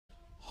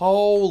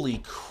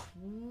Holy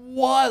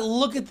what?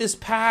 Look at this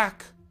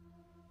pack.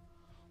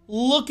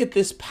 Look at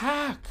this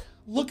pack.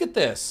 Look at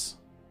this.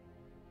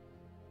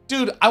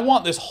 Dude, I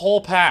want this whole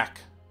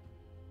pack.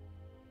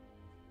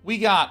 We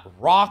got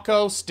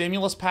Rocco,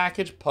 Stimulus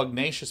Package,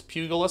 Pugnacious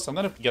Pugilist. I'm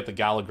going to get the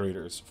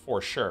Gallagrators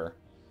for sure.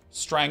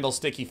 Strangle,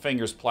 Sticky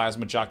Fingers,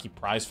 Plasma Jockey,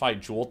 Prize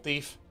Fight, Jewel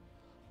Thief.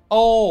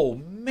 Oh,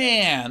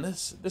 man.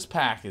 This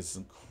pack is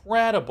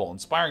incredible.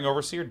 Inspiring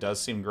Overseer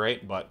does seem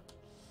great, but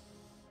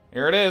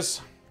here it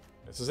is.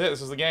 This is it.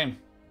 This is the game.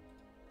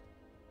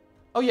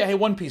 Oh, yeah. Hey,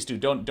 One Piece dude.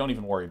 Don't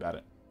even worry about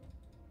it.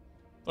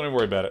 Don't even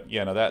worry about it.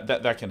 Yeah, no,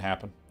 that can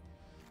happen.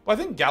 But I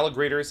think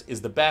Gallagrators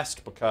is the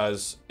best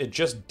because it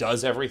just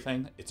does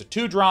everything. It's a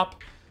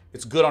 2-drop.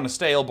 It's good on a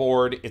stale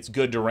board. It's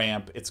good to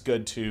ramp. It's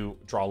good to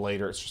draw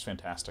later. It's just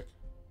fantastic.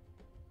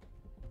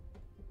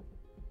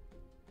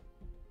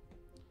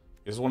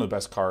 This is one of the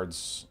best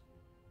cards.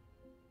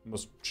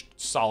 Most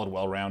solid,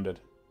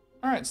 well-rounded.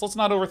 Alright, so let's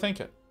not overthink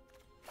it.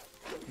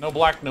 No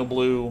black, no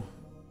blue.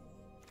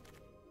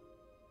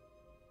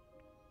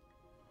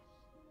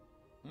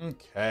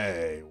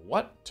 Okay,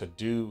 what to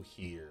do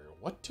here?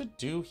 What to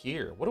do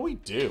here? What do we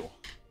do?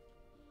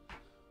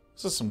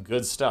 This is some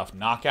good stuff.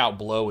 Knockout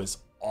Blow is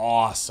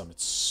awesome.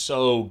 It's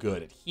so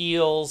good. It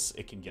heals.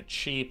 It can get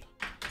cheap.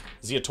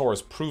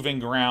 Zeotora's Proving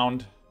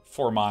Ground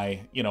for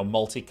my,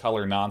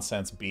 multicolor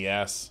nonsense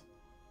BS.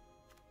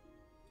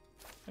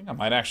 I think I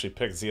might actually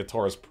pick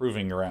Zeotora's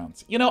Proving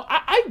Grounds.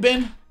 I've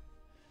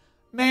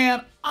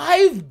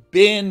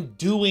been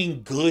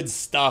doing good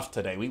stuff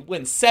today. We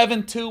went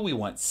 7-2. We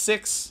went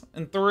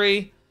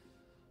 6-3.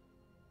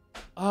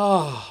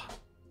 Oh,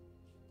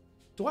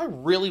 do I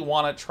really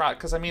want to try?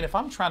 Because, if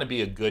I'm trying to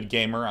be a good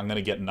gamer, I'm going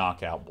to get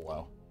Knockout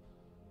Blow.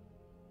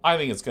 I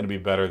think it's going to be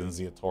better than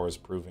Zeotora's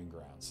Proving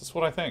Grounds. That's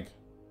what I think.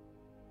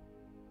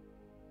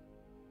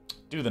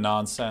 Do the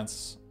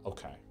nonsense.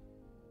 Okay.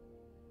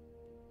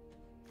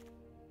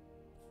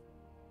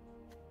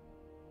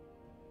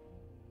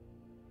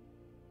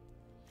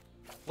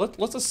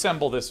 Let's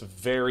assemble this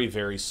very,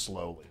 very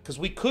slowly. Because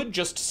we could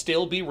just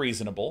still be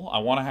reasonable. I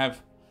want to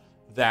have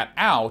that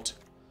out.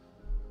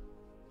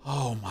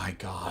 Oh my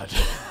god.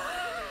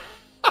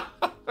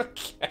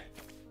 Okay.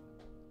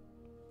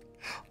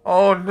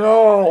 Oh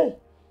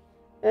no.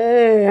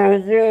 Oh my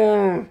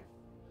god.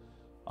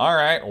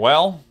 Alright,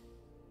 well,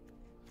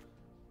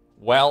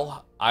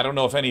 I don't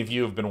know if any of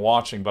you have been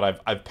watching,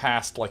 but I've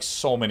passed like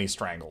so many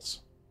strangles.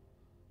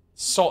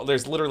 So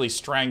there's literally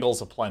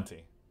strangles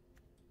aplenty.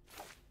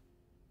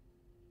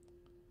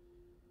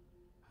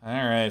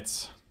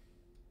 Alright.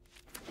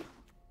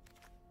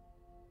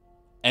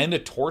 And a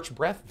Torch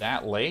Breath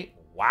that late?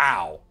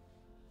 Wow.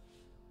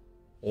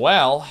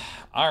 Well,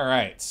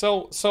 alright.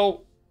 So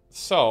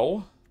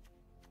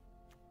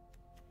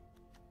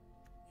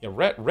yeah,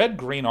 red,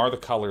 green are the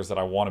colors that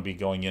I want to be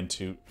going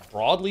into,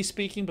 broadly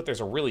speaking, but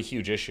there's a really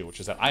huge issue, which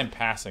is that I'm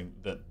passing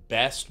the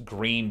best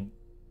green,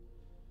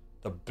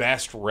 the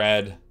best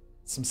red,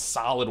 some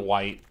solid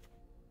white.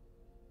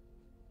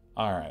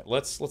 Alright,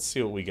 let's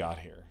see what we got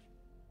here.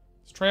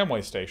 It's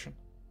Tramway Station.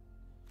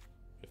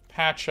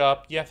 Patch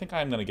up. Yeah, I think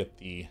I'm going to get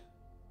the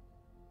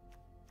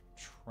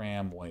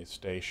Tramway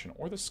Station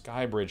or the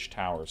Skybridge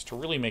Towers to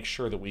really make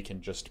sure that we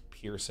can just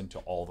pierce into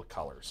all the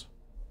colors.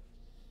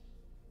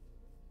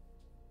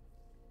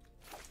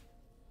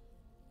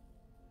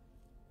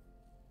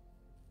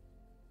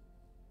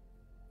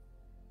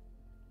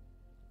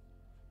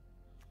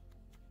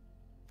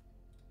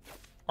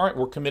 All right,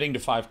 we're committing to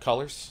 5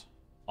 colors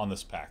on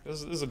this pack.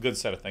 This is a good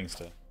set of things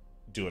to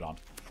do it on.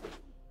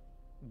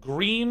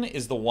 Green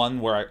is the one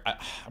where I'm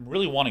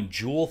really wanting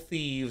Jewel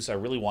Thieves. I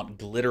really want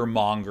Glitter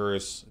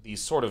Mongers. These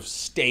sort of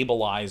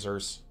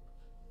stabilizers.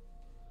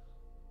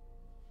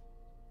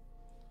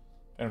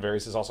 And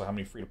varies is also how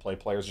many free-to-play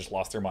players just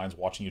lost their minds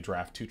watching you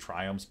draft 2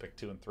 Triumphs, pick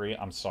 2 and 3.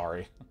 I'm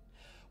sorry.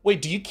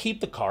 Wait, do you keep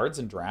the cards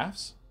in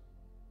drafts?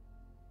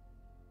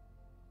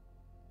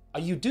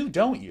 You do,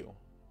 don't you?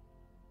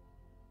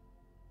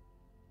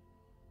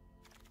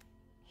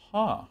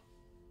 Huh.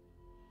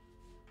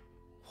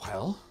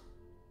 Well...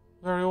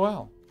 very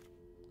well.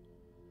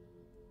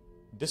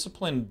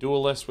 Disciplined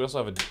Duelist. We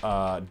also have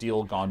a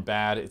deal gone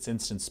bad. It's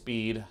instant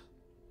speed.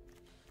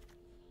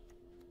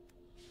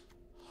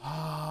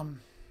 Can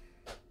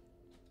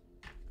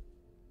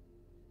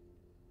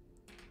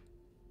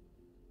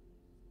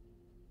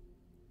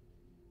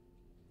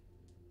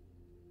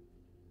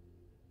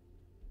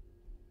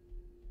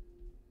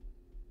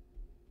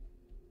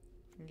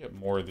get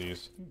more of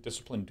these.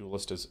 Disciplined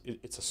Duelist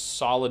it's a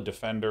solid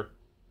defender.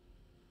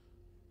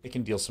 It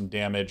can deal some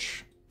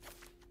damage.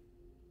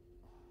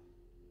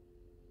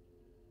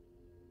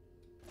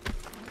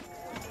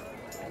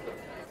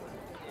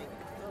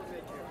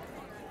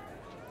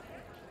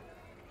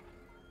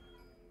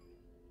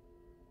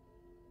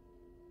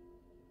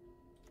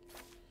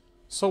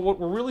 So what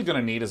we're really going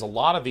to need is a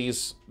lot of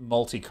these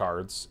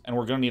multi-cards, and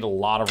we're going to need a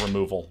lot of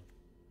removal.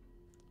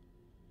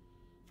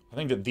 I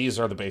think that these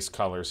are the base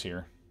colors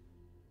here.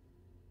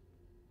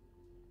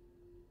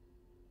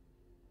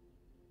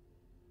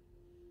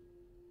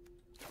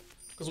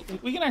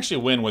 'Cause we can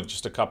actually win with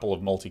just a couple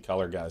of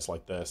multicolor guys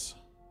like this.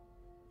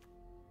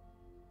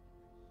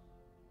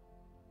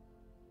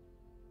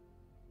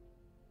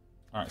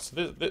 Alright,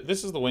 so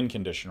this is the win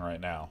condition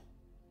right now.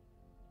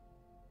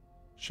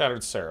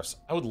 Shattered Seraphs.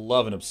 I would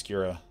love an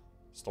Obscura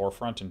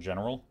storefront in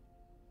general.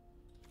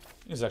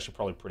 This is actually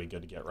probably pretty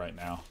good to get right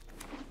now.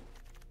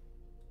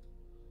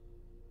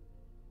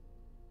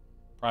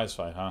 Prize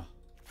fight, huh?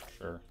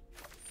 Sure.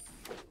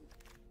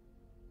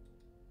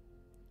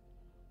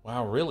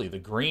 Wow, really? The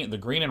green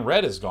and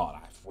red is gone.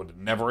 I would have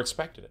never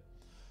expected it.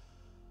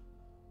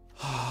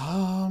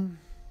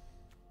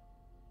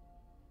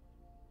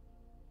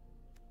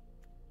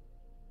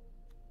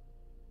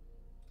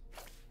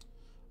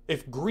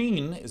 If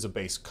green is a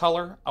base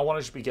color, I want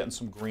to just be getting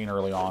some green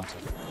early on to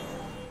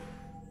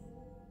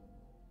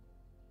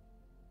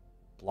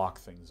block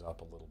things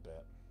up a little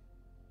bit.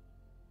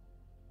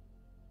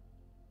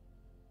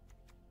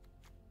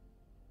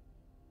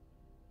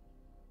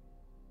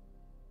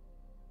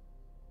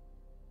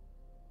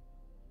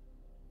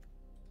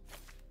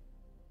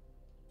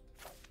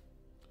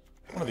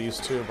 One of these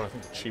two, but I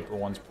think the cheaper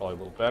one's probably a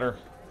little better.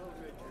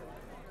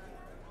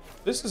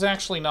 This is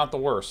actually not the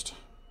worst.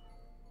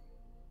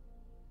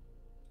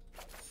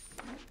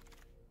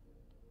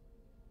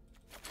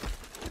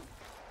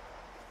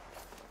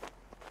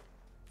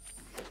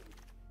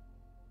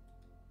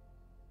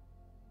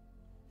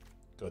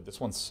 Good,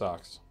 this one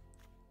sucks.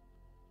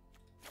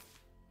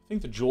 I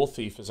think the Jewel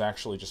Thief is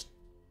actually just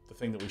the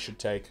thing that we should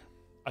take.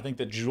 I think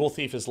that Jewel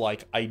Thief is,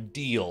 like,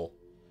 ideal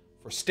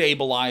for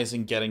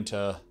stabilizing, getting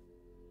to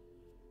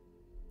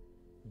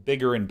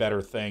bigger and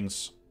better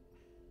things.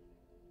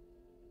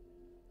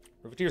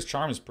 Riveteer's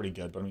Charm is pretty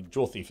good, but I mean,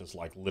 Jewel Thief is,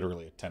 like,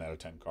 literally a 10 out of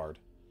 10 card.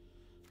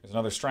 There's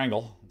another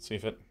Strangle. Let's see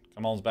if it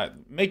comes back.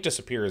 Make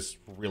Disappear is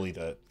really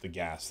the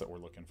gas that we're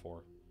looking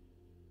for.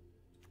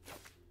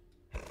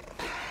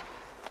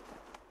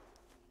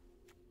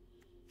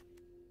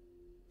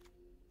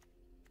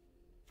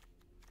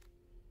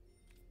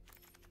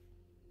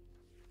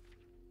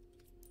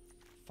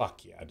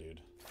 Fuck yeah,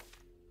 dude.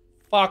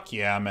 Fuck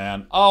yeah,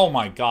 man. Oh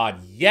my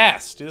god,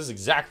 yes! Dude, this is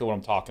exactly what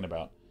I'm talking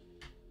about.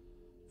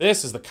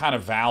 This is the kind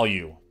of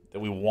value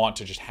that we want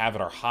to just have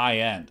at our high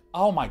end.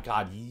 Oh my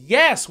god,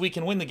 yes! We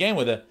can win the game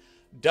with a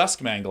Dusk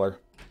Mangler.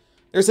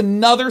 There's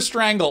another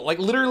Strangle. Like,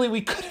 literally,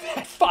 we could have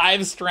had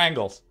 5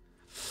 Strangles.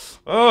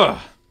 Ugh.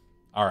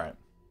 Alright.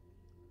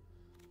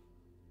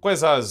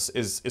 Quezaz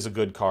is a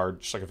good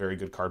card, just like a very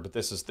good card, but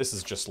this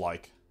is just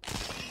like...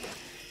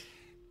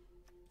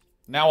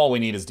 Now all we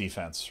need is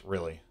defense,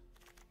 really.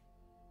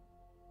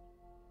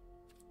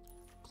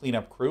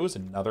 Cleanup Crew is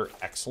another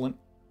excellent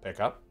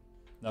pickup.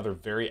 Another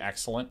very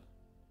excellent.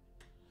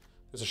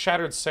 There's a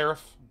Shattered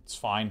Seraph. It's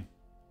fine.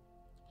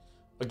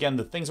 Again,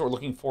 the things that we're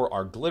looking for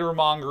are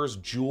Glittermongers,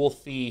 Jewel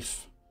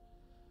Thief,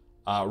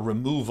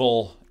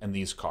 Removal, and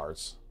these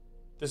cards.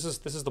 This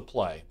is the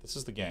play. This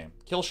is the game.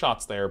 Kill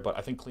Shot's there, but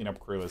I think Cleanup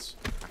Crew is...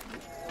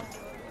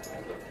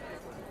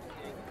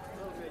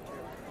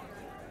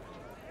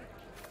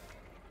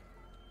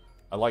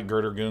 I like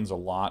Girder Goons a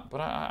lot,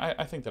 but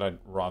I think that I'd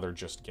rather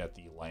just get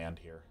the land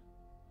here.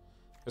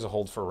 There's a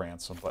hold for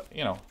ransom, but,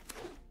 you know,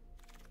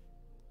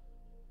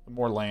 the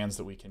more lands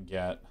that we can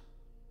get.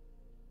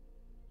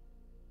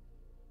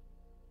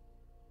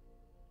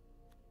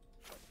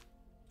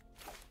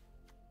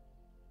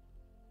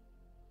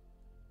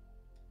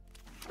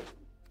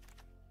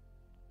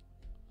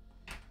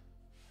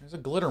 There's a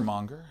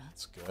Glittermonger.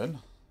 That's good.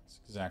 That's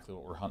exactly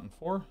what we're hunting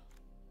for.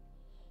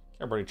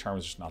 Everybody Charm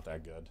is just not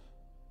that good.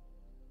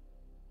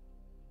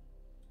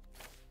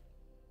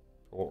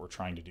 For what we're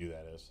trying to do,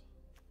 that is.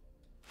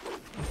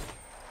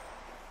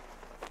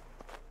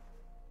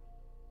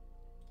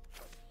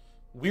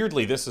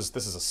 Weirdly, this is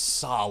a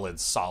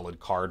solid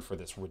card for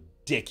this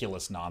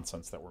ridiculous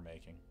nonsense that we're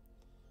making.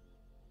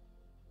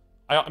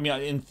 I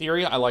mean, in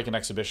theory, I like an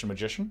Exhibition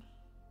Magician,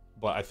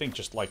 but I think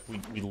just like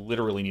we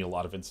literally need a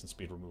lot of instant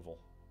speed removal.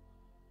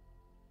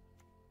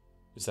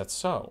 Is that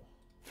so?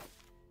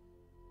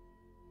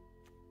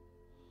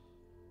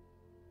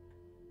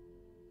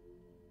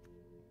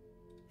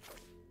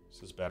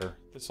 This is better.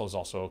 This is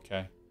also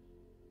okay.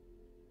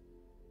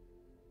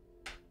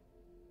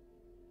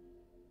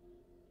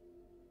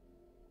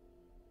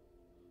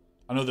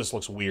 I know this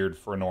looks weird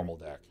for a normal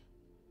deck,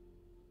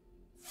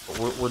 but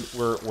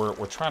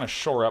we're trying to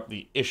shore up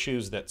the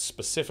issues that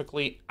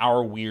specifically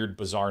our weird,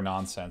 bizarre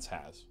nonsense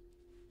has.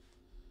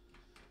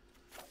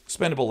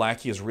 Expendable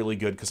Lackey is really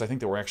good because I think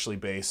that we're actually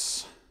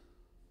base,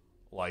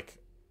 like,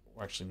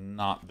 we're actually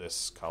not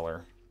this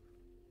color.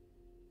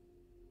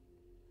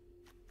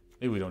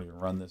 Maybe we don't even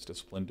run this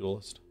Disciplined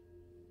Duelist.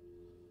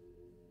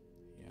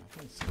 Yeah, I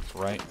think that's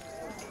right.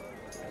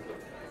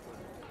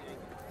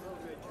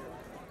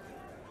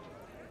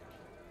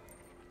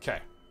 Okay.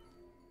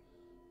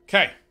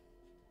 Okay.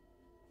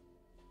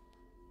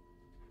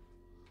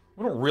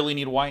 We don't really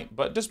need white,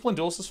 but Disciplined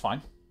Duelist is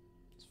fine.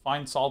 It's a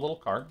fine, solid little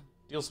card.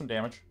 Deals some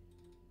damage.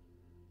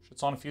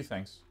 Shits on a few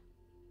things.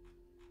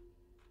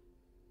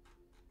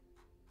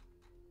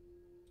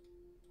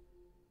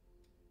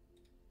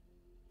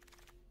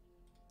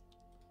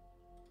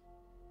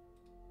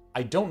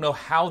 I don't know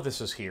how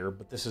this is here,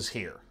 but this is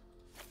here.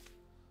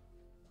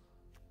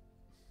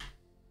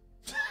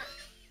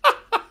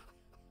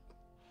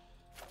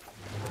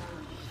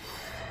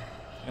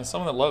 And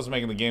someone that loves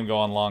making the game go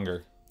on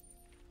longer.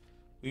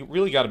 We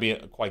really got to be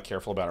quite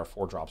careful about our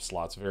 4-drop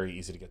slots. Very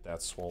easy to get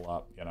that swole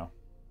up, you know.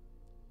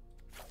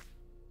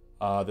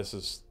 This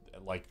is,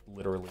 like,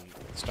 literally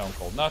stone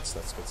cold nuts.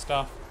 That's good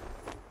stuff.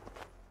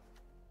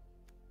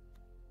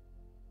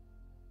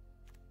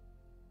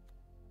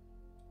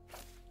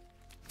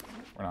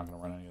 We're not going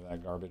to run any of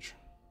that garbage.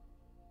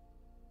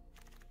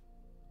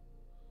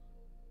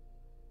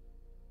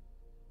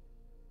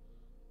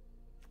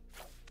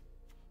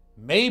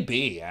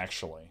 Maybe,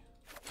 actually.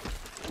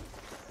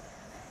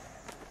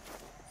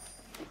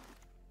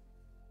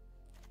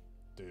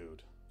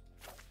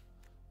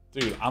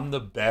 Dude, I'm the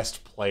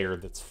best player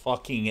that's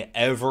fucking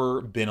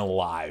ever been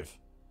alive.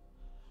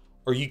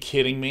 Are you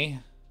kidding me?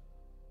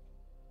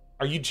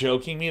 Are you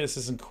joking me? This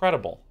is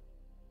incredible.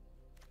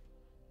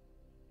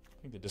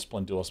 I think the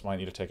Disciplined Duelist might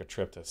need to take a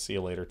trip to See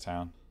You Later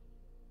Town.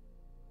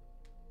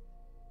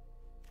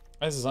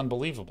 This is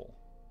unbelievable.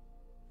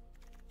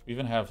 We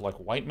even have, like,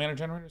 white mana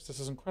generators?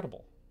 This is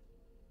incredible.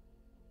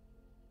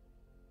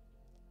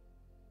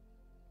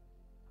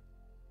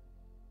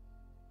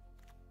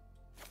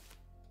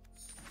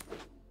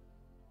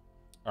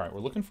 Alright,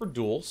 we're looking for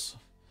duels.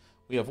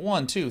 We have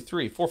 1, 2,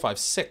 3, 4, 5,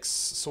 6.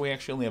 So we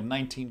actually only have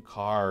 19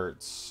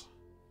 cards.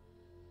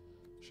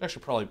 Should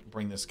actually probably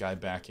bring this guy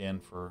back in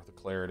for the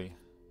clarity.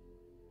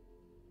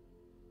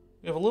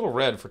 We have a little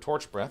red for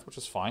Torch Breath, which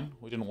is fine.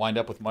 We didn't wind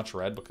up with much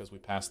red because we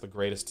passed the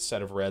greatest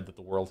set of red that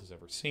the world has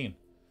ever seen.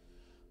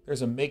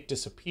 There's a Make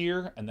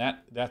Disappear, and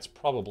that's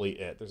probably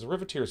it. There's a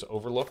Riveteer's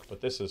Overlook, but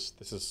this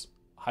is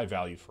high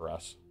value for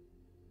us.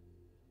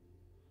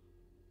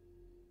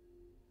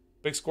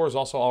 Big Score is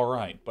also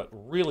alright, but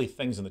really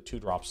things in the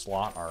 2-drop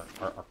slot are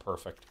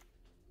perfect.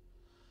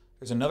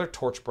 There's another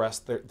Torch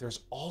Breath.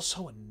 There's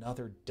also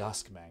another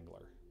Dusk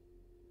Mangler.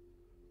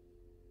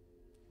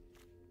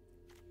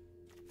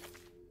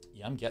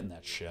 Yeah, I'm getting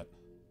that shit.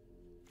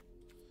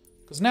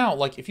 Because now,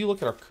 like, if you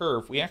look at our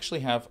curve, we actually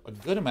have a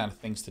good amount of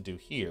things to do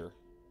here.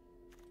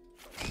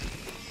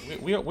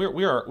 We are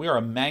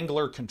a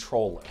Mangler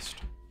control list.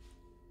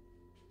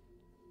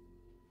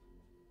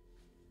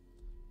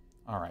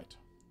 Alright.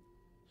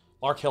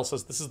 Lark Hill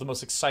says this is the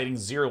most exciting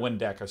 0-win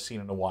deck I've seen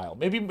in a while.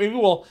 Maybe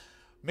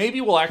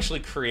we'll actually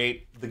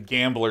create the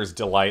Gambler's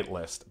Delight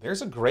list.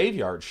 There's a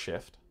Graveyard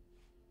Shift.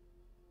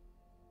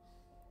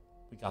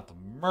 We got the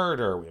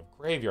Murder. We have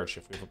Graveyard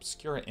Shift. We have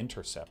Obscura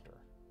Interceptor.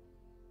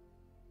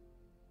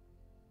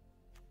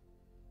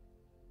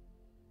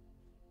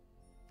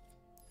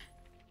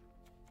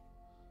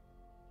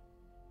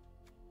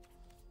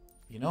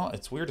 You know,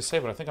 it's weird to say,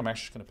 but I think I'm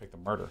actually just going to pick the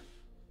Murder.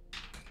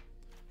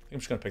 I'm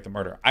just going to pick the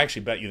Murder. I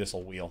actually bet you this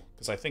will wheel,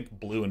 because I think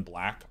blue and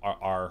black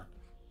are...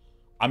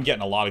 I'm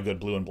getting a lot of good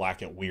blue and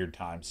black at weird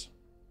times.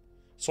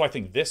 So I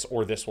think this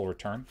or this will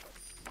return.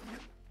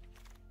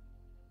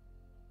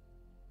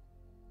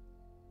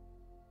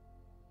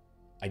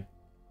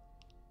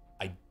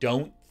 I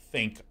don't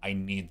think I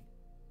need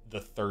the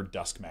 3rd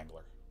Dusk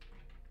Mangler.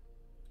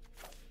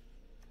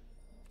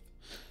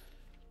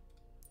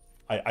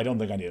 I don't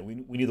think I need it. We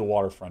need the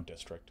Waterfront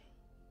District.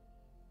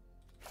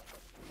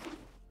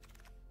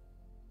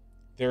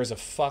 There's a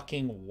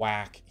fucking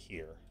whack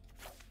here.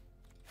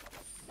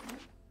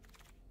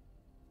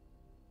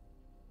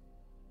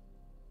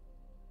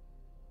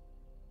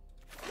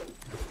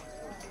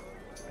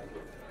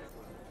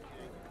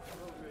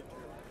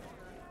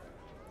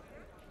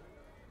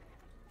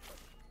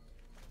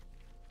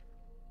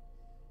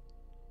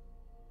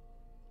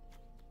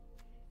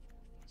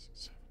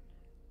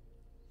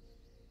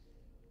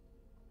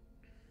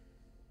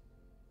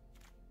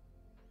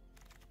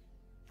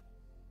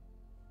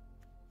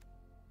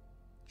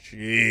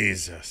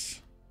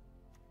 Jesus.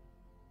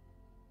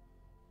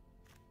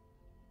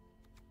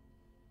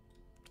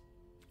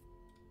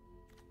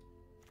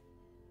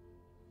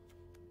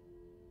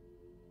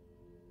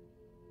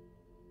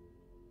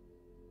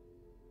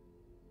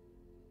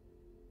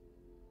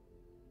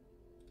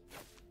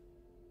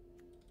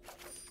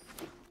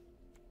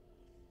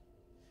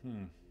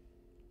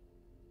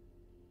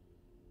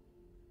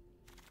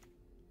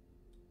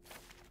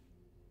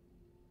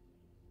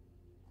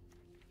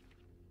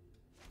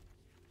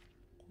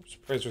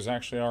 Appraiser's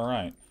actually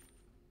alright.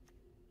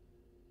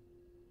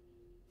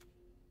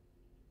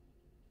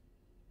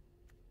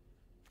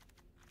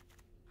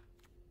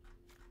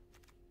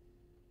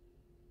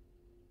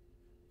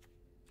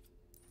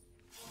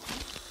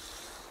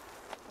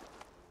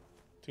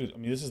 Dude, I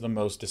mean, this is the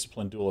most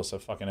disciplined duelist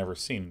I've fucking ever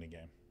seen in a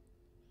game.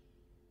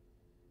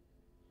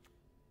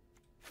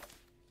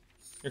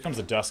 Here comes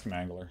the Dusk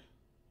Mangler.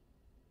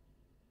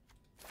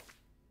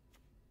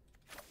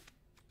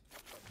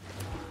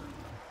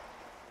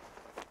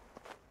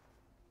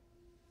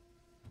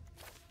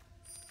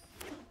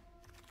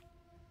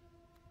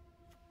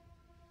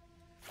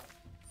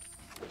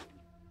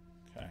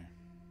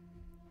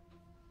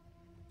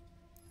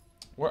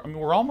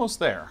 We're almost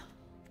there.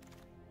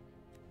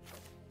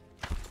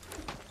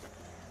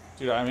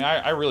 Dude, I mean,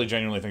 I really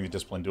genuinely think the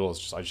Disciplined Duel is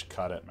just... I should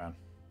cut it, man.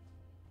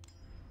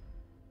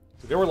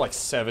 Dude, there were like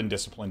 7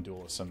 Disciplined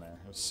Duelists in there.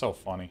 It was so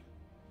funny.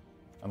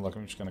 And look,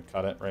 I'm just going to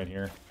cut it right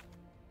here.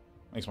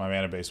 Makes my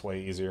mana base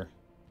way easier.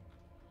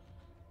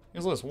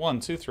 Here's a list. 1,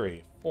 2,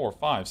 3, 4,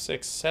 5,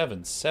 6,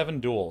 7. 7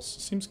 duels.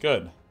 Seems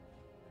good.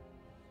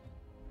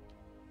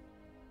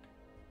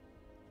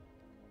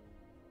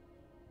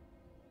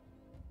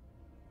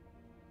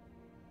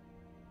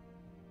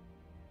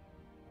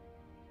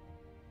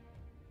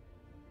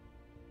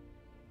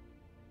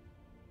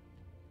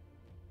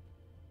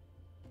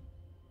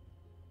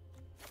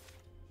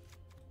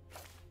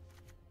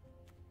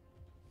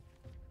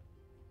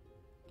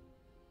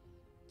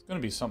 It's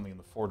going to be something in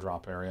the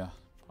 4-drop area.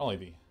 Probably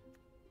the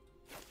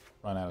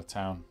run out of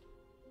town.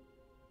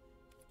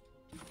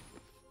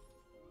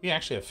 We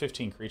actually have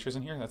 15 creatures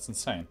in here? That's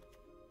insane.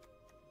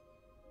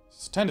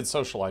 It's a tended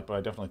socialite, but I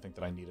definitely think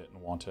that I need it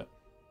and want it.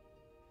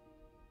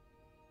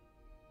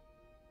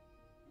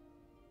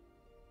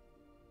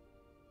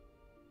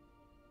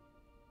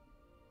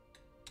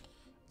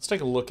 Let's take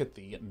a look at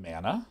the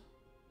mana.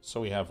 So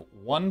we have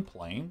 1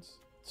 plains,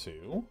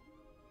 2,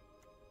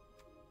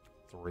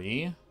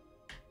 3,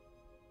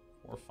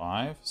 4,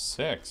 5,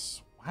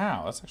 6.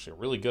 Wow, that's actually a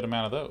really good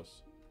amount of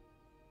those.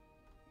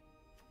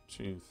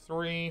 2,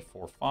 3,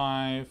 4,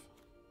 5,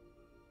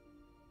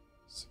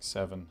 6,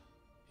 7,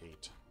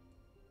 8.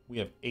 We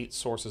have 8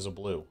 sources of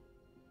blue.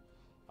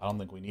 I don't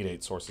think we need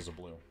 8 sources of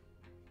blue.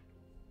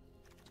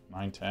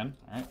 9, 10.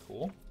 Alright,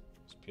 cool.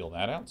 Let's peel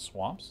that out.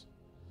 Swamps.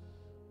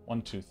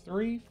 1, 2,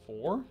 3,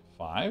 4,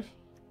 5,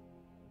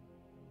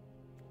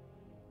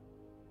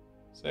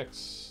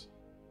 6.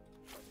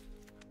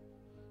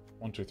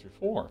 1, 2, 3,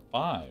 4,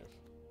 5,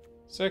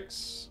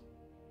 6,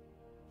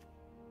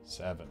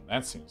 7.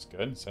 That seems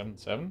good. 7,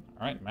 7.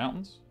 All right,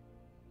 mountains.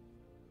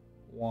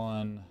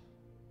 1,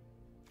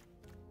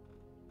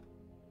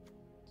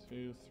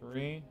 2,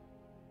 3.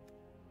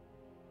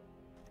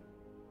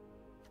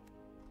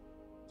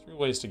 3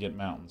 ways to get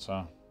mountains,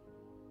 huh?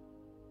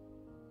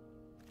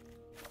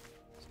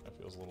 That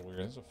feels a little weird.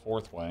 There's a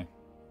 4th way.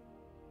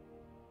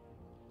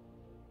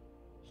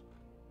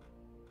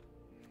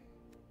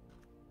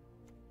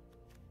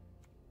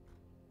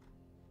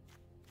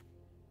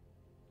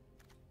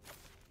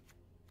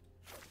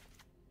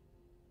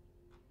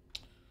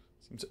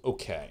 Seems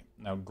okay.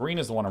 Now, green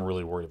is the one I'm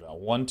really worried about.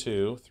 1,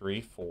 2,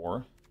 3,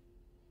 4,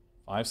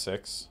 5,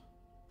 6.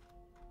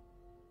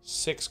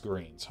 6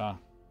 greens, huh?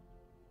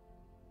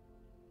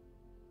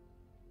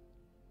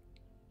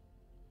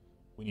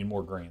 We need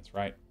more greens,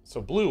 right?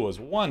 So blue was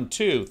 1,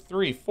 2,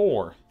 3,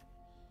 4,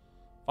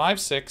 5,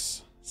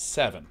 6,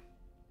 7.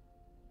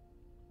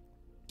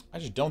 I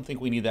just don't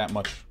think we need that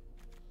much.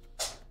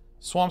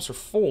 Swamps are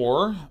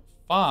 4,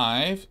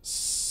 5,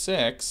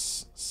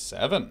 6,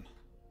 7.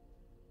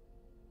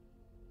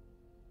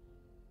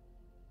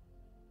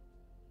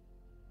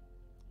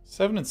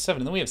 7 and 7.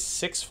 And then we have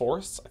 6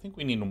 forests. I think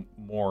we need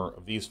more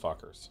of these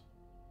fuckers.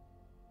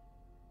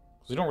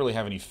 Because we don't really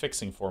have any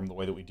fixing for them the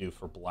way that we do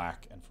for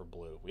black and for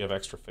blue. We have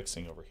extra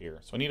fixing over here.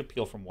 So I need a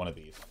peel from one of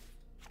these.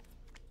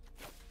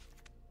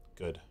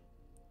 Good.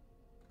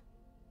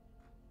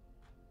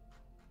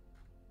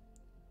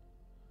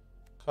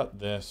 Cut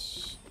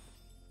this.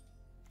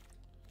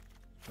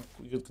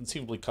 We could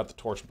conceivably cut the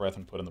Torch Breath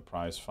and put in the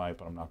prize fight,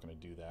 but I'm not going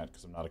to do that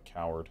because I'm not a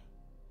coward.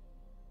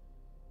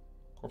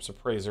 Corpse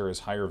Appraiser is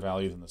higher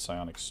value than the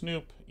Psionic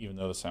Snoop, even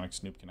though the Psionic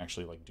Snoop can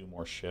actually like do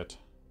more shit.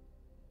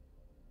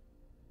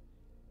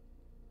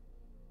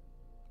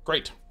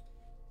 Great.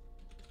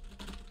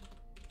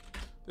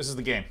 This is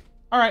the game.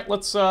 All right,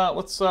 let's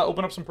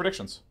open up some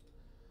predictions.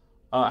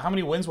 How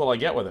many wins will I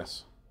get with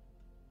this?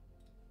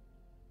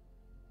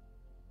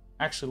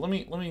 Actually,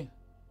 let me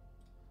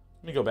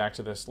go back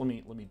to this. Let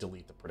me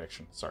delete the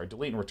prediction. Sorry,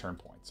 delete and return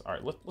points. All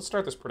right, let's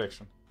start this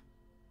prediction.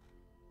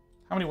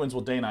 How many wins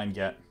will Day 9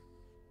 get?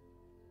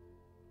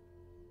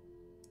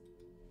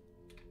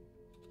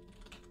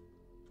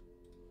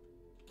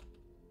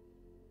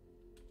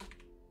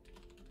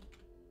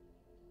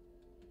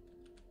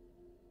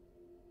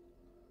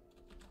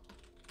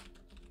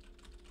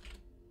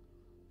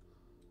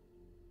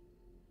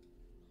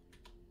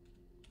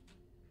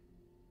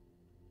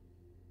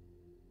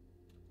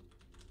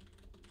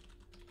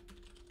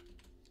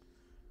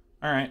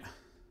 All right.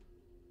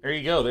 There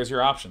you go. There's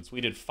your options. We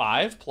did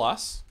 5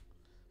 plus,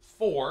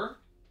 4,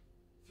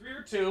 3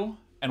 or 2,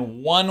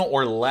 and 1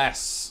 or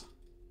less.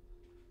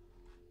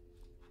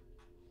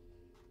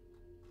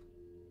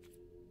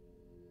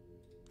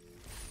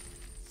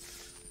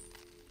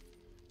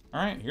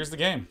 All right, here's the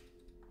game.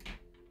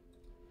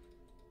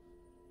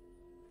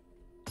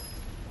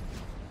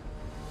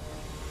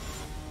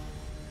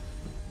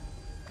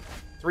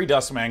 Three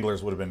Dusk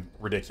Manglers would have been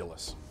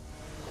ridiculous.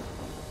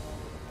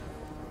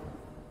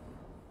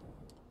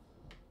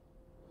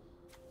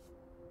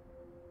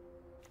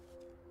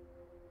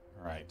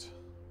 All right.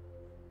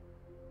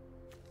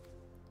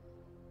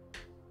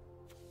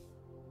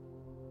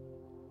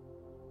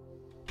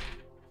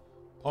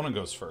 Opponent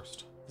goes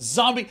first.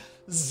 Zombie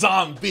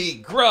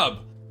grub.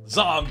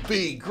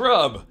 Zombie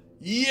Grub.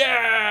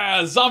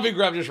 Yeah! Zombie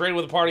Grub just raided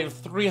with a party of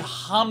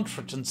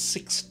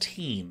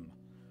 316.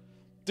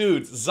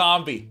 Dude,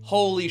 Zombie.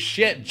 Holy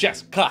shit.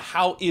 Jessica,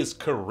 how is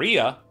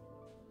Korea?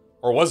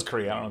 Or was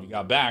Korea? I don't know if you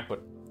got back,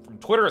 but from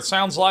Twitter it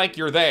sounds like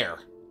you're there.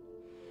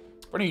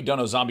 For any of you who don't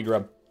know, Zombie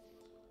Grub,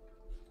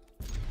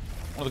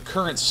 one of the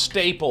current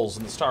staples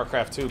in the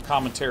StarCraft 2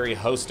 commentary,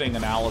 hosting,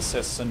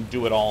 analysis, and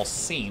do-it-all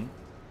scene.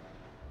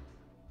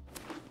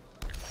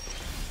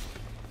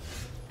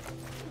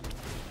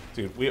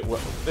 Dude,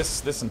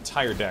 this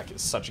entire deck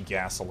is such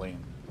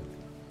gasoline.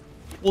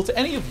 Well, to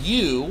any of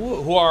you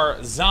who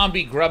are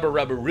zombie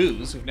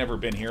grubber-rubberoos who've never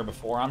been here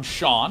before, I'm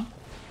Sean.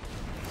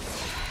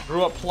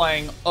 Grew up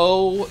playing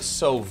oh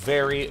so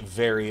very,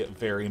 very,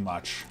 very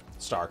much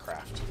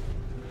StarCraft.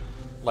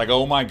 Like,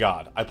 oh my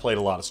god, I played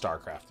a lot of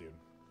StarCraft, dude.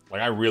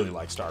 Like, I really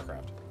like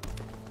StarCraft.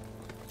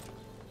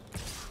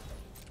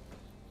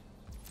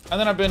 And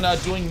then I've been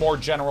doing more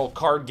general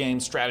card game,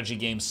 strategy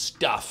game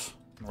stuff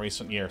in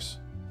recent years.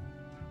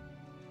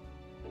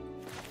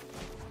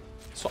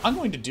 So I'm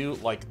going to do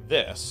like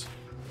this.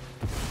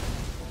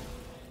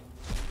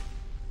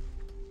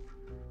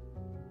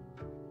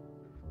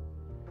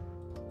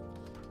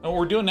 And what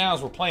we're doing now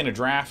is we're playing a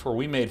draft where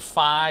we made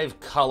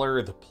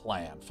 5-color the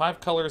plan. 5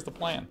 colors the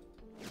plan.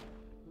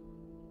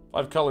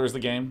 5 colors the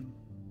game.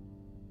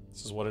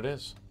 This is what it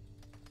is.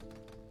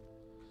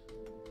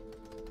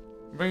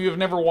 If you've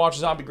never watched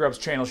Zombie Grub's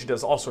channel, she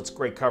does all sorts of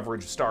great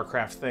coverage of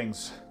StarCraft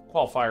things,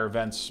 qualifier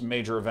events,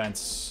 major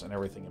events, and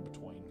everything in between.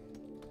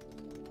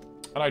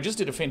 And I just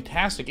did a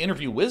fantastic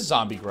interview with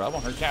Zombie Grub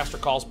on her Caster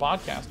Calls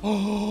podcast.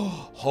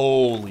 Oh,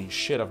 holy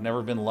shit, I've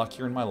never been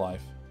luckier in my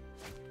life.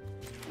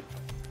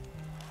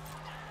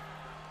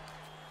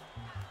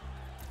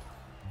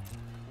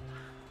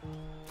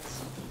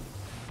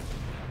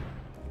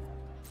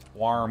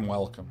 Warm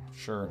welcome,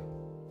 sure.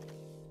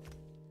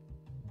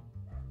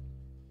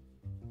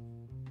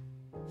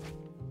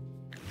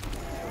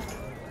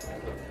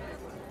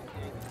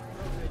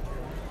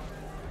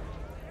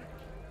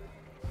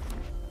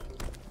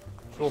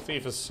 Jewel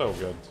Thief is so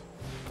good.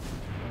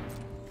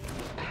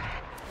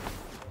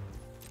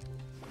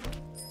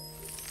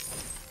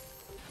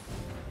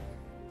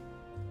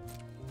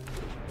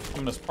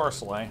 Ominous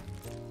Parcel, eh?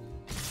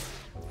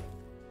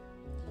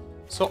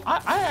 So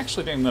I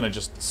actually think I'm gonna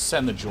just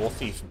send the Jewel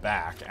Thief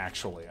back,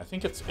 actually. I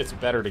think it's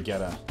better to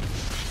get a...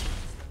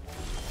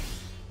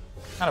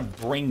 kind of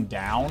bring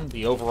down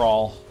the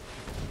overall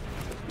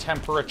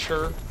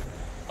temperature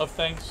of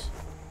things.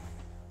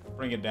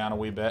 Bring it down a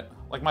wee bit.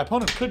 Like, my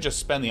opponent could just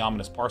spend the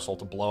Ominous Parcel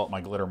to blow up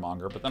my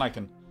Glittermonger, but then I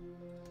can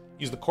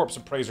use the Corpse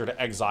Appraiser to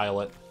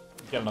exile it,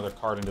 get another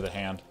card into the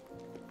hand.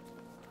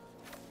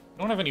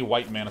 I don't have any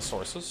white mana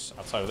sources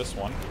outside of this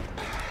one.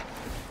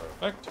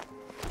 Perfect.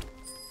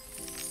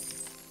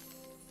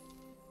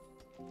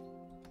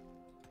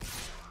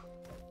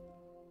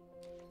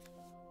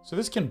 So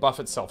this can buff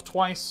itself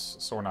twice,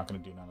 so we're not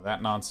going to do none of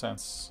that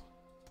nonsense.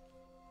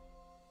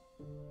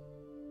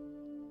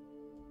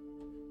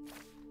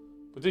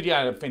 But dude, yeah, I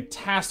had a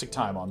fantastic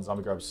time on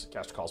Zombie Grub's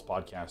Caster Calls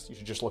podcast. You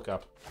should just look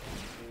up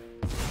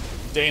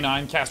Day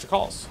 9 Caster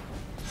Calls.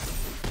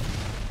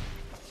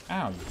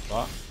 Ow, you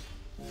fuck.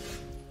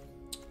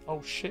 Oh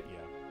shit, yeah.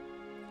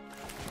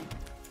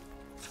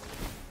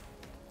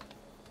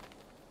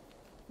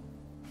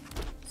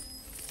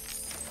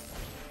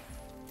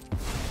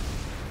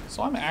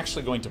 So I'm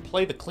actually going to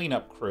play the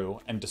cleanup crew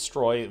and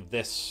destroy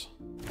this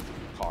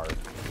card.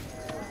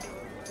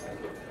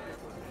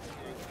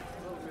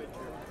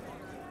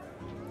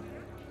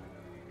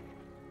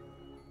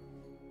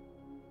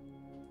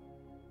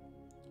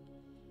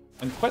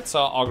 And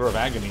Quetzal, Augur of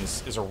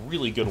Agonies, is a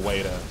really good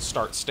way to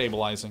start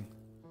stabilizing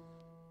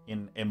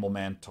in a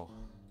momento.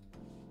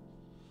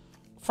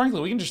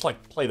 Frankly, we can just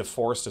like play the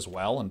Forest as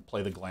well and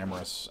play the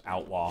Glamorous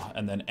Outlaw,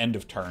 and then end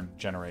of turn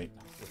generate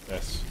with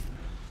this.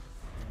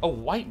 Oh,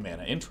 white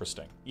mana,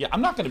 interesting. Yeah, I'm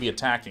not going to be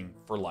attacking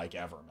for like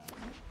ever, man.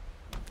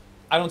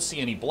 I don't see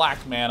any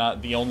black mana.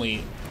 The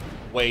only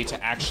way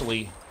to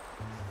actually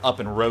up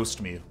and roast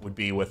me would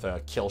be with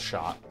a kill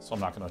shot, so I'm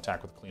not going to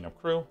attack with Cleanup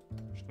Crew.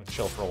 I'm just going to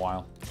chill for a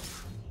while.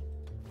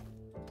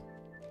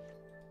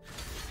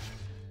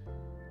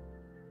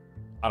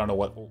 I don't know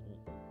what...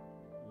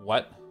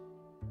 What?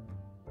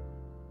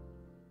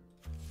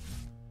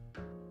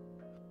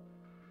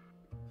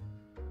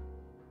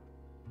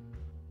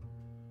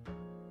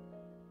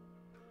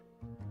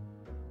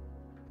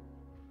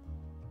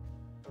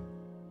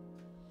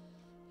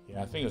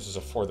 Yeah, I think this is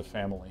a For the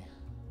Family.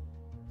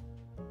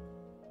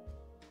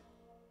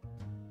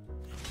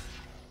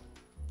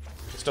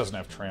 This doesn't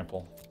have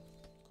trample.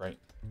 Great.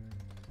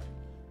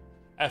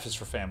 F is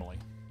for family.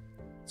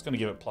 It's going to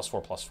give it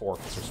 +4/+4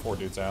 because there's 4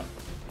 dudes out.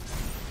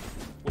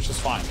 Which is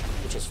fine.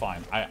 Which is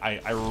fine. I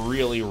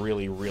really,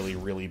 really, really,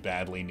 really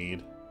badly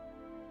need.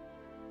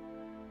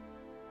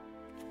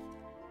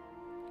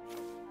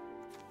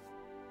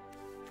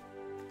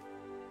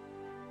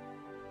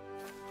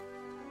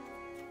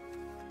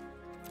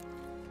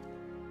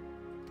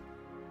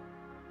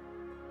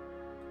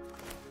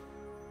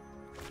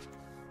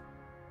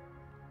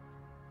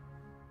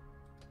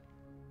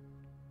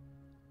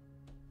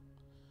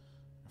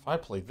 If I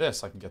play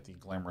this, I can get the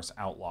Glamorous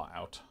Outlaw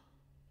out.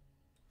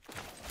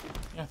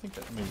 Yeah, I think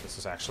that maybe this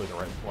is actually the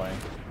right play.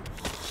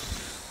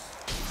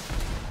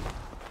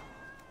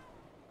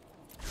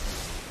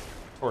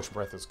 Torch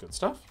Breath is good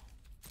stuff.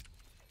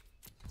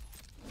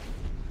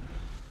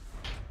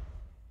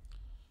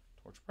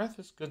 Torch Breath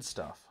is good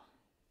stuff.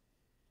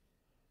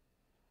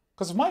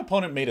 Because if my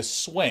opponent made a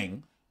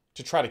swing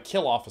to try to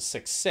kill off a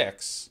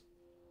 6/6,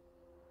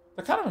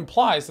 that kind of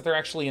implies that they're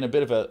actually in a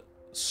bit of a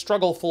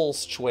struggleful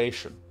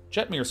situation.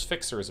 Jetmir's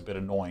Fixer is a bit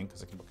annoying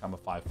because it can become a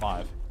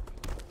 5/5.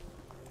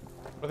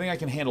 But I think I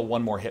can handle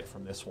one more hit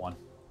from this one.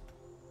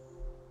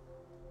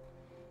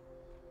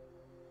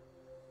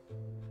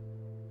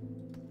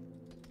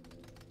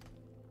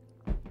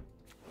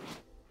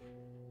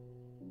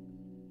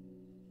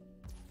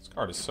 This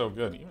card is so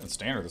good. Even in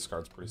Standard, this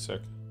card's pretty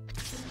sick.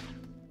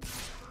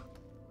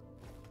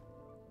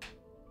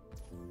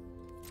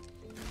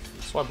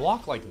 So I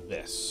block like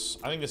this.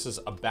 I think this is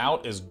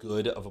about as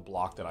good of a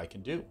block that I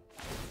can do.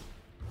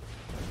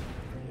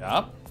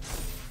 Yup.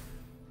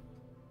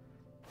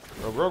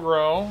 Grow, grow,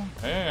 grow.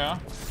 Yeah.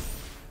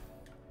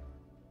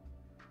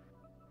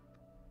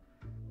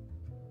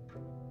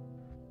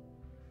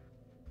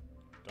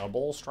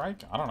 Double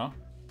strike? I don't know.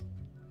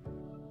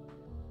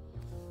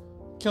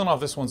 Killing off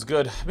this one's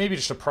good. Maybe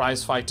just a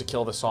prize fight to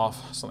kill this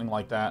off. Something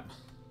like that.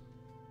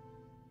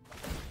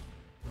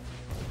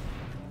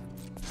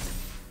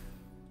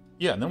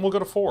 Yeah, and then we'll go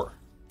to 4.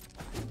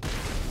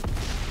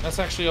 That's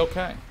actually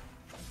okay.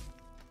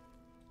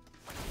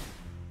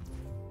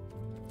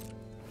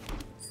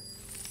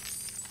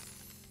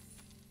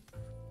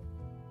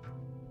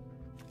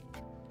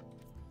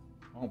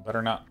 Oh,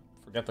 better not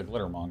forget the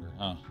Glittermonger,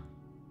 huh?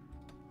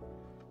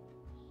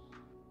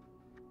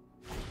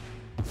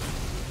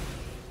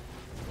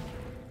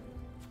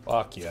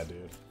 Fuck yeah,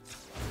 dude.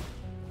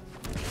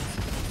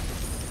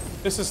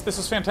 This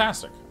is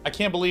fantastic. I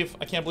can't believe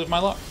my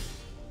luck.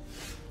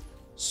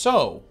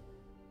 So,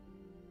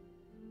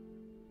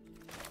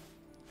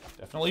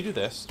 definitely do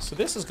this. So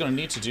this is going to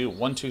need to do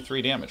 1, 2,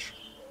 3 damage.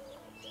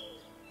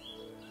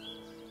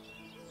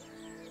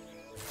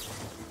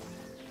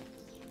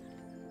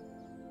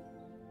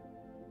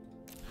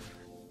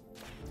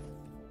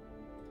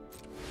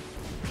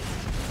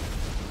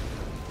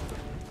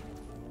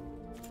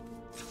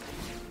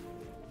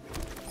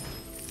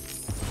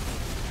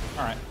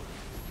 All right.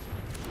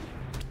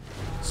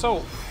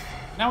 So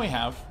now we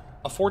have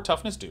a 4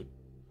 toughness dude.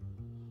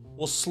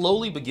 We'll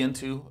slowly begin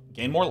to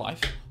gain more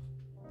life.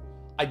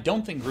 I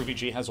don't think Groovy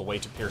G has a way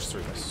to pierce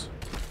through this.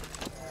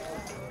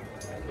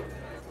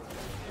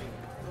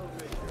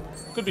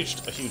 Could be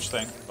just a huge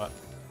thing, but...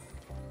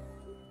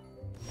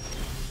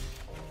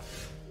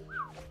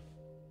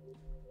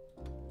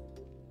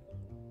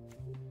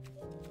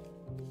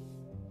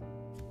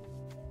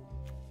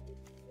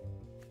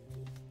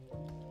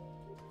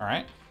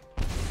 Alright.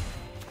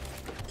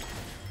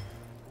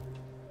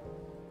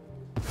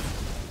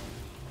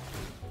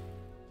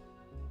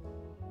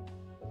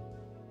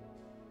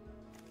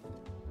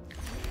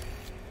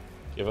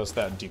 Give us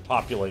that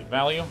depopulate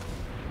value.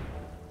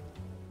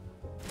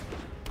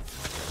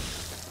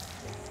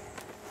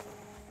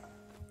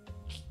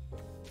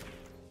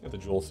 Get the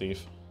Jewel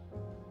Thief.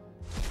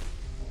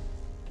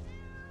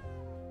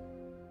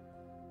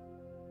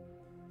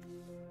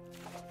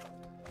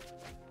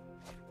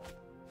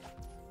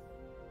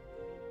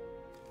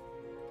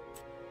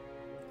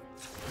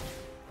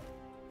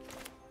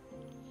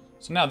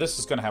 So now this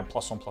is going to have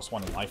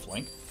 +1/+1 in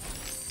lifelink.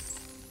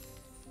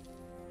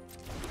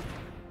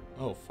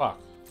 Oh, fuck.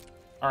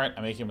 Alright,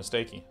 I'm making a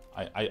mistake.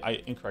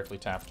 I incorrectly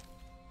tapped.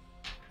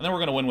 And then we're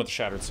going to win with the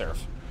Shattered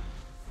Seraph.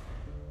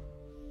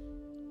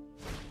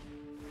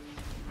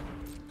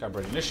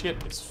 Godbread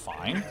Initiate is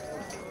fine.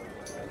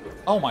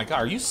 Oh my god,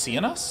 are you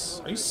seeing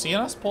us? Are you seeing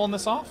us pulling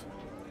this off?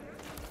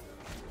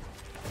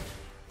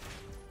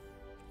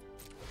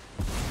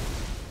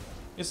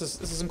 This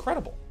is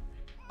incredible.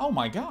 Oh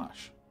my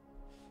gosh.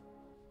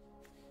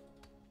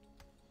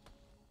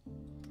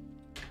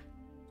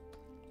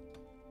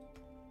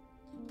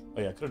 Oh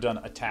yeah, I could have done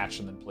attach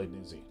and then played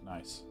Newsy.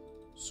 Nice.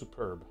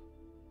 Superb.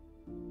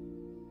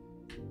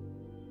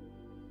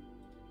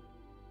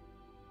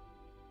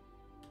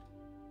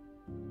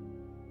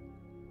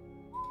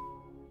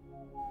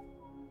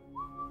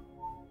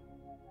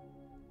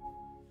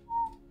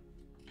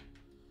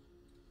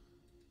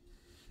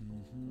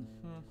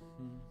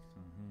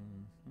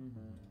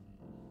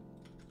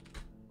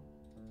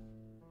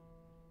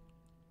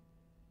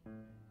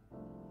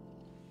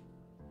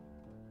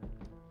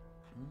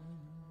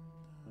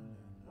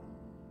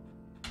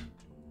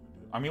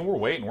 I mean, we're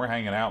waiting. We're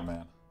hanging out,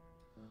 man.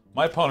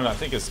 My opponent, I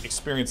think, is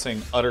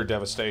experiencing utter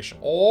devastation.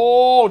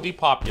 Oh,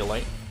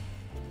 depopulate.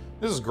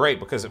 This is great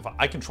because if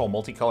I control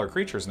multicolor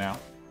creatures now,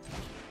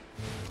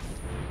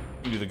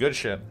 you do the good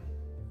shit.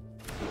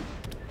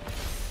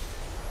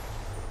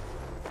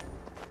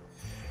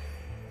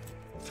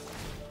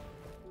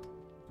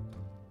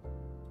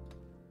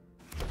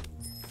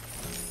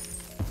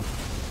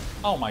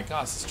 Oh my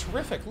god, this is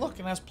terrific. Look,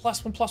 it has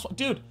 +1/+1.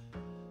 Dude,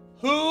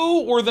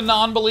 Who were the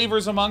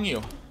non-believers among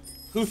you?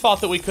 Who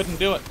thought that we couldn't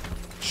do it?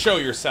 Show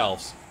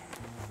yourselves.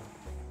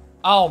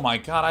 Oh my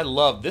god, I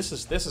love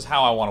this. This is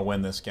how I want to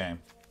win this game.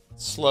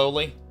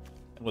 Slowly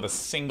and with a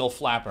single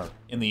flapper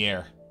in the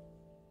air.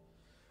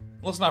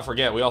 Let's not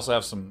forget, we also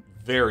have some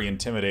very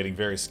intimidating,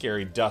 very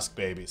scary Dusk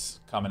babies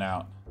coming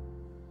out.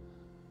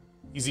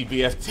 Easy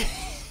BFT.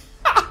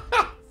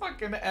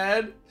 Fucking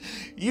Ed.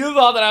 You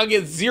thought that I'll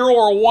get 0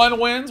 or 1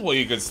 wins? Well,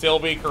 you could still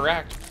be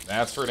correct.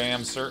 That's for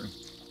damn certain.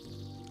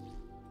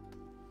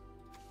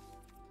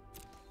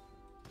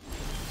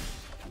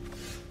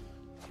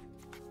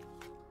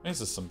 This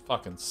is some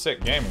fucking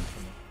sick gaming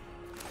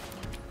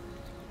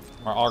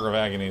from our Augur of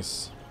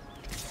Agonies.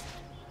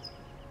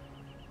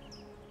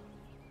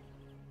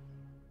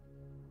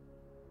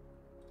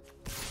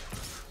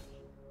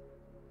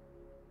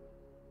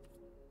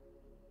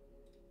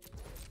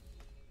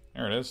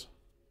 There it is.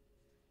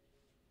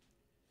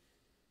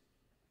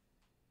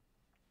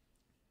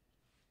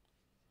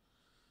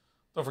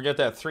 Don't forget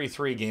that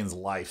 3/3 gains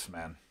life,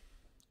 man.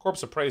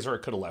 Corpse Appraiser I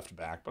could have left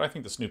back, but I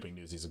think the Snooping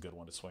Newsie's a good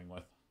one to swing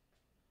with.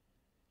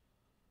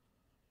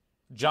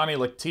 Johnny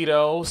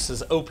Lectito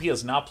says OP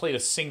has not played a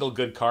single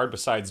good card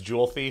besides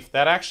Jewel Thief.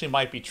 That actually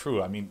might be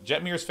true. I mean,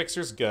 Jetmir's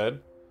Fixer's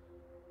good.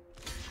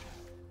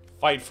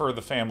 Fight for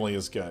the Family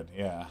is good,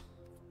 yeah.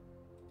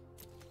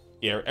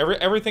 Yeah,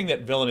 everything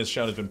that Villain has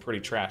shown has been pretty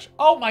trash.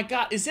 Oh my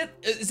god, is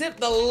it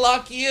the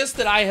luckiest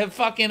that I have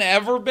fucking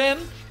ever been?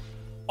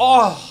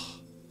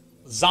 Oh,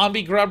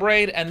 Zombie Grub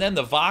Raid and then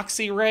the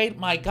Voxy Raid?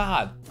 My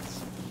god.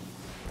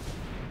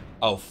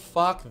 Oh,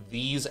 fuck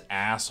these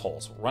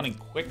assholes. Running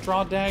Quick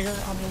Draw Dagger?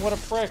 I mean, what a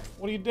prick.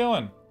 What are you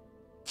doing?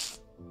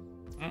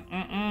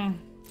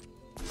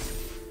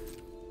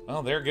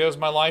 Well, there goes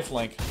my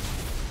lifelink.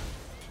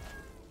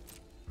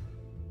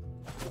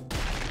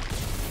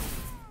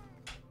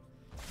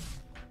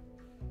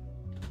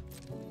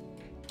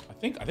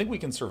 I think we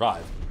can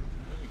survive.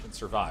 I think we can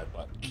survive,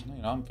 but,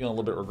 you know, I'm feeling a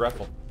little bit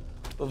regretful.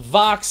 But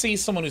Voxy,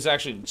 someone who's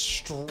actually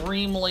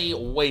extremely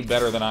way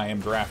better than I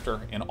am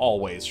drafter in all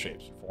ways,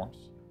 shapes, and forms.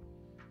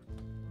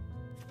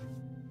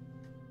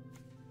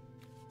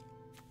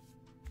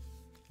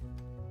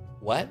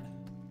 What?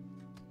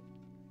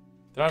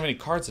 They don't have any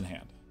cards in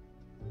hand.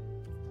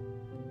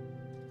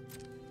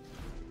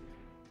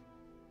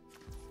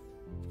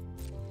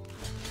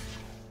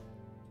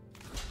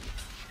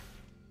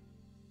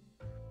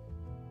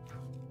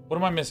 What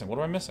am I missing? What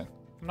am I missing?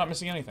 I'm not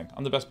missing anything.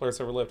 I'm the best player that's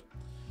ever lived.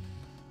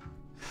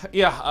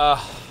 Yeah,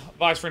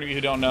 Vox, for any of you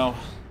who don't know,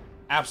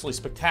 absolutely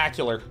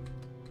spectacular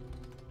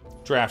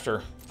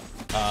drafter.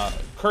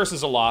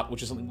 Curses a lot,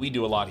 which is something we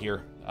do a lot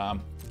here.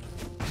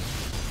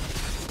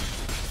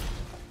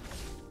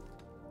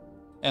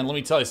 And let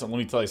me tell you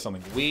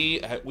something.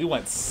 We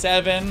went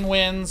 7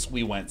 wins,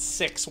 we went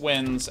 6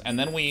 wins, and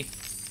then we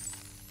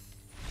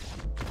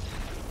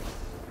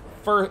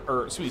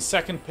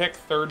second pick,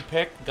 third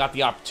pick, got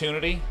the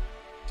opportunity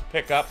to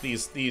pick up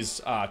these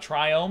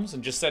triomes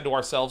and just said to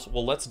ourselves,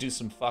 well, let's do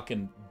some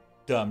fucking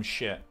dumb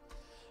shit.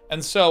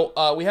 And so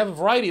we have a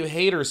variety of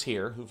haters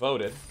here who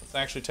voted. Let's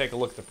actually take a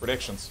look at the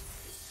predictions.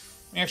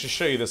 Let me actually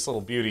show you this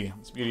little beauty,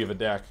 this beauty of a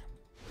deck.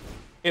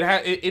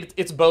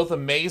 It's both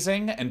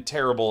amazing and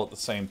terrible at the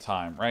same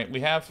time, right?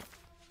 We have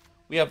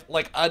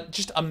like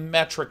just a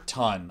metric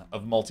ton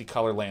of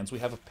multicolor lands. We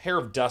have a pair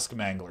of Dusk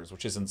Manglers,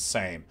 which is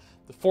insane.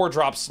 The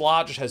 4-drop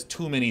slot just has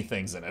too many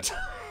things in it.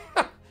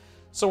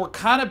 So we're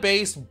kind of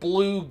based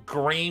blue,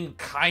 green,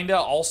 kinda.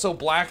 Also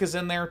black is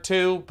in there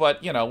too,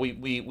 but you know,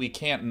 we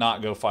can't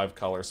not go 5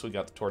 colors. So we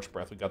got the Torch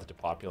Breath, we got the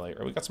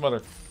Depopulator, we got some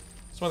other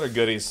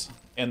goodies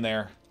in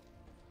there.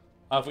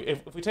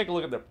 If we take a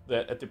look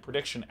at the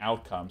prediction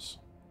outcomes,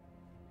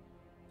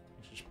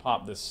 just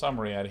pop this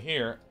summary out of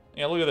here.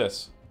 Yeah, look at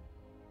this.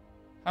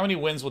 How many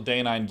wins will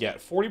Day9 get?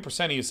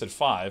 40% of you said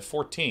 5,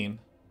 14.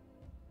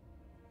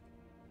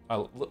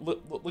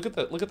 Look at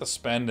the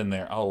spend in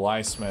there. Oh,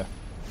 Lysmith.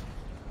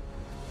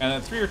 And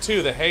then 3 or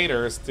 2, the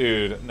haters,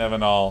 dude,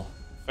 Nevinol,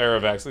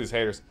 Faravex, these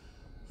haters,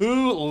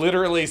 who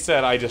literally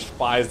said, I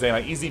despise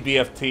Day9. Easy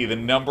BFT, the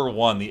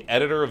 #1, the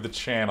editor of the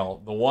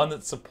channel, the one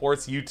that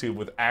supports YouTube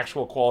with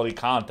actual quality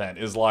content,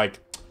 is like,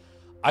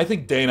 I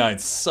think Day9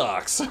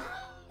 sucks.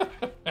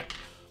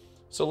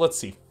 So let's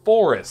see.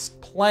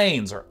 Forest,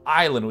 plains, or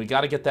island. We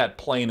got to get that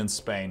plane in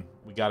Spain.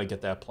 We got to get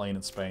that plane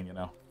in Spain, you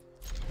know.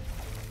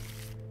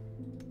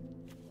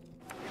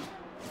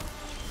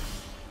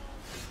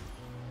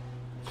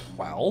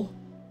 Well.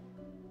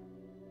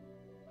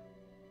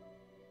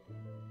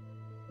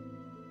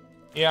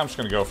 Yeah, I'm just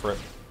going to go for it.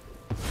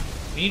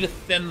 We need to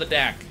thin the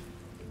deck.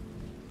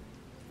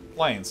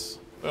 Plains.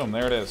 Boom,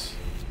 there it is.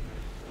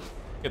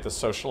 Get the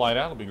Socialite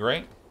out. It'll be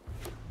great.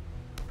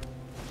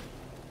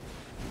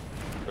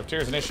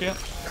 Tears Initiate.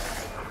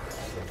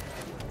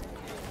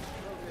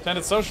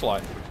 Tended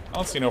Socialite. I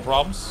don't see no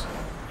problems.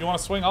 You want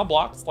to swing? I'll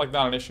block. It's like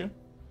not an issue.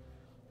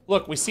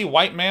 Look, we see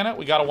white mana.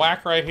 We got a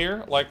whack right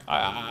here. Like,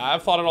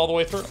 I've thought it all the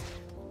way through.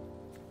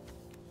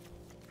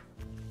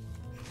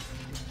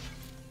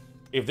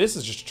 If this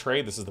is just a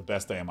trade, this is the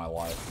best day of my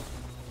life.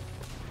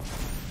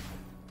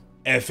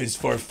 F is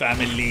for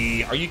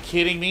family. Are you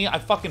kidding me? I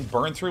fucking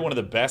burned through one of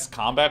the best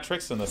combat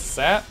tricks in the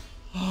set.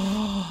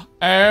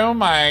 Oh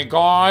my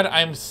god,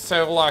 I'm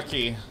so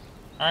lucky.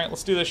 Alright,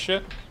 let's do this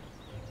shit.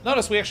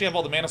 Notice we actually have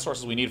all the mana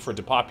sources we need for it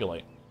to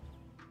populate.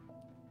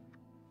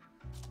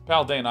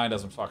 Pal Day 9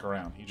 doesn't fuck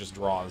around. He just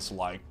draws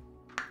like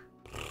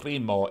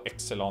primo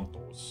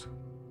excellentos.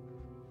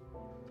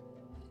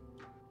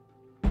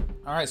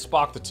 Alright,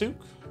 Spock the Took.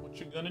 What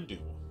you gonna do?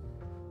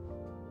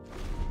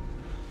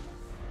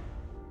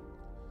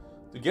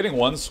 Dude, getting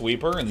one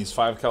sweeper in these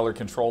 5-color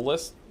control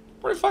lists,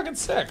 pretty fucking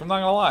sick, I'm not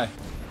gonna lie.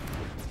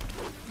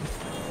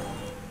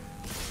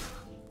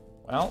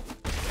 Well,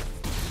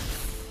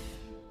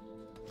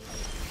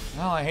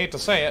 I hate to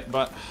say it,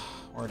 but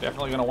we're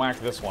definitely gonna whack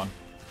this one.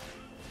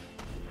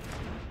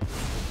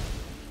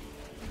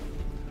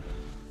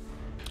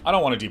 I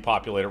don't want to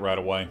depopulate it right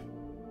away.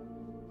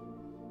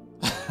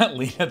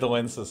 Lee at the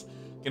Wind says,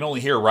 you can only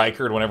hear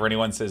Reichard whenever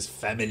anyone says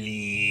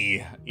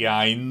family. Yeah,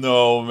 I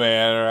know,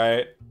 man,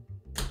 right?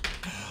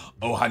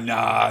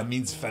 Ohana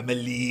means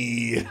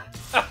family.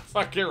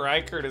 Fucking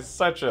Reichard is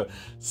such a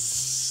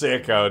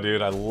sicko,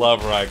 dude. I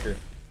love Reichard.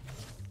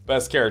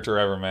 Best character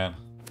ever, man.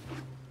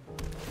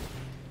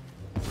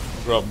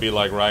 I'll grow up and be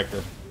like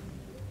Reichard.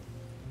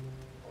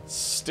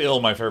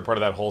 Still my favorite part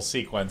of that whole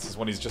sequence is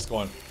when he's just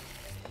going,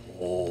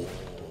 oh.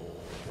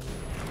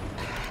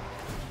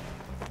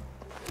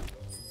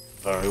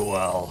 Very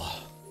well.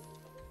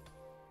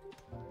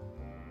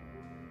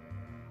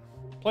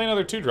 Play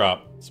another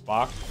 2-drop,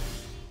 Spock.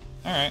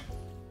 Alright.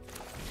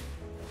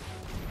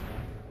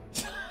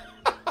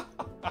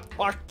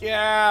 Fuck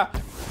yeah!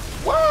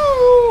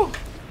 Woo!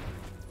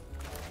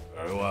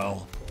 Very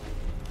well.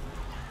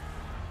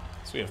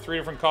 So we have 3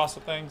 different costs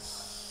of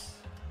things.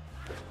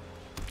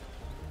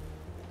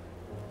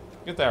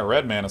 Get that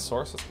red mana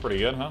source, that's pretty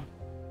good, huh?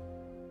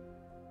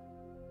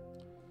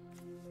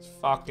 It's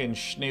fucking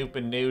Snoop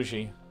and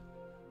Noogie.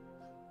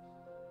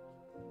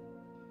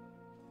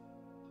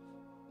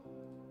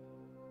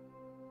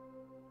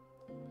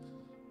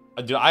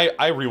 Dude, I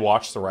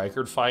rewatched the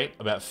Reichard fight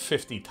about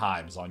 50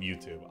 times on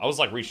YouTube. I was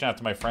like reaching out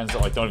to my friends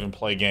that like don't even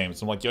play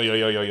games. I'm like, yo,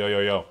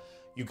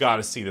 you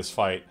gotta see this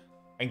fight.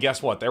 And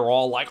guess what? They were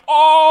all like,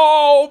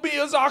 oh,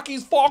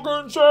 Miyazaki's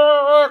fucking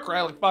sick!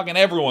 Right? Like fucking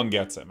everyone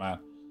gets it, man.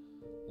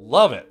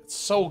 Love it. It's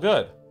so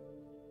good.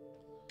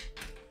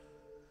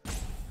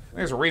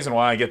 There's a reason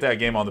why I get that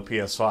game on the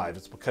PS5.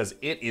 It's because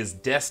it is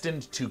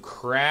destined to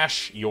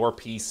crash your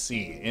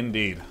PC.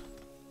 Indeed.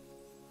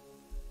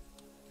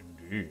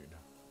 Indeed.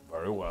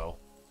 Very well.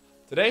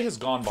 Today has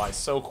gone by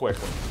so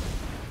quickly.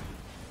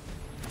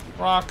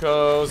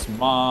 Rocco's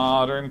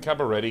Modern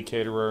Cabaret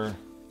Caterer.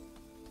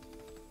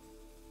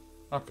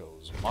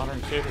 Rocco's Modern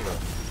Caterer.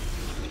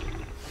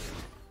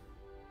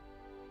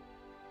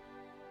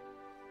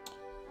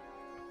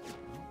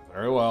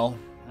 Very well.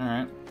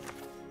 Alright.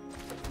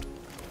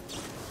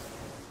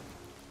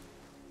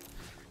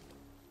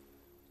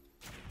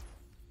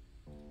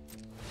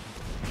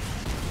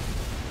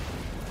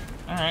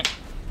 Alright.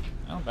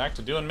 Well, back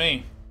to doing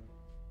me.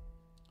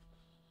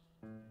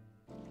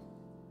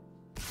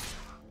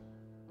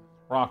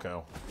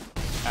 Rocco.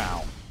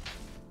 Ow.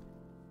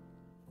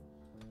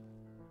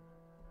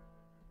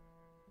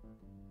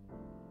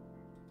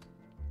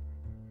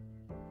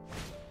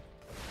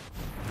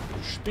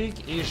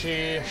 Speak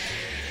easy,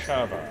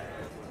 Shaba.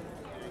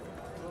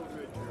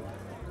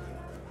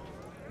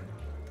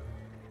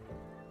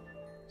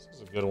 This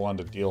is a good one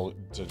to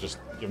just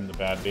give him the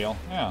bad deal.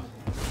 Yeah.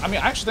 I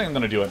mean, I actually think I'm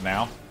going to do it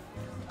now.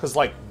 Because,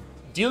 like,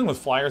 dealing with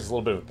flyers is a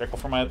little bit of a pickle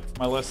for my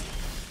list.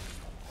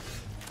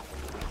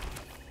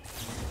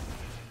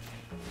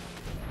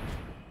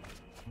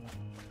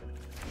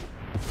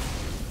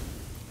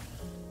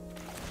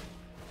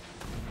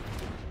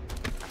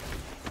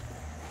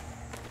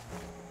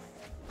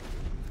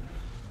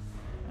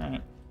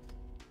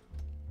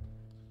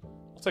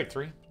 I'll take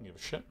 3. Don't give a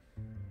shit.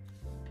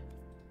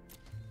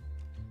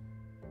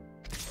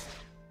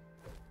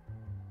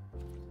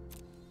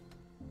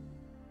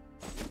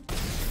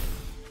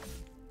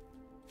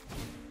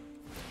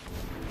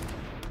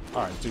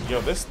 Alright, dude, yo,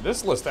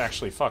 this list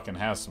actually fucking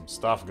has some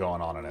stuff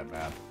going on in it,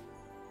 man.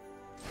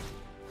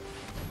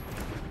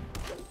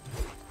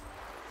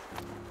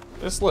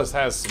 This list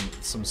has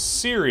some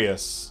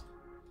serious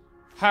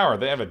power.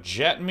 They have a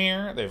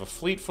Jetmir, they have a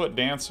Fleetfoot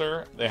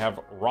Dancer, they have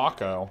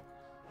Rocco.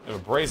 They have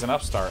a Brazen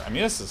Upstart. I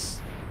mean, this is...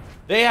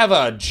 They have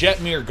a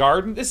Jetmir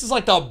Garden. This is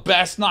like the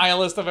best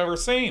Nihilist I've ever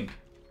seen.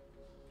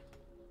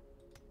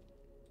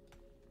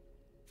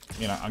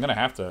 You know, I'm going to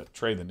have to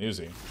trade the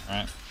Newsy,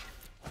 right?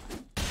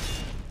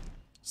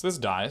 So this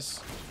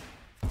dies.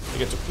 They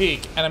get to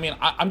peek. And I mean,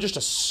 I'm just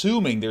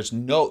assuming there's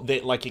no...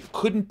 like, it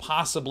couldn't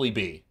possibly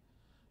be.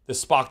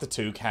 This Spock the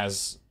Took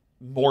has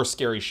more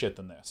scary shit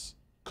than this.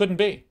 Couldn't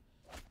be.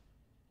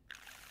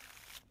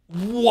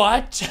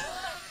 What?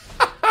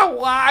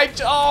 Why?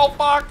 Oh,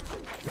 fuck.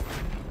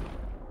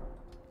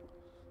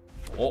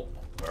 Oh,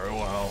 very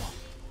well.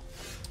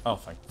 Oh,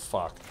 thank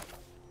fuck.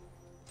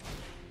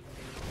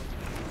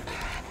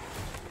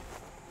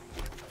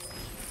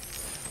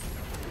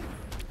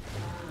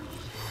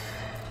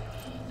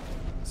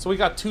 So we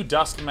got 2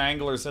 Dusk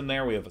Manglers in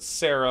there. We have a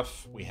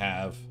Seraph. We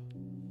have...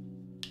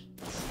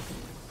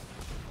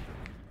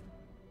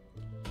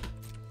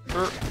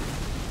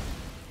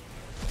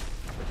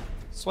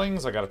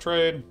 Swings, I got a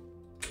trade.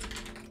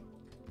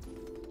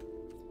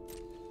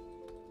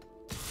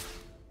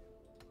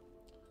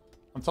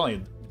 I'm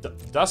telling you,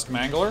 Dusk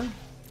Mangler,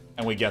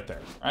 and we get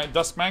there. Right?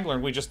 Dusk Mangler,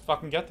 and we just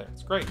fucking get there.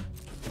 It's great.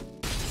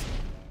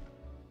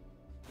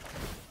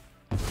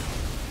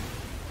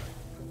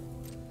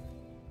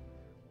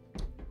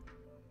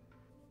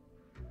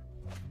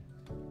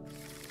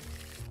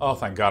 Oh,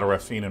 thank God, a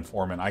Raffine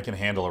Informant. I can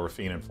handle a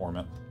Raffine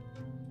Informant.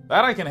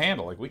 That I can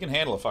handle. Like, we can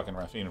handle a fucking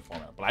Raffine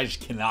Informant, but I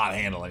just cannot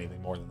handle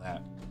anything more than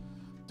that.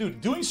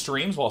 Dude, doing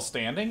streams while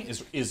standing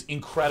is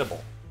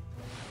incredible.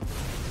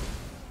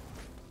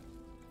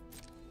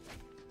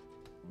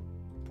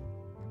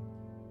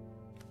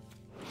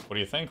 What do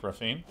you think,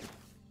 Raffine?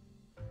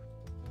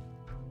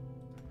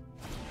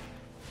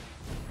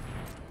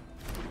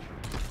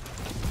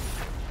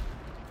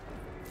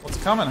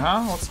 What's coming,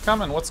 huh? What's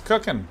coming? What's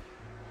cooking?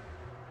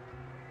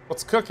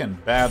 What's cooking?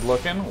 Bad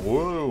looking?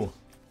 Whoa.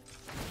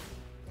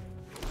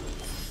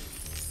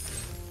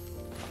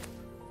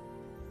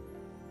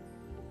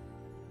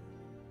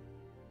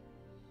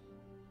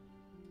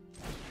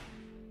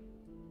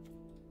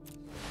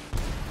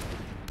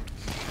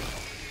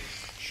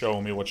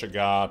 Show me what you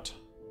got.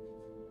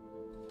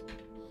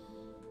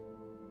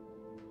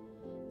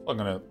 I'm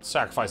gonna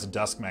sacrifice a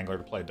Dusk Mangler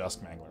to play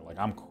Dusk Mangler. Like,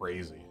 I'm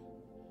crazy.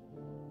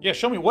 Yeah,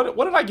 show me. What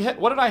did I hit?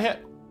 What did I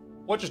hit?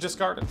 What just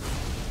discarded?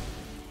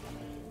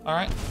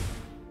 Alright.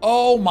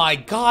 Oh my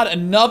God,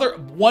 another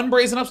 1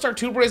 Brazen Upstart,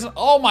 2 Brazen...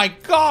 Oh my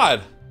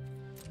God!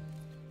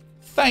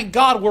 Thank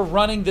God we're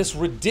running this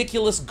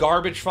ridiculous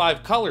garbage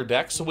 5 color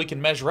deck so we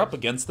can measure up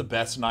against the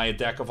best Naya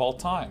deck of all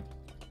time.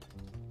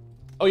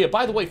 Oh yeah,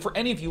 by the way, for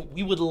any of you,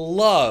 we would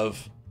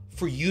love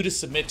for you to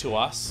submit to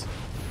us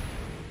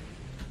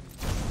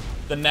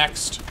the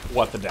next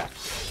What the Deck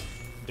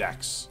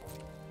decks.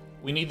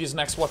 We need these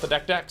next What the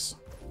Deck decks.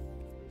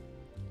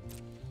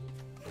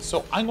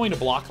 So I'm going to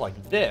block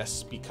like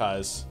this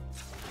because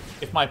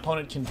if my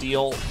opponent can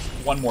deal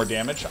 1 more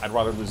damage, I'd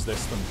rather lose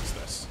this than lose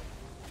this.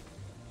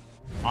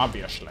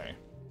 Obviously.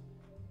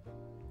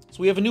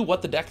 So we have a new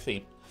What the Deck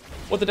theme.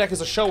 What the Deck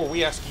is a show where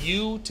we ask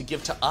you to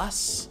give to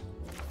us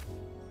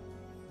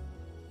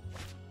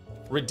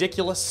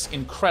ridiculous,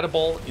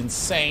 incredible,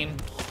 insane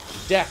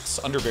decks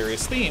under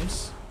various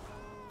themes.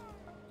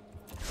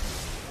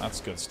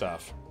 That's good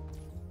stuff.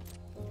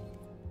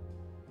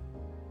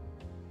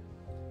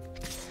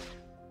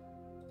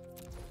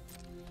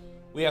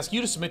 We ask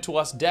you to submit to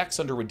us decks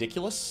under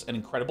ridiculous and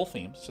incredible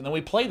themes, and then we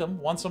play them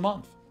once a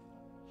month.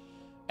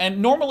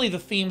 And normally the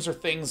themes are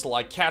things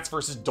like cats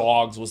versus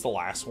dogs was the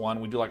last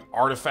one. We do like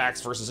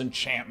artifacts versus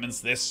enchantments,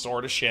 this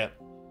sort of shit.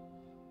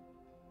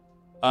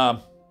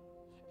 And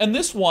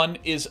this one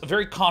is a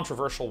very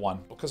controversial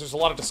one because there's a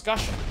lot of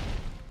discussion.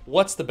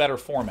 What's the better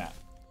format?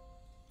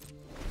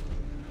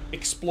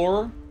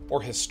 Explorer or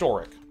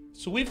historic?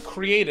 So we've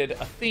created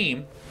a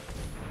theme.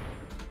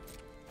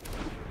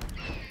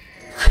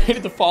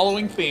 Created the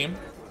following theme.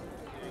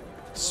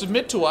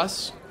 Submit to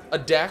us a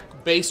deck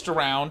based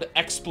around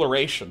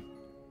exploration,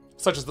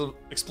 such as the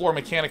Explore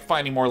mechanic,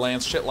 finding more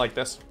lands, shit like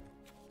this.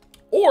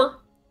 Or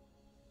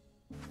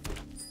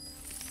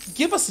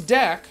give us a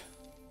deck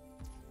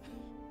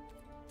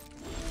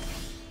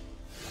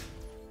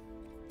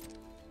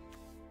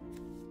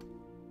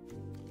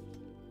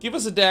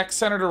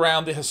centered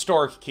around the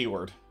historic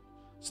keyword.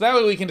 So that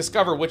way we can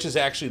discover which is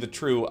actually the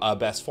true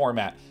best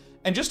format.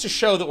 And just to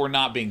show that we're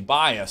not being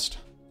biased,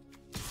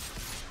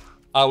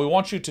 we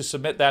want you to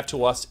submit that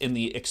to us in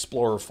the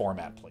Explorer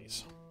format,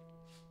 please.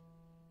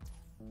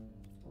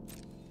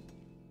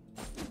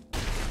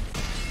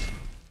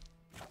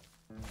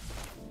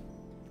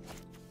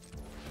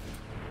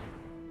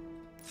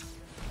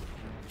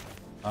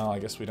 Oh, I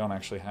guess we don't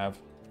actually have...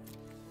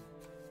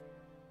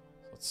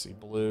 Let's see,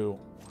 blue...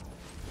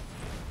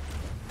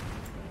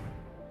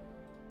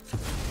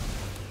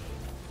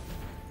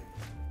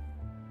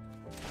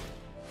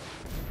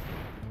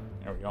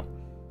 There we go.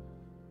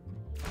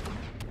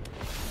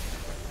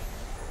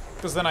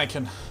 Because then I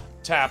can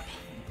tap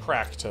and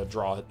crack to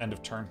draw at end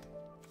of turn.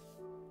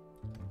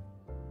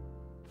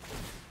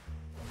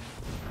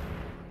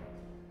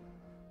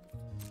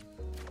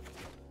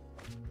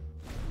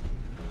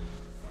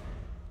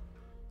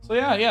 So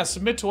yeah,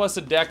 submit to us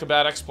a deck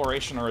about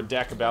exploration or a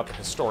deck about the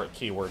historic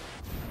keyword.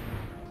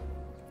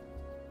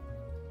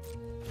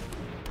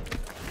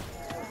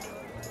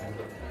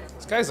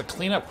 This guy's a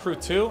cleanup crew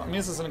too? I mean,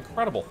 this is an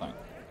incredible thing.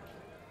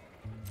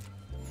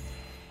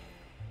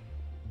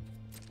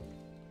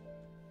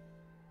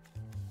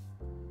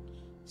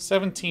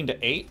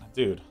 $17-8?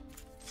 Dude.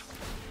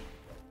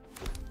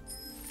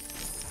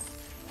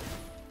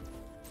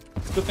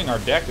 It's a good thing our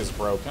deck is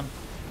broken.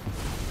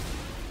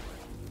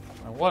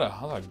 What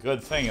a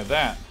good thing of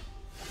that.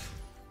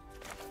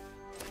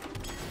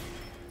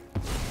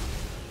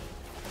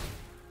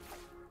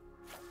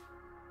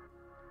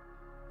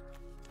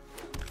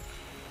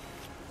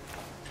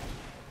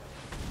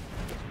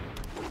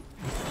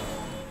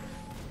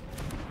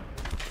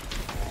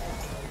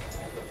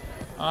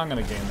 I'm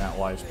gonna gain that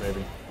life,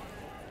 baby.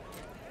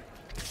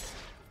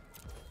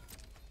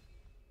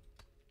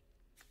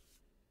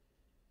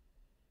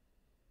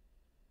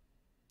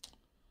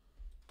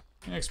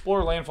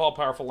 Explore landfall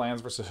powerful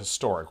lands versus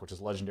historic, which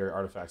is legendary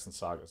artifacts and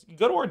sagas. You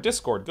go to our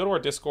Discord. Go to our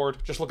Discord.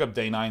 Just look up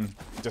Day 9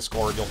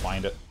 Discord. You'll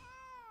find it.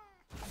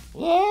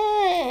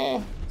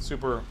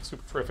 Super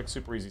terrific,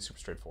 super easy, super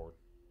straightforward.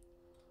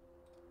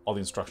 All the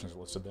instructions are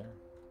listed there.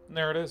 And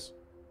there it is.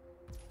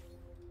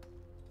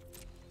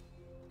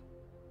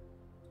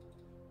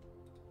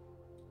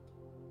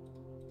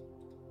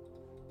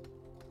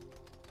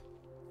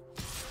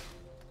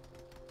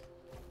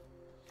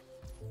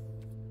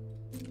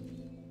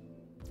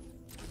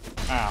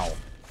 Ow.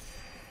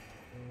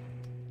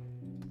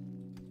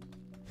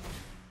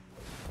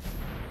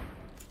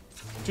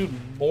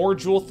 Dude, more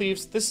Jewel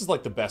Thieves? This is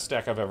like the best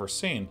deck I've ever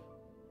seen.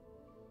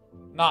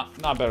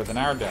 Not better than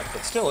our deck,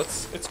 but still,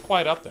 it's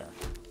quite up there.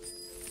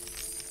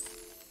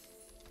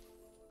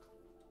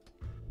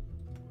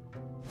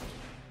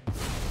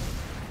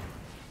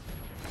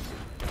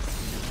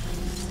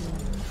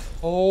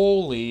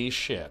 Holy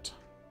shit.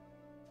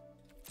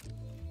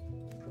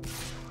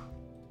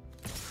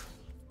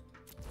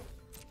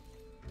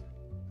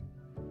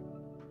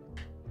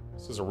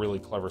 This is a really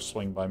clever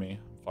swing by me.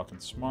 I'm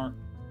fucking smart.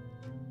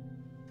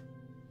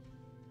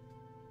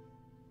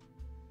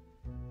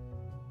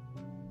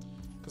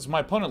 Because if my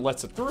opponent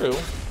lets it through,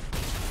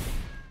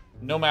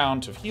 no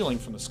amount of healing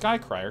from the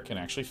Skycrier can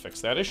actually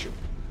fix that issue.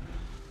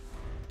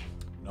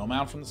 No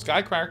amount from the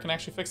Skycrier can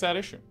actually fix that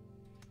issue.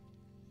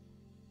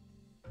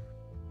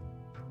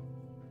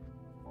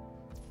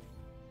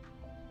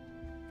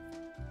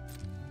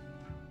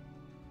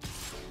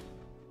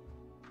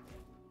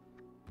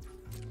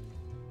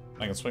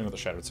 I can swing with the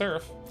Shattered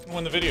Seraph and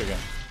win the video game.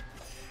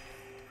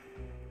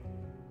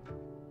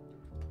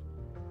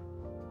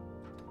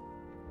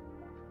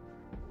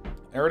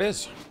 There it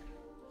is.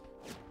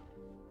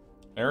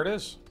 There it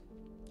is.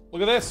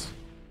 Look at this.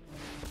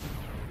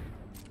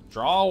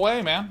 Draw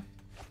away, man.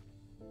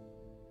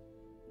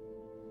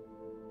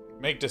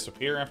 Make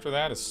disappear after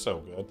that is so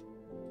good.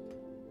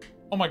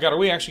 Oh my god, are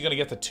we actually going to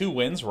get the 2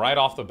 wins right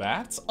off the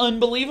bat? It's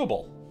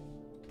unbelievable.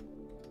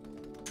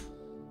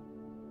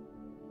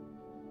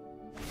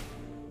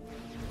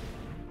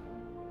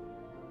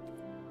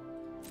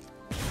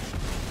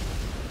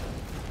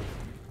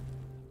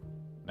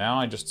 Now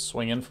I just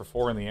swing in for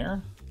 4 in the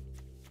air.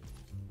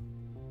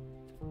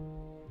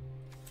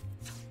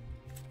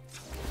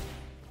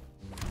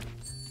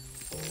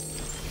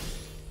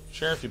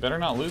 Sheriff, you better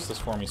not lose this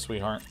for me,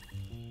 sweetheart.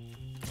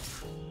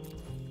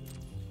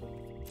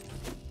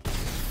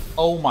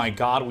 Oh my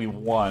god, we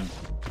won.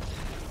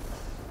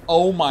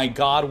 Oh my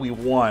god, we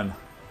won.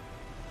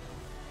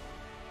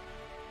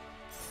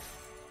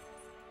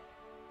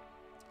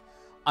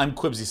 I'm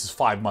Quibsy, this is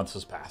 5 months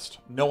has passed.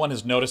 No one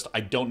has noticed. I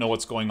don't know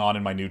what's going on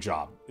in my new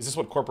job. Is this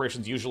what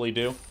corporations usually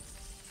do?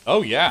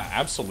 Oh yeah,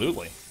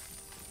 absolutely.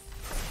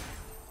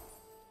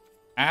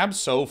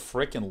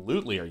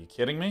 Abso-frickin-lutely, are you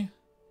kidding me?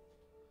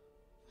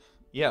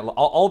 Yeah,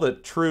 all the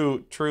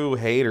true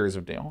haters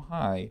of... Oh,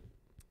 hi.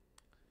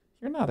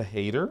 You're not a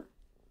hater.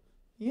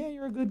 Yeah,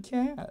 you're a good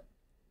cat.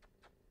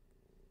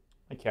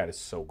 My cat is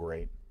so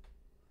great.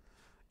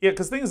 Yeah,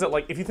 because the thing is that,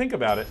 like, if you think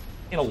about it,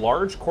 in a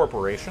large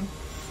corporation...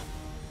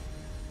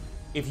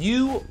 If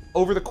you,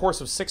 over the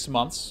course of 6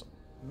 months,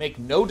 make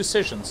no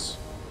decisions,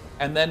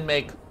 and then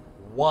make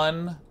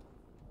one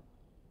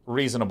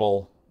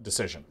reasonable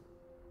decision.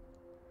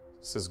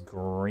 This is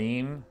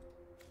green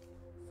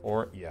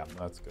for... Yeah,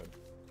 that's good.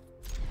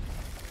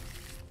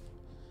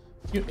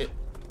 It's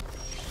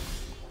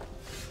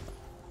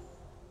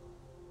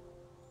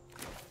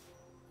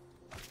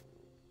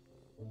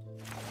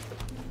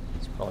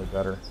probably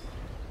better.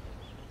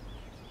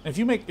 And if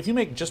you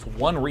make just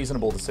one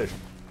reasonable decision...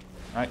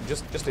 Right,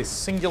 just a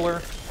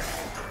singular,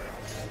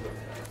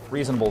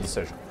 reasonable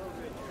decision.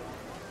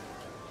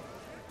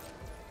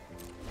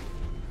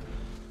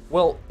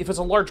 Well, if it's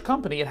a large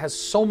company, it has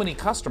so many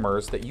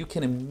customers that you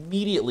can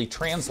immediately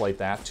translate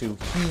that to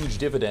huge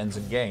dividends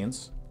and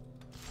gains.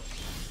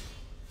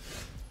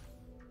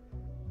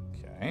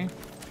 Okay.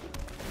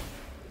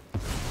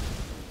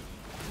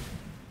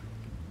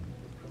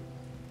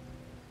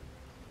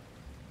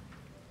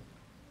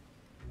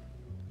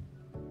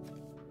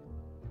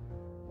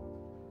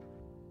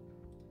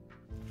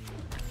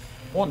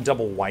 I want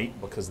double white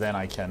because then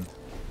I can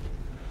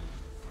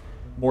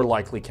more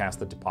likely cast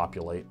the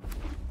Depopulate.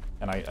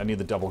 And I need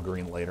the double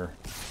green later.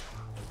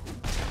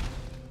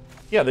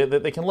 Yeah,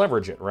 they can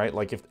leverage it, right?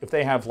 Like if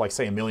they have, like,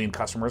 say, 1 million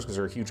customers because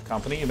they're a huge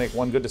company, you make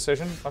one good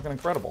decision, fucking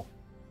incredible.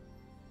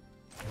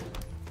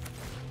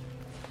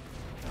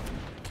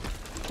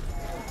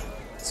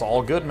 It's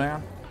all good,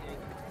 man.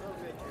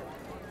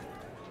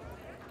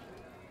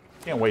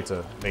 Can't wait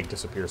to make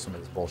disappear some of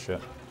this bullshit.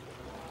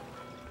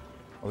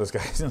 Well, this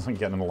guy isn't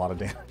getting a lot of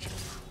damage.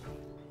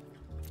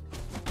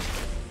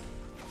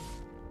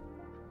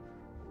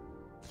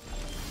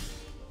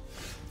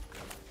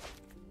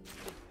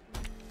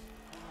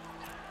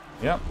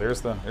 Yep,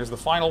 there's the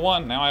final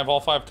one. Now I have all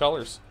 5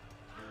 colors.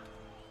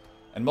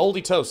 And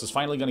Moldy Toast is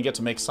finally going to get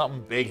to make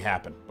something big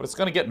happen. But it's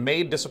going to get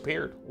made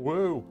disappeared.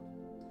 Woo.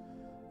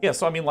 Yeah,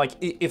 so I mean, like,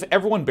 if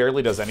everyone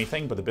barely does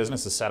anything, but the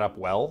business is set up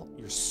well,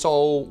 you're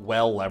so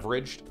well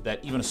leveraged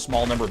that even a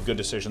small number of good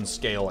decisions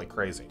scale like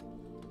crazy.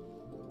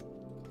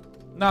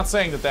 Not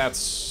saying that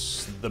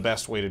that's the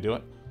best way to do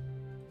it.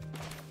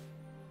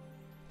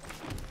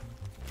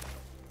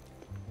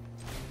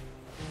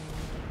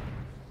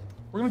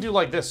 We're going to do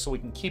like this so we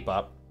can keep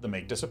up the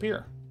make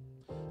disappear.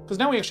 Because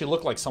now we actually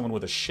look like someone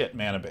with a shit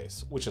mana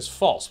base, which is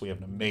false. We have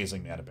an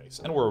amazing mana base,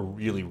 and we're a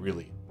really,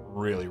 really,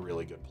 really,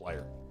 really good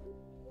player.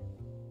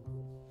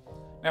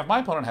 Now, if my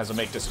opponent has a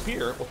make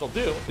disappear, what they'll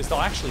do is they'll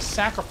actually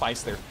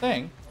sacrifice their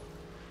thing,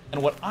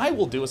 and what I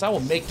will do is I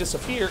will make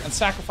disappear and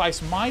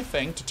sacrifice my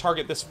thing to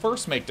target this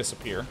first make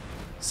disappear,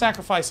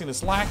 sacrificing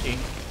this lackey.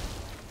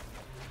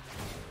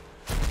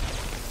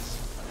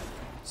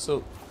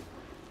 So,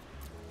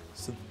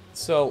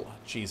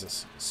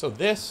 Jesus. So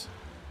this...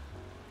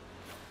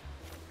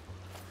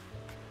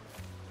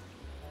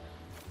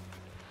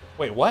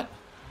 Wait, what?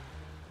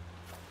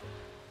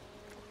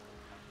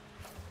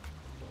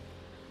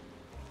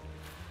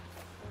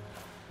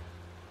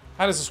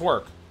 How does this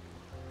work?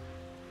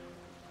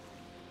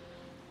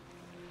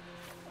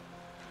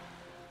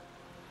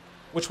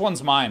 Which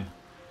one's mine?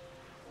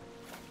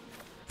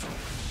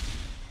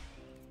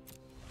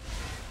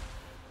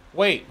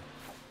 Wait.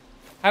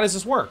 How does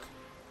this work?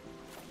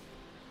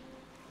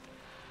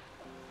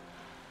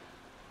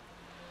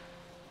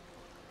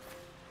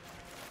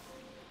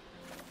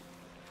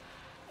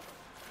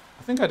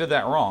 I think I did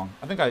that wrong.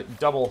 I think I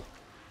double...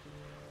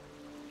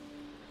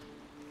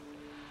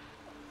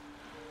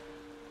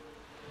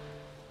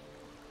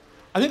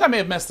 I think I may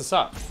have messed this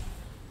up.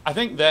 I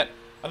think that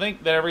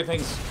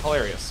everything's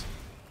hilarious.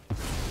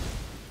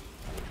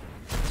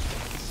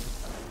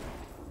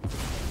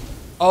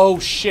 Oh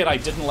shit, I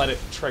didn't let it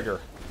trigger.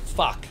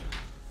 Fuck.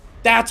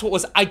 That's what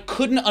was... I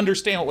couldn't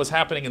understand what was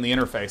happening in the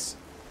interface.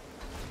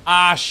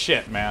 Ah,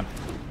 shit, man.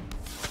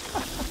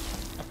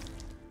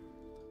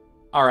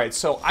 Alright,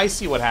 so I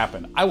see what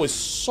happened. I was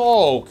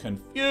so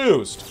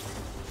confused.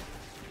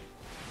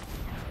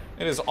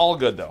 It is all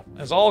good, though.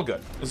 It's all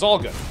good. It's all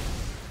good.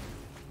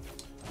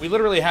 We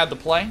literally had the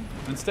play.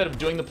 Instead of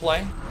doing the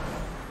play,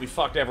 we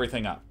fucked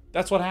everything up.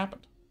 That's what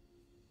happened.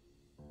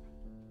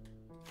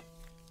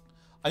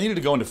 I needed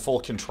to go into full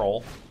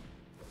control.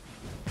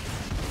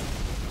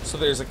 So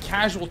there's a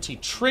casualty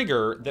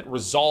trigger that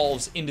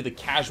resolves into the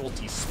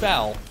casualty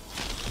spell.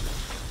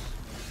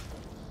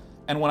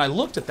 And when I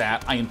looked at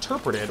that, I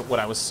interpreted what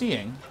I was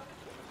seeing.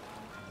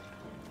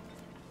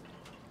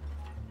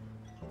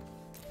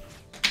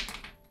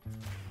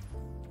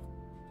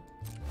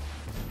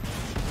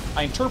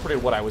 I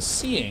interpreted what I was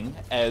seeing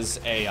as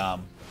a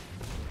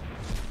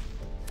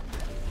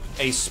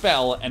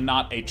spell and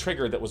not a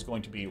trigger that was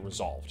going to be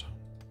resolved.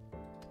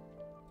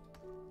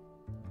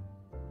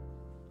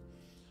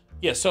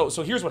 Yeah, so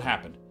here's what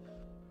happened.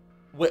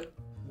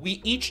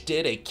 We each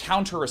did a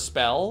counter a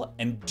spell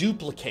and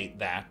duplicate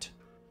that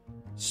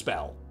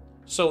spell.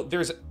 So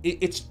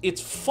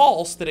it's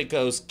false that it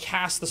goes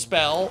cast the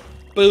spell,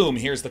 boom,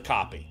 here's the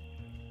copy.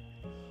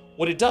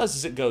 What it does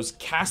is it goes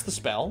cast the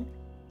spell,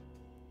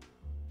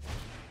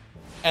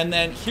 and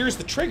then here's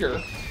the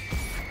trigger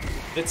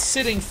that's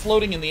sitting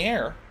floating in the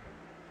air.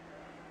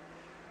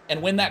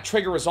 And when that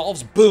trigger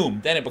resolves, boom,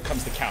 then it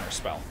becomes the counter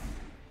spell.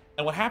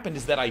 And what happened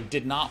is that I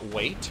did not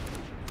wait.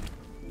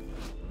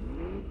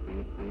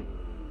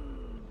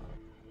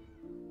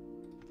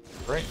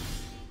 Great.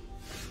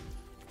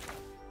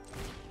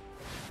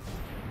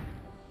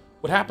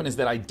 What happened is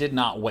that I did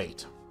not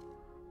wait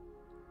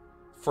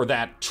for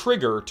that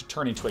trigger to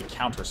turn into a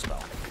counter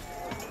spell.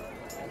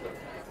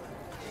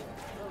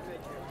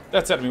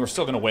 That said, I mean, we're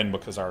still going to win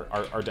because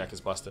our deck is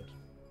busted.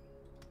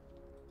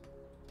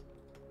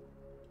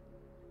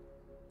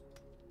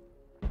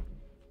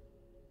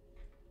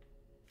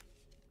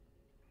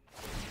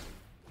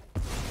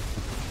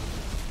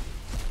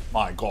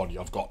 My God,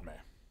 you've got me.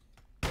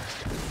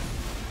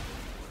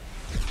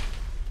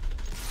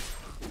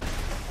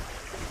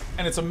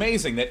 And it's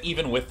amazing that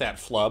even with that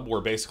flub,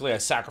 where basically I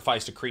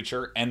sacrificed a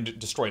creature and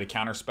destroyed a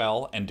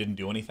counterspell and didn't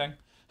do anything.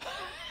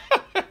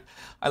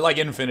 I like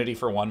Infinity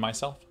for one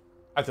myself.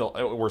 I feel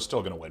we're still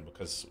going to win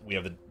because we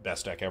have the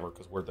best deck ever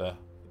because we're the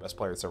best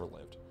player that's ever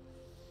lived.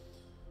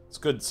 It's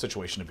a good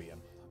situation to be in.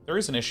 There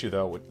is an issue,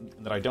 though,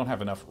 that I don't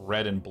have enough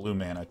red and blue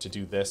mana to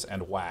do this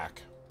and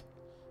whack.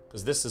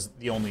 Because this is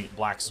the only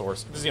black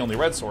source. This is the only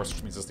red source,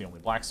 which means it's the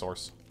only black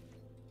source.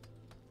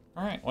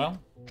 Alright,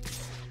 well.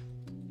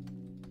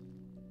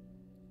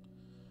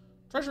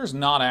 Treasure's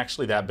not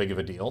actually that big of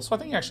a deal, so I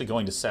think actually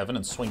going to 7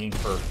 and swinging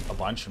for a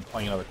bunch and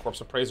playing another Corpse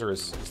Appraiser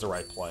is the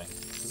right play.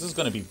 This is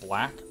going to be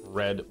black,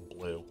 red,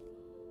 blue.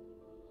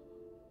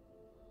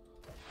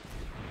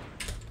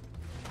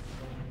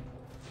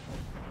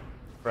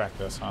 Crack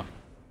this, huh?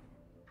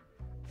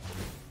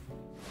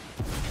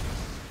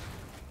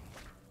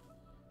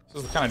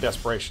 This is the kind of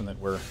desperation that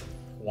we're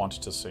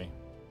wanted to see.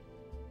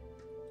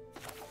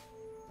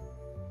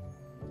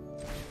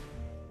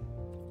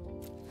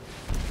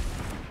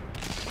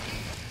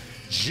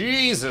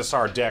 Jesus,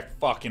 our deck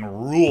fucking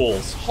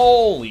rules.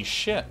 Holy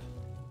shit.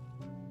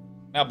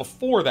 Now,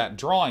 before that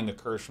drawing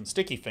occurs from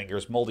Sticky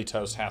Fingers, Moldy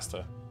Toast has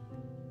to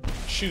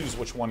choose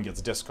which one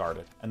gets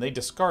discarded. And they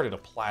discarded a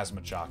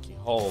Plasma Jockey.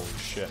 Holy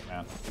shit,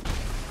 man.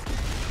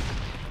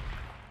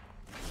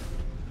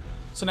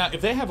 So now,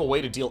 if they have a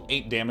way to deal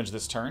 8 damage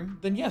this turn,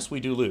 then yes, we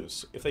do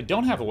lose. If they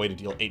don't have a way to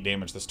deal 8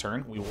 damage this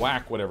turn, we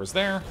whack whatever's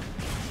there.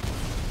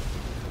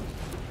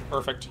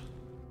 Perfect.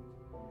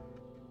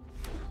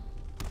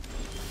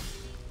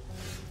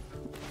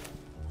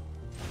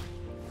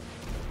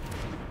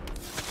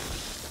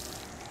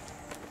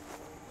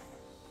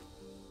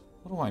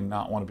 What do I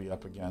not want to be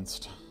up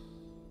against?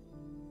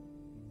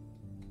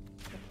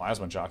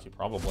 Plasma Jockey,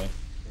 probably.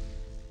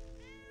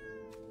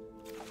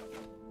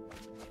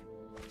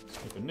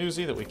 Make a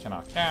Newsy that we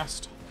cannot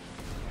cast.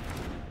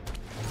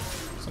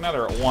 So now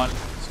they're at 1,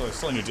 so they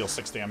still need to deal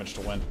 6 damage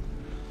to win.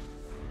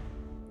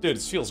 Dude,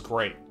 this feels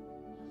great.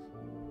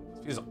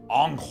 This feels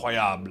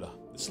incroyable.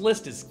 This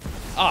list is...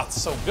 ah,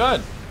 it's so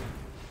good.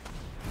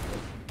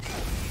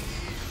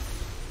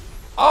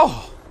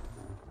 Oh!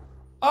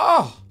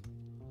 Oh!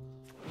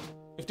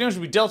 If damage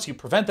would be dealt to you,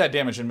 prevent that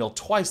damage and mill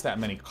twice that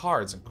many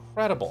cards.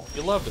 Incredible.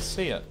 You love to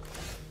see it.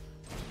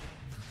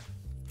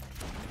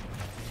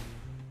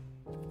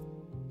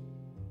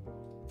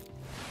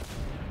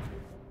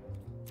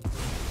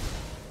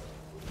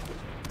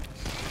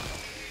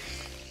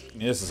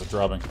 This is a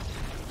drubbing.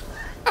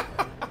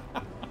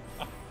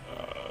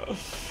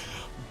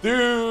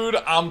 Dude,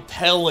 I'm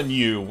telling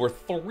you, we're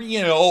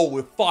 3-0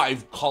 with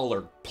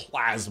 5-color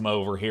plasma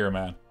over here,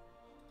 man.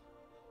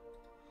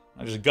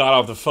 I just got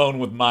off the phone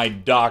with my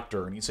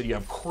doctor, and he said you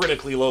have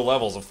critically low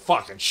levels of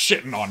fucking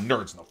shitting on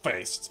nerds in the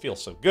face. It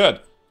feels so good.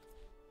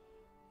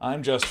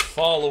 I'm just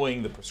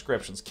following the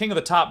prescriptions. King of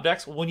the top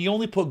decks, when you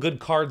only put good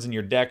cards in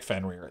your deck,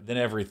 Fenrir, then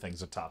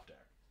everything's a top deck.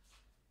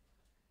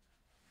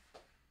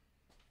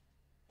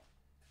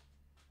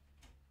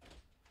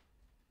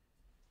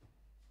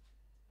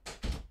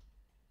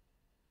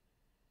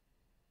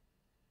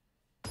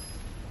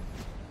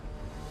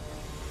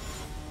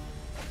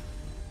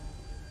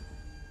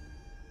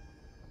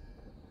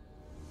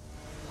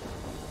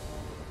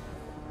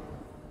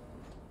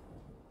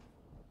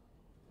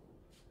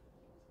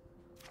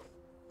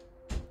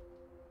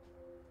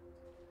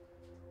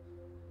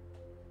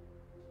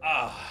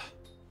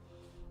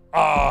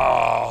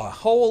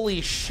 Holy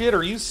shit,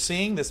 are you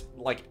seeing this,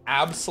 like,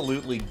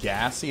 absolutely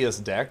gaseous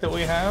deck that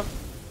we have?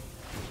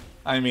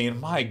 I mean,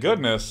 my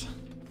goodness.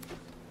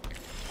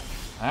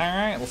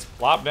 Alright, let's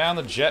plop down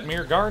the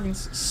Jetmere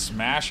Gardens,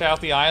 smash out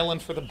the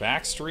island for the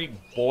Backstreet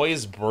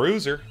Boys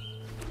Bruiser.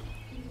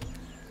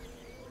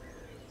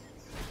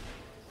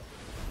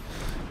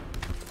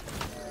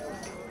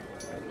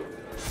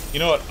 You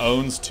know what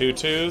owns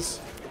 2/2s?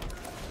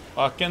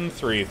 Fucking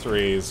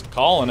 3/3s.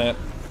 Calling it.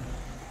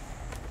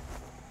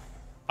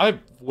 I have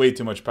way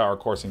too much power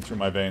coursing through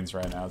my veins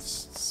right now.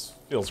 It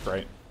feels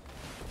great.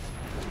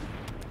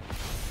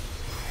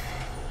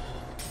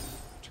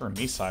 Turn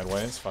me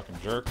sideways, fucking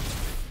jerk.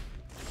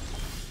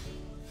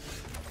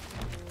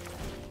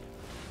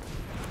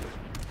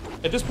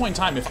 At this point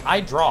in time, if I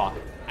draw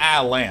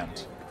a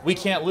land, we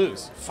can't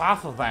lose.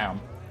 5 of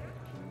them.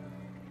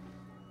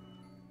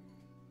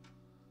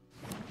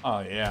 Oh,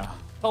 yeah.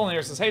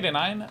 Culinary says, hey,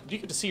 Day9, do you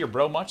get to see your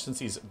bro much since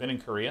he's been in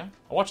Korea?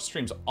 I watch the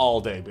streams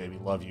all day, baby.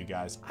 Love you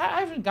guys.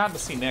 I haven't gotten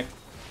to see Nick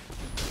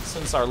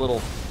since our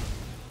little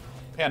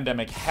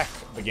pandemic heck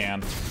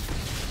began.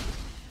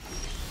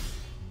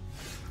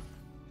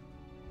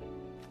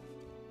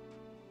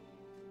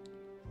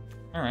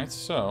 Alright,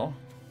 so...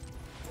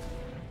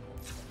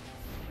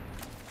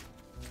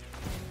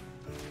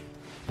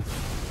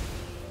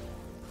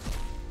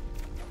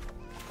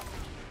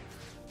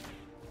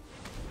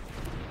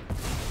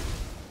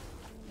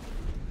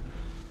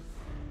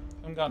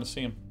 I haven't gotten to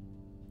see him.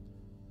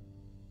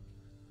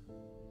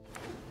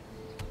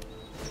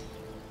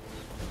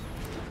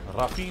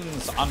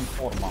 Rapines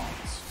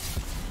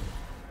Informans.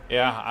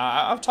 Yeah,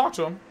 I've talked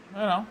to him. You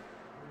know,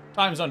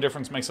 time zone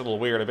difference makes it a little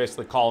weird. I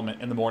basically call him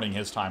in the morning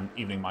his time,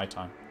 evening my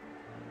time.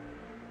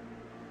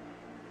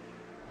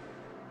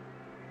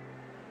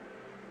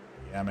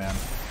 Yeah, man.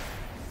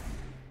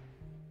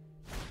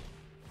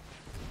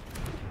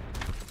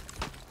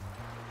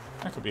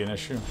 That could be an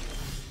issue.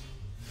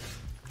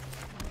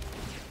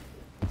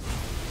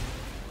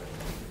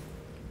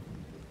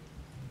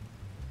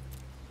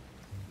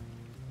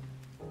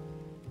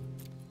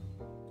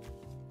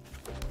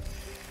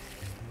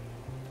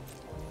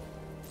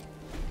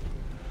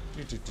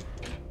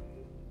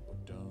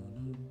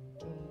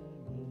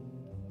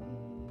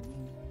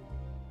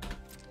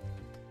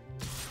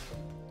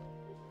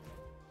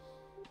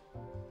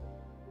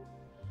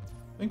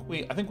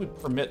 I think we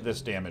permit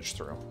this damage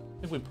through.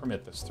 I think we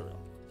permit this through.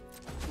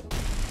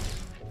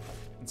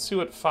 And see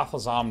what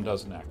Fathazam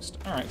does next.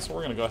 Alright, so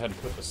we're going to go ahead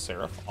and put the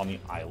Seraph on the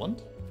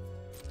island.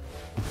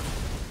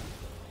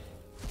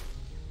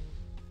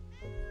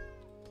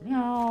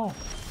 Meow.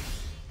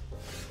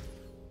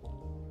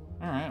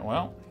 Alright,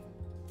 well.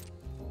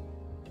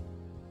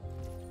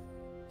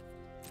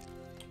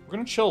 We're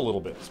gonna chill a little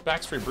bit. This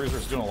Backstreet Bruiser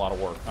is doing a lot of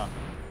work, huh?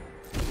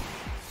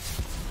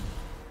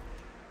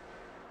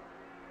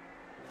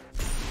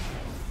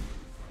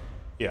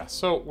 Yeah,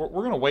 so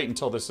we're gonna wait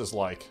until this is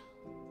like...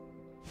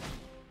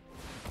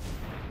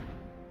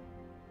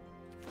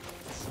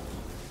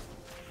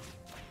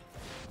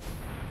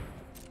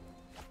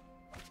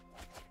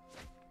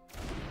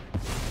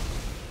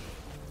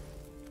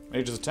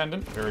 Mage's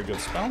Attendant, very good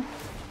spell.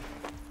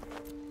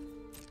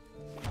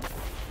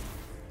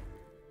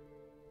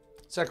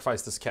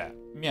 Sacrifice this cat.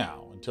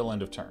 Meow, until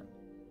end of turn.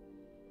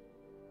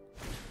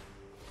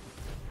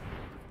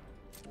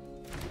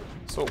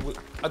 So,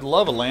 I'd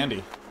love a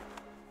landy.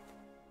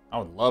 I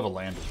would love a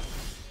landy.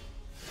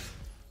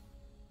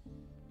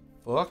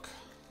 Fuck.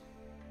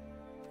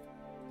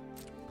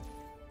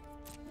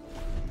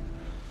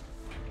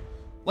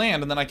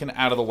 Land, and then I can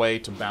out of the way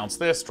to bounce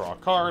this, draw a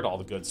card, all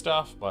the good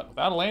stuff. But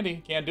without a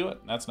landy, can't do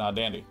it. That's not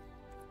dandy.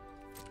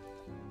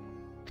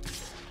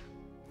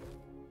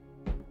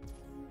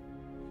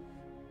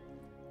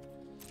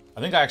 I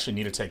think I actually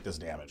need to take this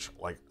damage.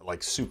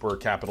 Like super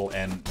capital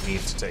N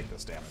needs to take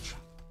this damage.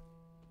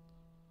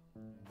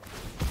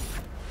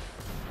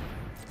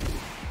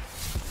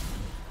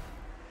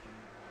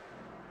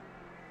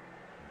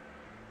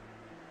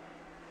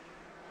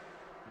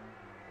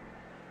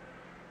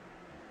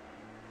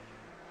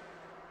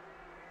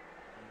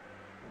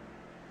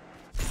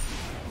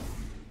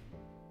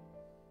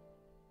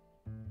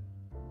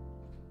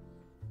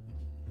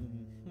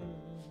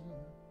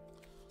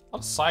 A lot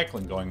of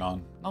cycling going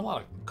on. Not a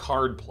lot of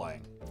card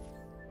playing.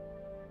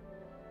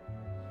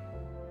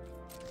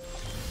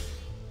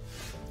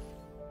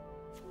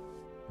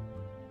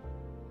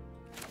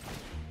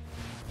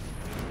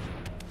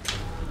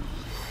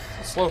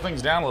 Slow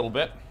things down a little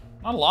bit.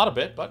 Not a lot of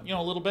bit, but, you know,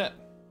 a little bit.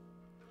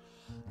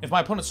 If my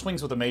opponent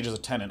swings with a Mage's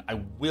Attendant,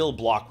 I will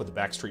block with the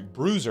Backstreet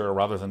Bruiser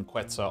rather than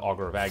Quetzal,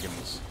 Augur of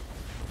Agonies.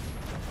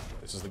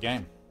 This is the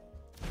game.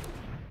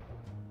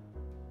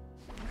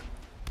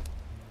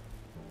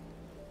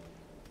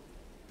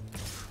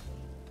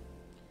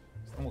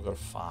 Then we'll go to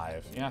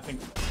 5. Yeah, I think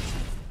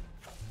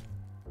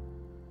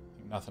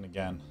nothing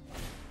again.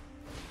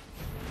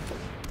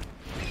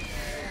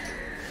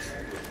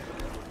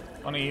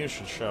 Funny you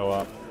should show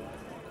up.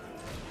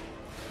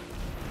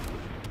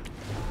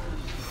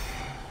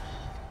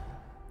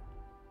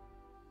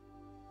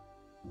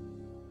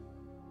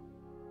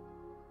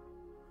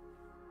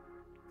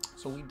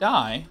 So we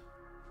die.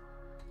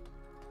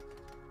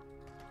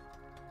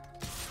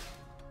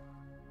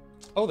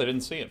 Oh, they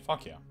didn't see it.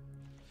 Fuck yeah.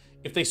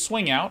 If they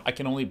swing out, I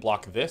can only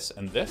block this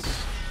and this.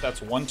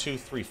 That's 1, 2,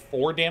 3,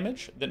 4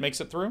 damage that makes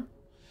it through.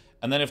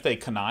 And then if they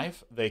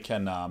connive, they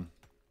can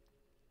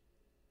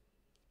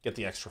get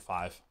the extra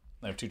 5.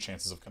 They have 2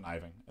 chances of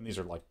conniving. And these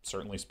are, like,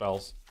 certainly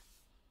spells.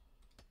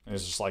 And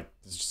there's just, like,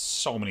 there's just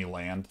so many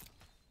land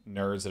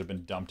nerds that have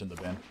been dumped in the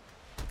bin.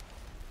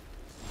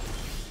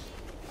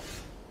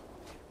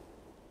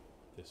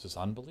 This is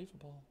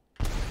unbelievable.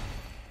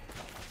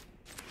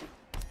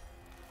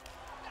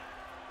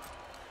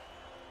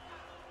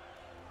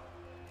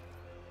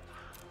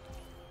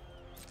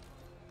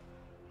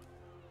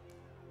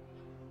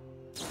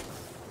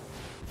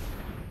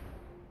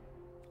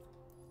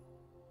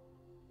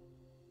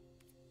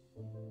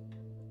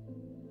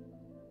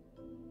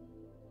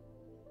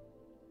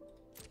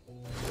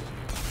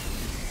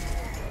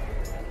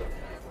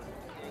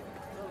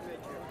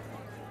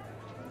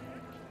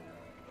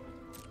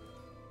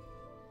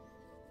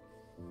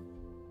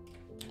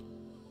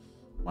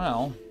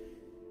 Well,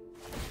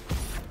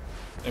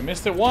 they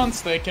missed it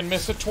once, they can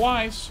miss it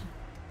twice.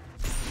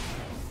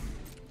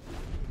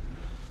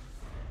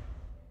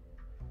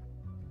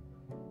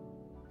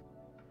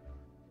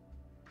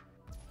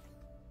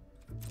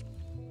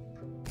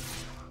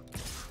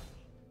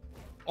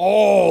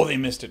 Oh, they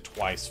missed it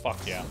twice.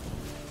 Fuck yeah.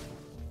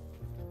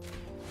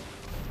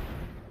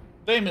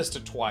 They missed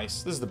it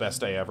twice. This is the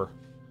best day ever.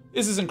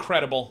 This is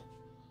incredible.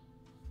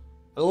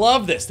 I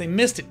love this. They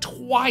missed it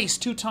twice,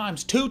 2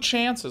 times, 2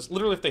 chances.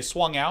 Literally, if they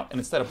swung out and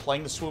instead of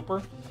playing the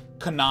swooper,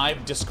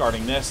 connive,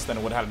 discarding this, then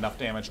it would have had enough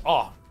damage.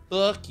 Oh,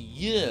 fuck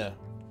yeah.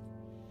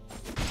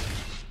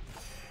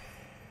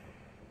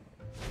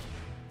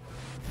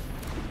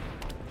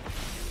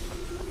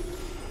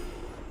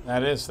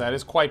 That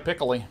is quite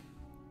pickly.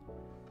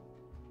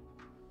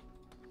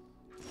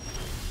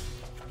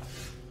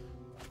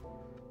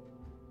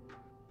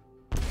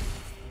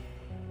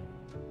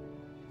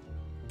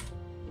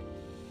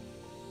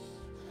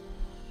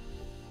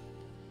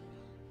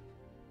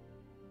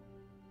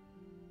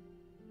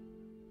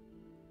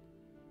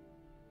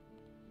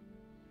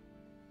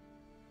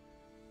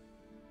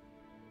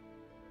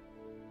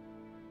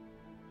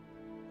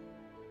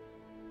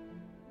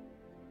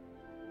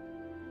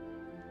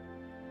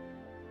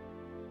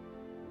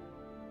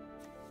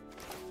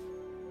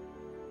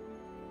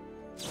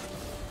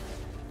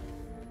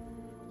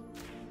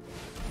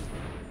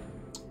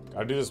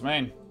 Gotta do this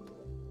main.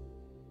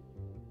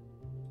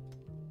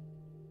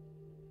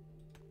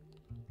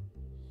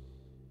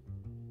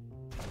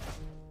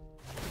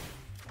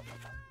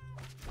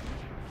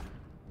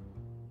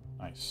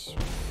 Nice.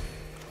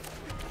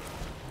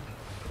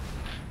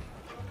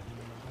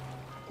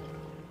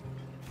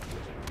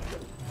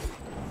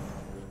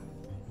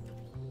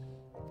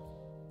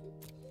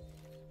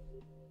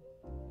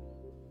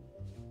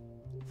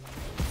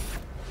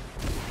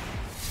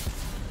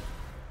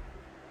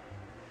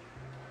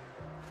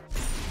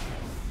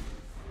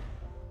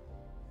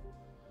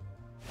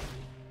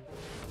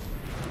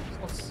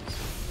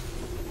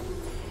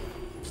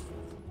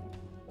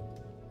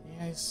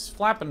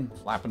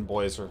 Flapping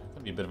boys are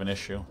gonna be a bit of an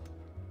issue.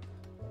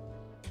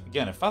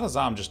 Again, if Father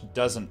Zom just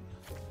doesn't...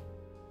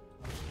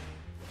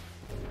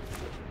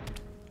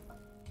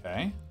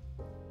 Okay.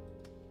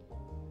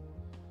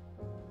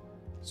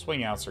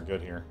 Swing outs are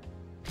good here.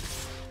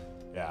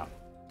 Yeah.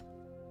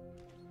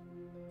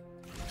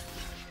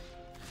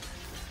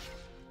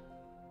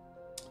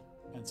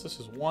 And so this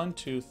is 1,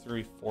 2,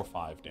 3, 4,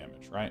 5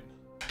 damage, right?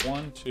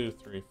 1, 2,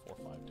 3, 4,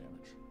 5 damage.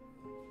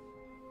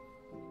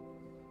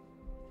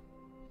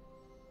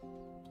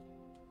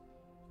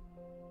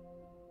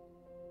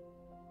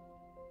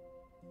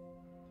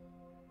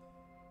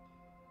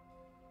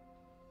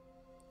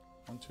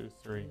 One, two,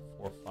 three,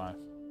 four, five.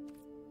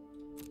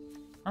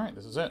 All right,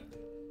 this is it.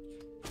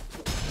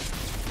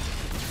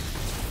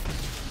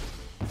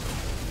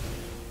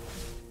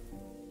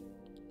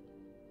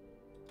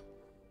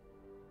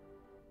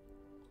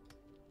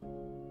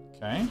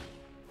 Okay.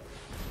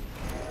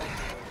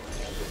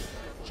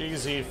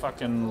 GZ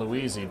fucking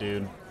Louisey,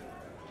 dude.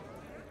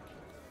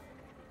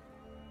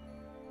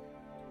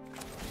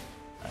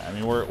 I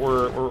mean,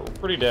 we're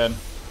pretty dead.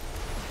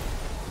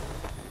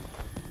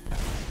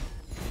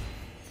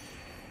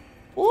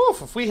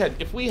 Oof, if we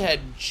had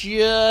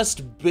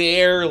just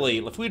barely,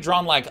 if we had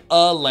drawn like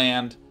a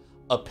land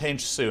a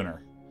pinch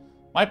sooner.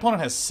 My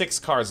opponent has 6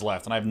 cards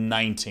left and I have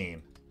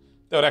 19.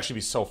 That would actually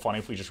be so funny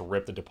if we just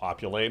ripped the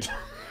depopulate.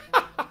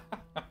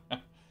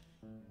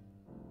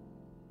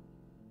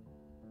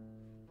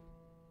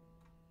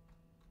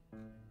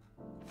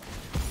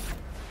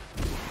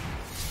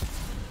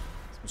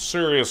 Some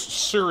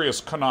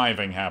serious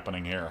conniving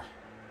happening here.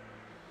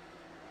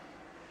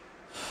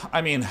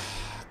 I mean,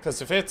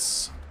 because if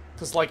it's...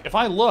 Because, like, if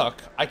I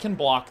look, I can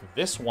block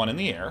this one in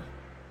the air.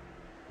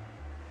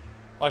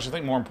 Well, actually, I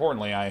think more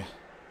importantly,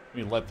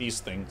 we let these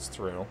things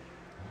through.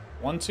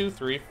 1, 2,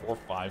 3, 4,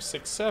 5,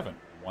 6, 7.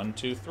 1,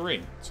 2,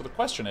 3. So the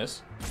question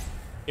is,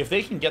 if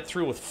they can get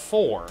through with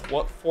 4,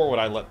 what 4 would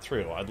I let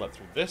through? I'd let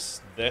through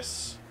this,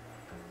 this,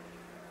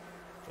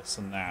 this,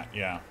 and that.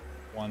 Yeah.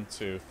 1,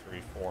 2,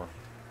 3, 4.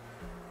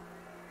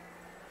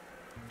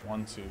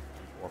 1, 2, 3,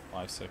 4,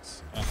 5,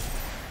 6. Eh.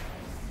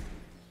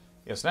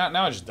 Yes,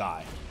 now I just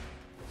die.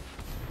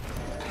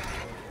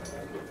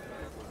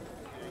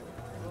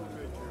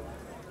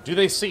 Do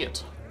they see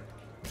it?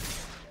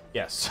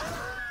 Yes.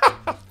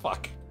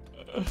 Fuck.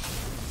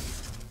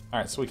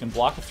 Alright, so we can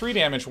block a 3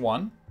 damage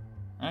one.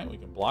 Alright, we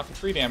can block a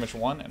 3 damage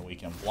one, and we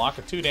can block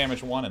a 2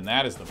 damage one, and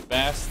that is the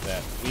best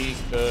that we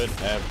could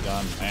have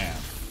done, man.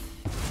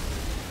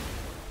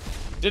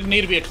 Didn't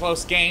need to be a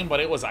close game, but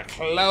it was a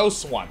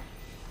close one.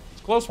 It's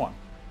a close one.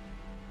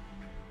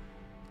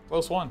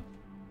 Close one.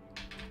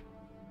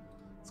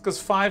 It's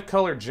because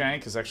 5-color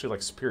jank is actually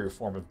like a superior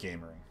form of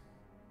gamering.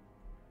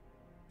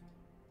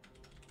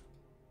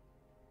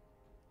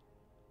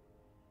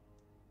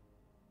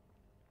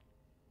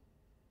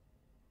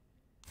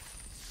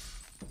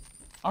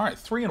 All right,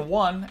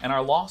 3-1, and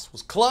our loss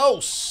was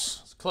close.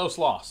 It's a close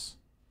loss.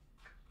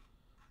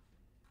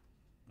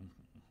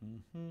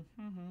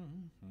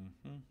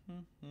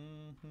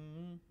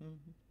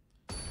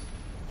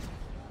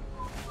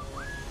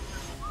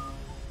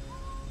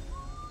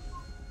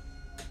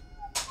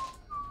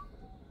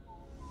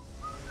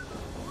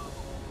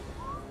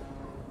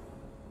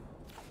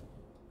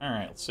 All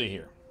right, let's see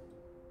here.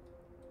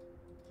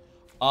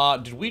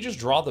 Did we just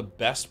draw the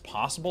best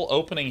possible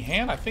opening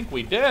hand? I think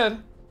we did.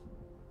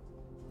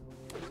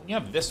 You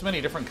have this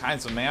many different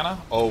kinds of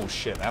mana? Oh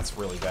shit, that's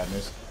really bad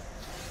news.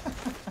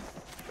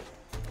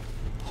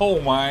 Oh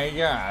my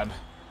god.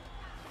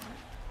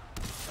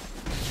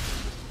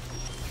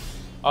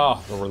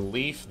 Oh, the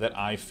relief that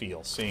I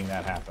feel seeing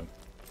that happen.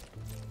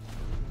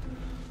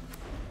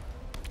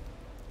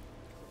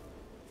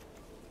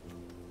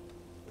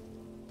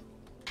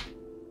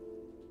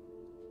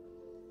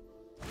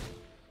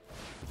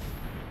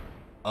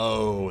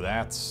 Oh,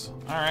 that's...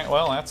 Alright,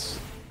 well, that's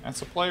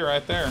a play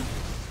right there.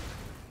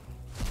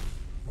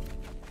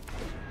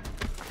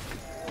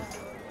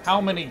 How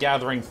many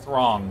Gathering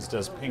Throngs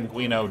does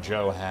Pinguino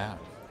Joe have?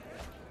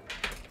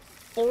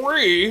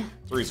 3!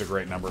 3's a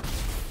great number.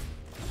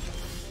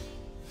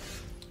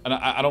 And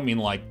I don't mean,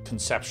 like,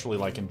 conceptually,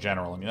 like, in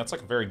general. I mean, that's,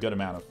 like, a very good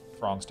amount of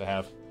Throngs to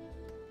have.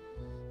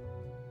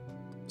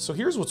 So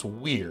here's what's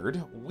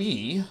weird.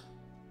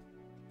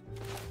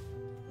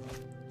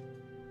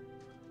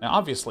 Now,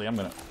 obviously, I'm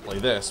going to play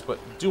this, but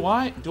do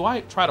I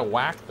try to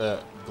whack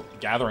the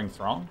Gathering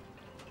Throng?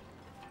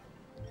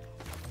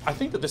 I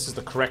think that this is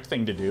the correct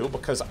thing to do,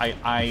 because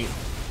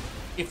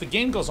if the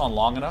game goes on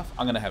long enough,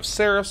 I'm going to have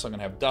Seraphs, I'm going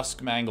to have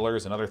Dusk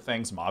Manglers and other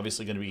things. I'm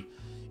obviously going to be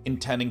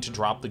intending to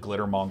drop the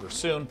Glittermonger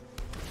soon.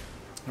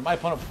 If my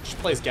opponent just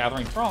plays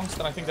Gathering Throngs,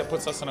 then I think that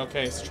puts us in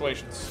okay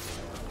situations.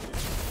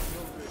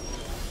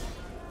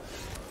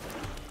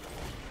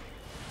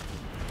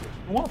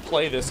 We want to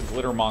play this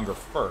Glittermonger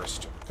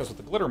first, because with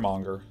the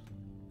Glittermonger,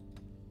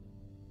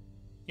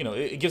 you know,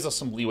 it gives us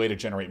some leeway to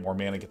generate more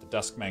mana, get the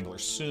Dusk Mangler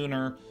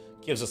sooner,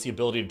 gives us the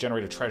ability to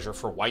generate a treasure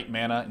for white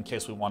mana in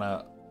case we want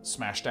to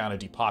smash down and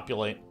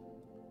depopulate.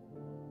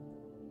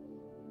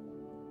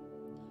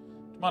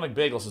 Demonic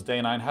Bagel says,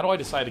 Day 9, how do I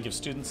decide to give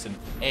students an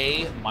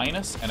A-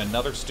 and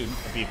another student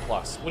a B+?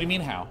 What do you mean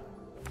how?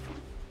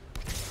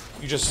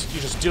 You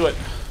just do it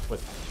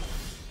with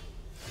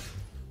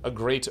a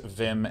great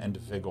vim and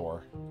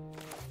vigor.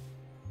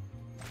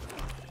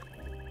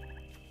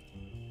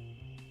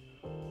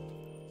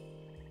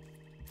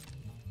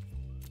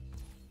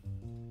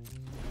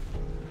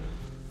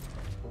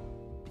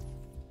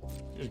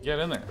 Just get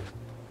in there.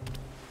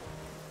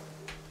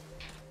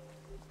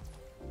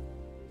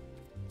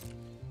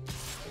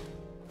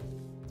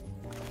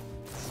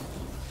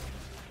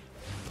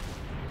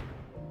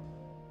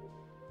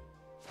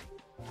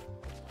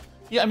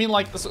 Yeah, I mean,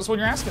 like, so when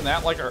you're asking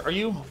that, like, are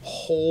you...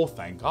 Oh,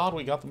 thank God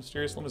we got the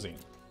Mysterious Limousine.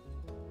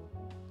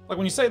 Like,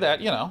 when you say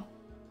that, you know,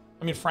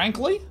 I mean,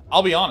 frankly,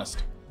 I'll be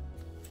honest.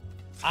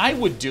 I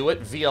would do it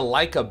via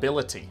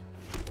likability.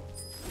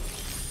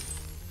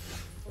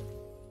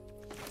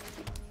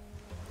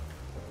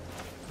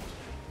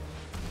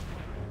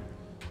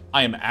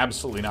 I am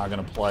absolutely not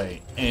going to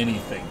play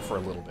anything for a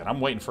little bit. I'm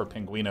waiting for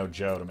Pinguino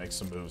Joe to make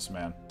some moves,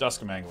 man.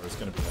 Dusk Mangler is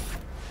going to be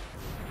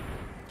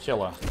a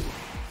killer.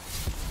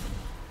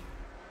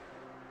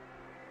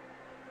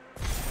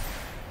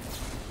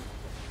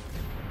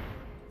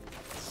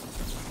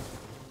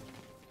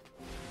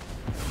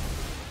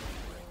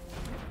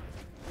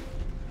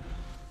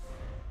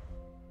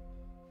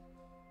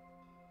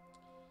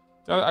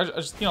 I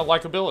just, you know,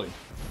 likability.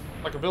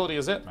 Likability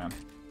is it, man.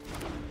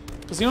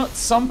 Because, you know what?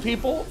 Some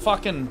people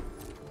fucking...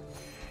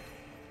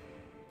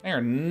 They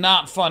are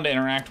not fun to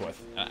interact with.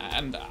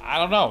 And I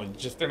don't know.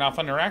 Just they're not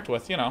fun to interact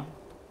with, you know.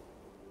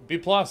 B+,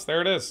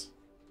 there it is.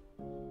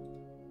 And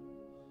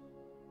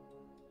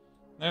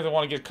if they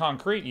want to get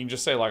concrete, you can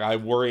just say, like, I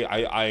worry,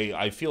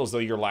 I feel as though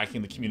you're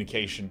lacking the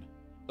communication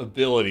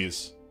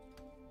abilities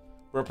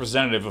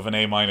representative of an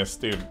A-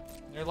 student.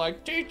 You're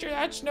like, teacher,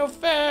 that's no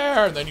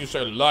fair. And then you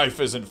say, life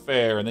isn't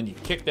fair. And then you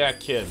kick that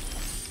kid.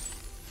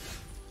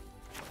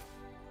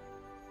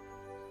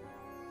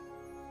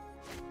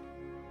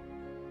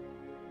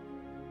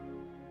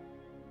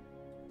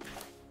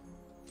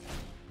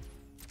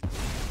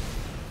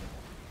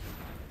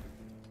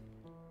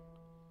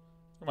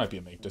 There might be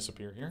a mate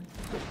disappear here.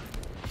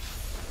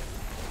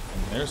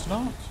 And there's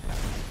not.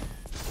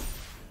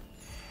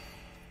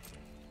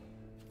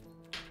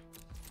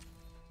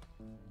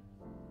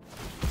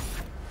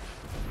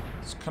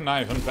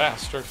 Conniving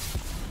bastard.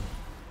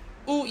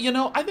 Ooh, you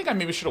know, I think I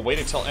maybe should have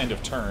waited till end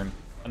of turn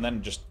and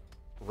then just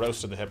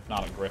roasted the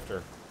Hypnotic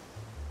Grifter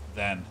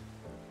then.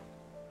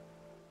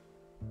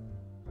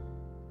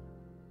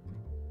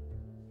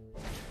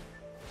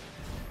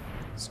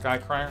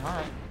 Skycrier,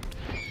 alright.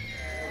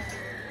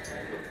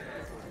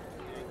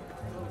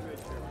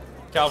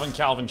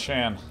 Calvin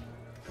Chan.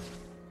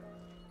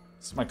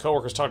 My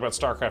coworkers talked about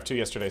StarCraft 2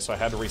 yesterday, so I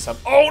had to resub.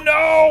 Oh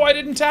no! I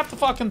didn't tap the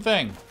fucking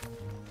thing!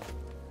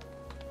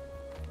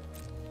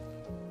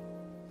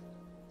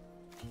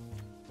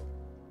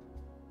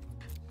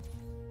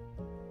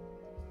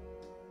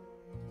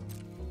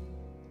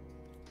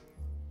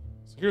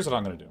 Here's what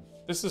I'm gonna do.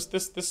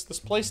 This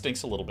play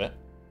stinks a little bit.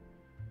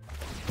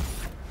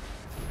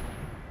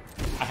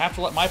 I have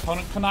to let my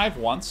opponent connive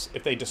once.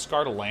 If they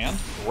discard a land,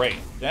 great.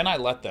 Then I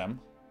let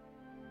them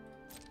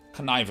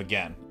connive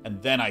again,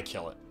 and then I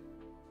kill it.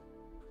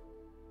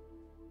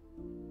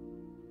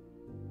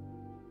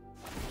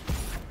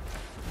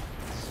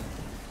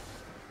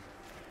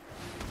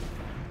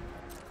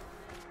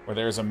 Where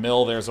there's a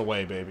mill, there's a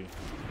way, baby.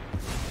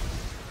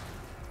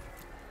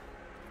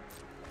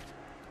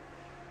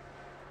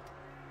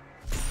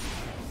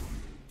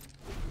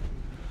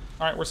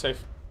 Alright, we're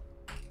safe.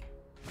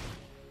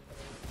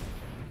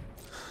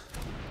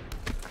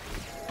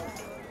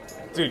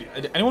 Dude,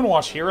 anyone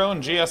watch Hero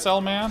and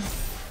GSL, man?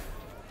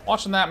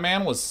 Watching that,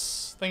 man,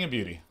 was a thing of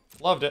beauty.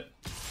 Loved it.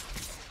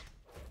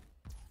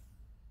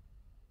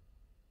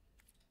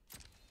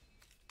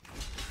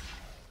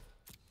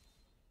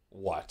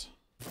 What?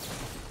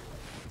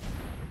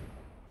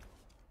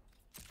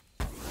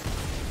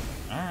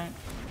 Alright.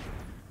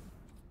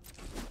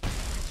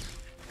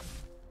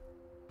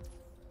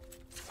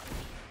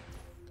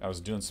 I was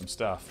doing some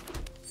stuff.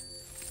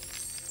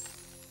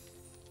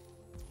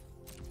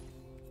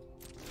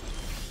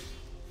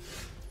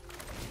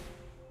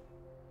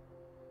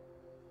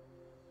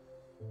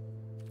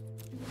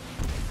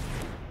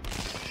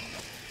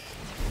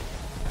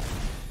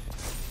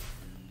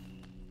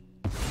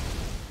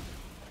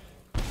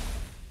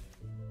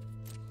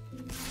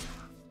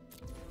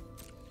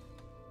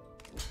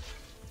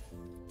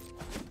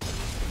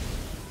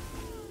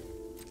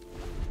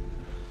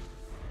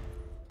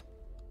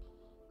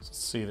 So let's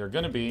see, they're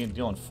going to be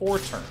dealing 4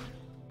 turn.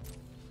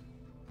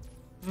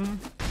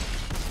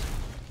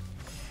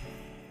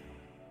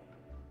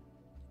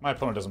 My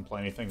opponent doesn't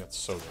play anything that's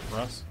so good for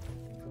us.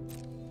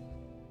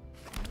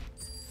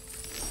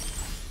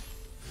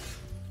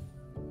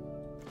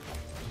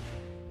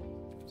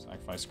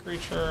 Sacrifice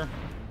creature.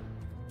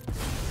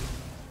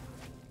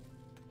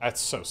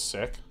 That's so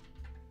sick.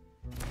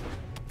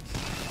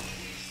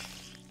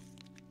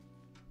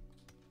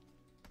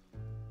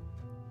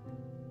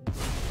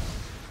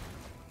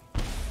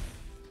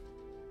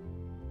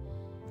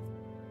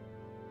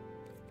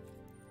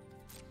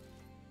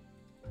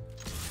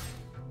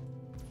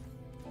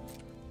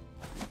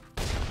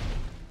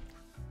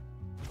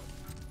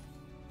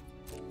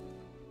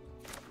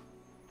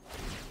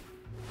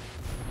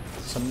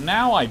 So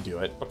now I do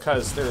it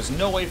because there is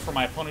no way for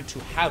my opponent to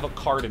have a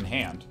card in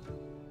hand.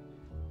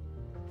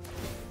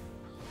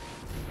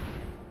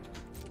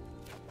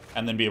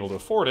 And then be able to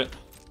afford it.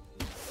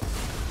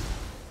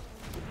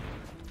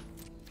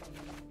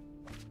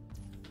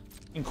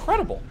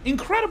 Incredible.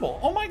 Incredible.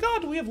 Oh my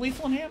god, do we have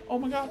lethal in hand? Oh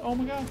my god, oh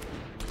my god.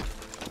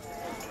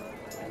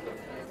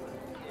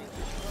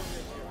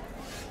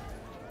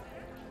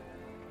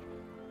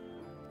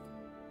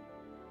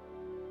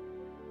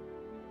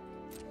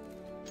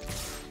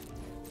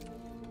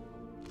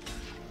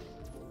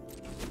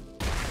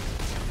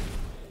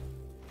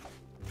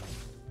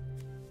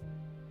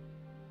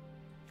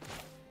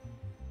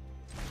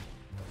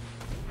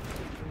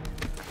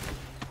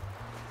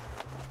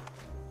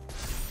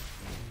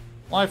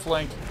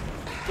 Lifelink.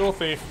 Dual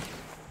Thief.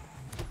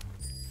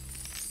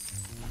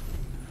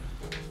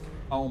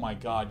 Oh my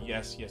god,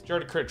 yes, yes.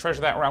 Jared crit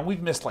treasure that round.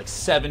 We've missed like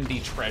 70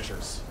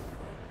 treasures.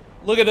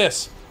 Look at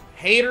this.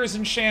 Haters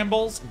in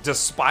shambles,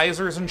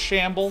 despisers in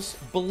shambles,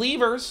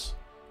 believers,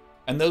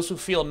 and those who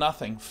feel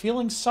nothing,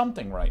 feeling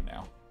something right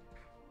now.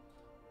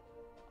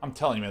 I'm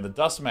telling you, man, the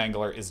Dusk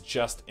Mangler is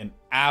just an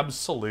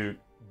absolute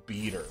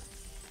beater.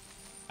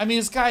 I mean,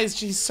 this guy is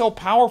he's so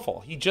powerful.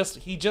 He just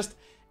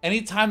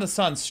anytime the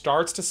sun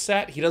starts to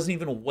set, he doesn't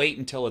even wait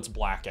until it's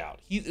blackout.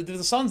 If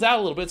the sun's out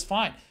a little bit, it's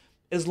fine.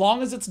 As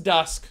long as it's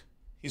dusk,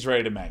 he's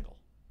ready to mangle.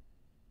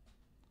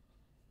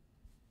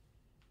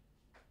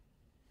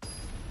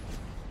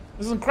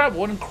 This is incredible.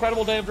 What an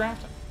incredible day of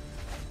drafting.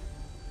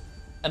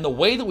 And the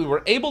way that we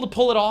were able to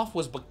pull it off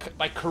was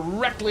by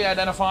correctly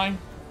identifying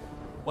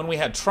when we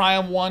had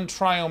Triumph 1,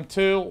 Triumph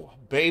 2.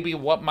 Baby,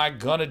 what am I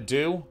gonna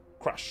do?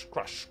 Crush,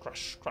 crush,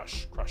 crush,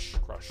 crush, crush,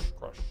 crush,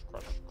 crush,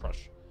 crush,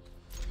 crush.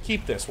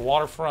 Keep this.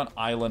 Waterfront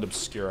Island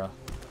Obscura.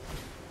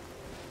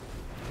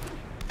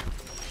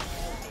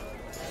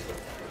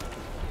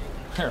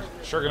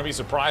 Sure gonna be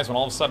surprised when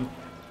all of a sudden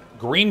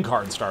green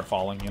cards start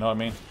falling, you know what I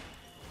mean?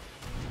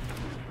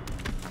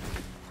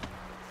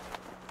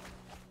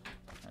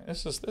 Right,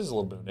 this is a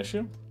little bit of an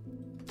issue.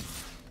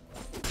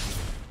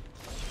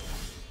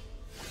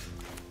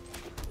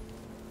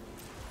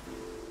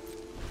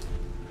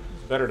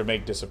 It's better to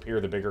make disappear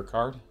the bigger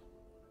card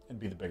and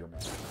be the bigger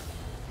man.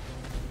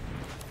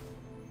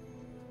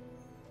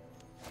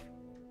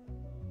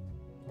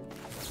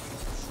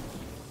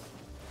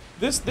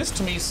 This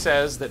to me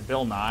says that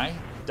Bill Nye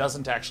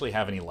doesn't actually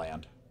have any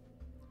land.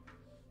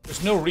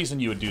 There's no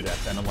reason you would do that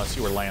then unless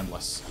you were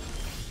landless.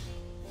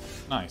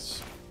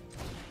 Nice.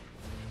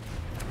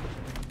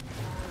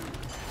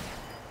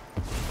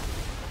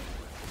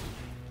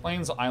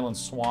 Plains Island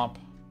Swamp.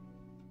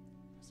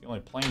 It's the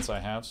only plains I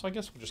have, so I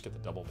guess we'll just get the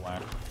double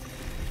black.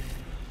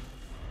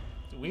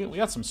 Dude, we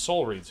got some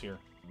soul reads here.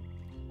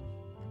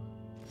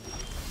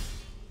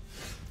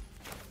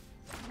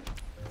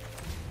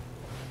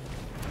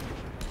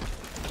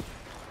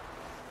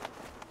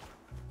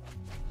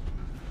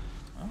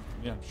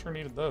 Yeah, sure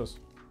needed those.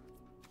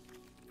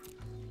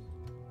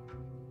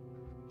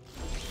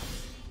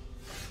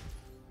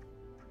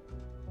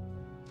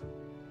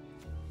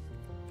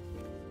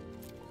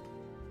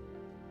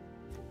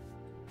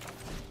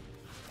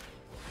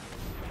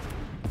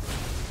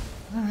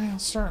 Alright, I'll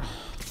start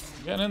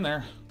getting in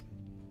there.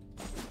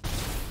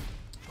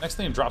 Next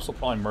thing it drops will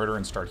probably murder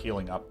and start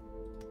healing up.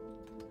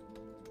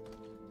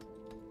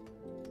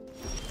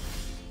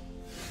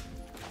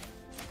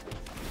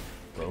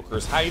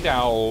 Broker's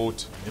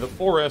Hideout in the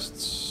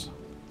forests.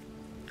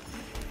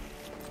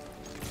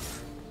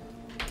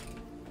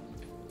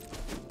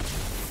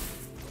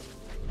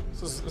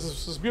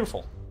 This is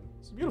beautiful.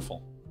 This is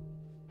beautiful.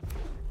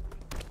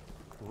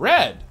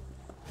 Red.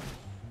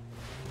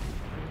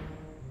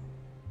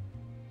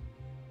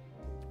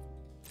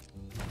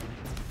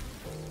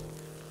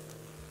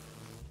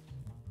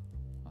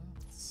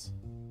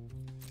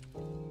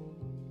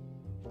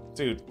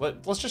 Dude,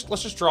 let's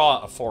just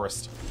draw a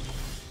forest.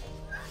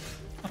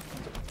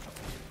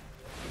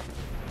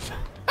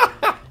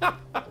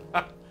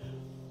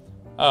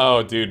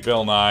 Oh, dude,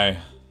 Bill Nye.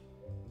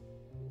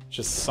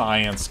 Just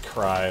science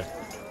cried.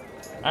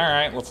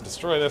 Alright, let's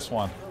destroy this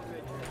one.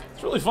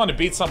 It's really fun to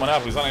beat someone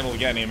up who's unable to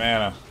get any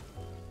mana.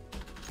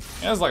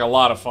 Yeah, it's like a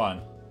lot of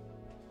fun.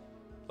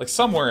 Like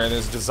somewhere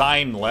there's a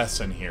design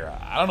lesson here.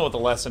 I don't know what the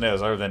lesson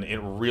is other than it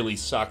really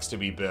sucks to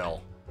be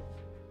Bill.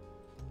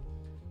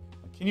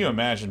 Can you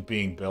imagine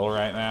being Bill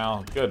right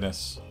now?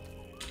 Goodness.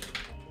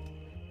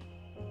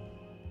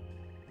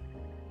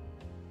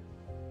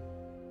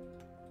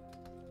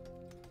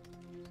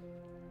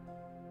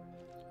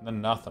 And then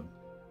nothing.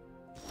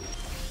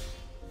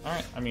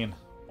 Alright, I mean,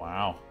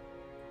 wow.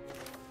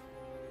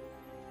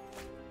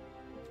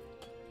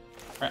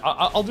 Alright,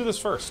 I'll do this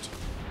first.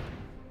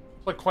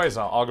 Play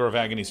Quasar, Augur of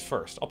Agonies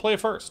first. I'll play it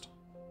first.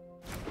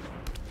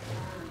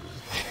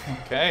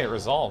 Okay, it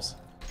resolves.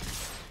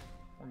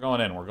 We're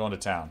going in, we're going to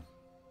town.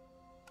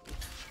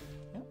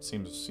 Yeah,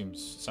 seems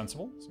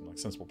sensible. Seems like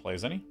sensible play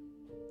as any.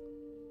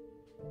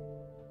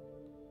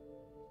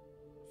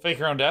 Fake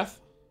your own death.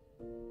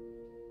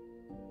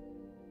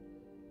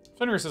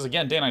 Fenrir says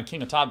again, Day 9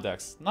 king of top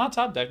decks. Not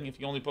top decking if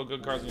you only put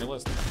good cards on your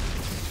list.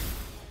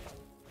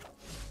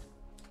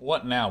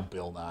 What now,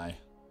 Bill Nye?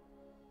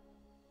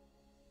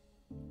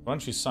 Why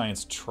don't you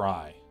science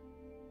try?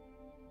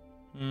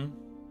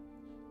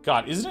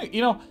 God, isn't it?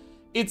 You know,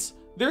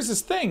 there's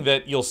this thing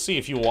that you'll see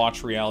if you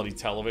watch reality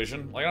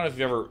television. Like, I don't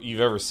know if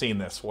you've ever seen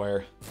this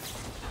where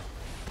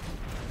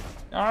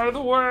out of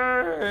the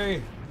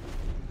way.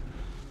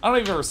 I don't know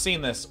if you've ever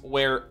seen this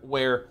where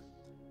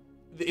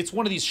it's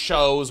one of these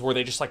shows where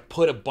they just like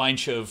put a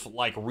bunch of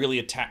like really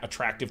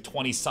attractive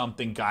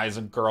 20-something guys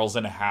and girls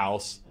in a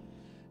house,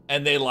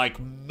 and they like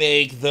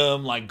make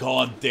them like go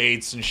on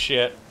dates and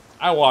shit.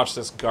 I watch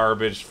this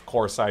garbage, of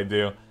course I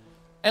do.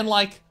 And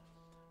like,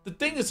 the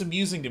thing that's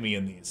amusing to me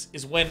in these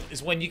is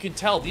when you can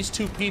tell these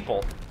two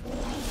people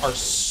are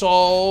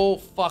so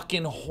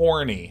fucking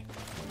horny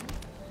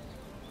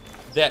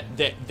that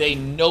they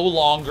no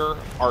longer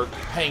are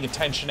paying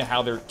attention to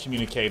how they're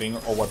communicating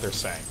or what they're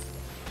saying.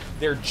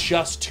 They're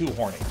just too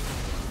horny.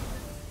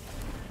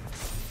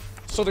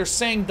 So they're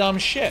saying dumb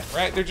shit,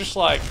 right? They're just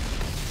like,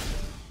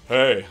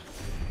 hey.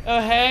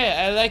 Oh, hey,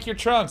 I like your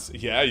trunks.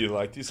 Yeah, you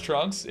like these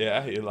trunks?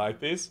 Yeah, you like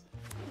these?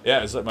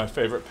 Yeah, it's like my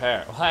favorite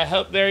pair. Well, I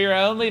hope they're your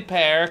only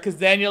pair, because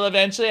then you'll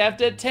eventually have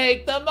to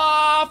take them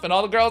off. And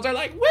all the girls are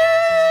like,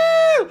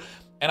 woo!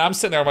 And I'm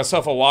sitting there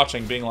myself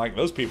watching, being like,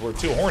 those people are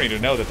too horny to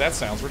know that that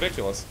sounds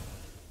ridiculous.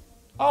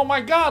 Oh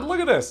my god, look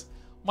at this.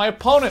 My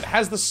opponent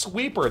has the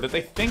sweeper that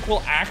they think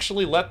will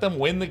actually let them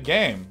win the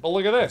game. But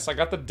look at this, I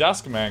got the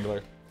Dusk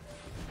Mangler.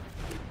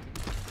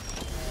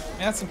 Man,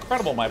 that's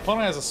incredible. My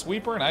opponent has a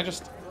sweeper and I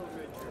just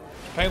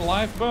pay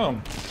life,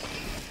 boom.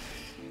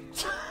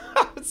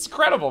 It's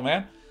incredible,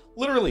 man.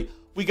 Literally,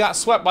 we got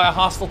swept by a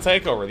hostile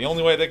takeover. The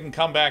only way they can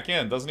come back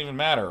in, doesn't even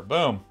matter,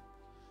 boom.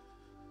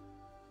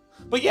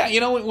 But yeah,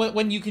 you know,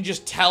 when you can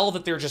just tell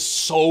that they're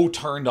just so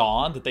turned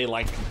on that they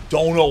like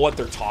don't know what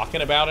they're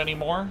talking about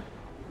anymore.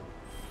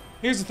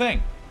 Here's the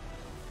thing.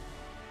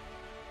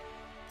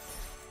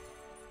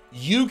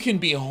 You can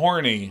be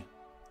horny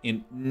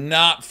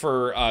not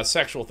for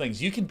sexual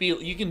things. You can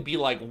be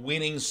like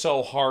winning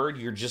so hard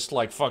you're just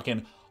like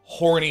fucking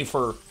horny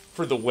for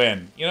the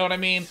win. You know what I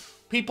mean?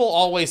 People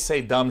always say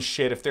dumb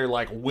shit if they're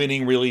like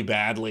winning really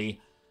badly,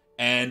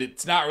 and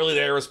it's not really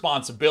their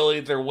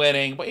responsibility that they're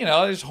winning, but you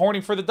know, they're just horny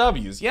for the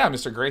W's. Yeah,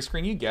 Mr.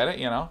 Grayscreen, you get it,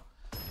 you know?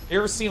 You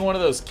ever seen one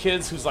of those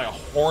kids who's like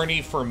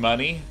horny for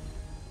money?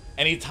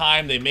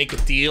 Anytime they make a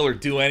deal or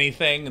do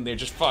anything, and they're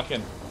just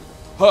fucking,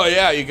 oh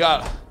yeah, you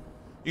got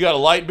a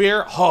light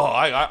beer? Oh,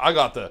 I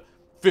got the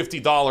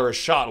 $50 a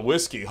shot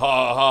whiskey,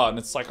 ha ha ha. And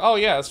it's like, oh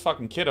yeah, this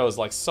fucking kiddo is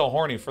like so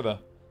horny for the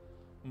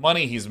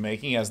money he's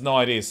making, he has no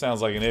idea, he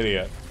sounds like an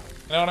idiot.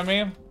 You know what I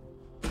mean?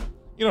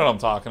 You know what I'm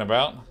talking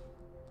about.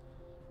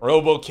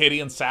 Robo Kitty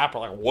and Sap are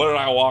like, what did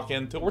I walk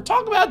into? We're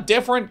talking about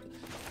different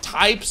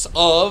types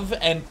of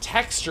and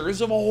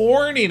textures of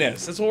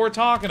horniness. That's what we're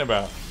talking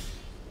about.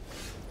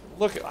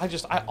 Look,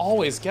 I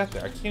always get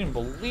there. I can't even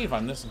believe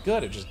I'm this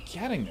good at just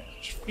getting there.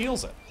 It just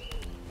feels it.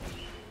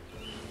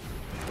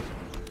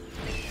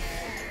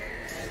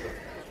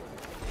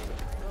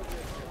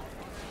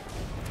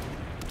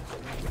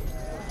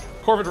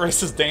 Corvid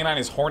Race's Day 9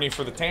 is horny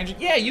for the tangent.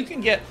 Yeah, you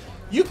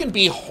can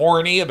be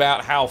horny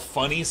about how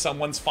funny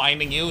someone's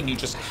finding you and you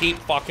just keep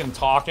fucking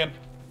talking.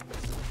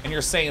 And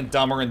you're saying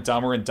dumber and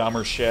dumber and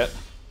dumber shit.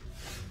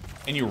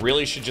 And you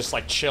really should just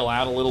like chill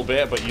out a little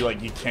bit, but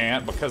you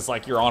can't because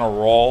like you're on a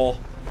roll.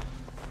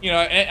 You know,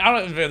 and I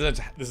don't know if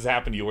this has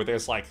happened to you where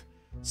there's like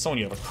someone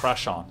you have a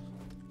crush on.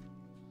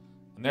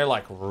 And they're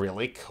like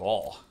really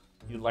cool.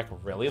 You like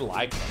really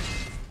like them.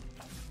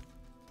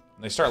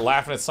 And they start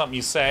laughing at something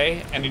you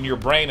say, and in your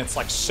brain it's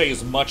like, say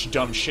as much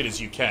dumb shit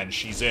as you can,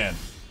 she's in.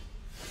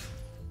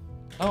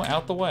 Oh,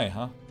 out the way,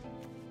 huh?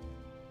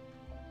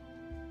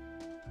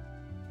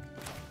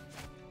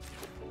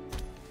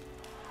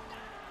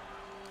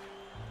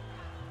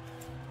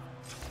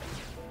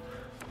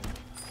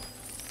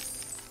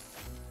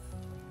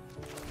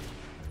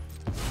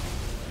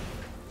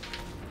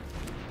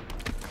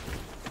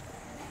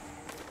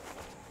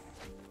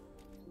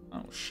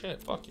 Oh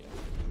shit, fuck you.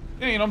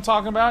 Yeah, you know what I'm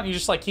talking about? You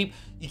just like you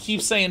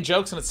keep saying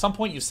jokes, and at some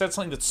point you said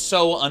something that's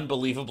so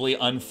unbelievably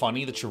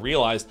unfunny that you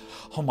realized,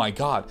 oh my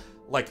god,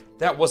 like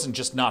that wasn't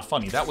just not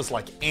funny, that was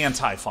like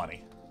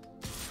anti-funny.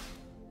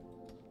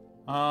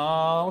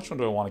 Which one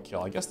do I want to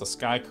kill? I guess the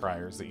Sky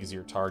Crier is the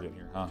easier target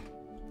here, huh?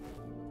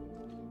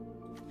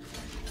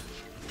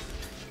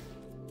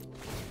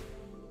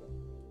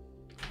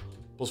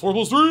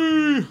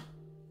 +4/+3!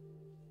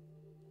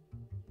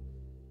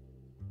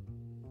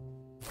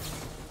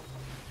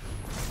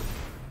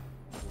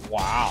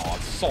 Wow,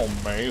 that's so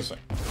amazing.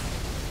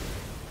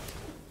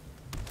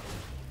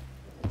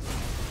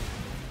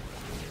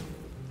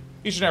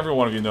 Each and every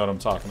one of you know what I'm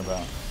talking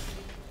about.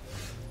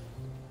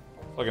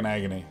 Fucking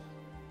agony.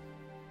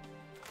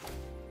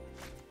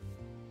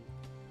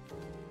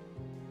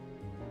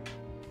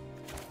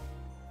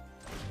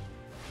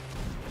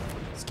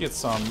 Let's get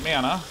some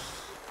mana.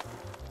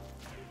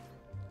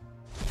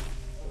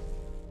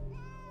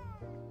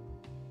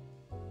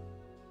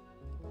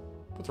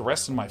 Put the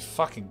rest in my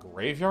fucking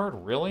graveyard?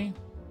 Really?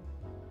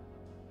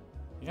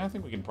 Yeah, I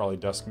think we can probably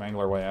Dusk Mangler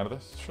our way out of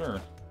this.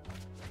 Sure.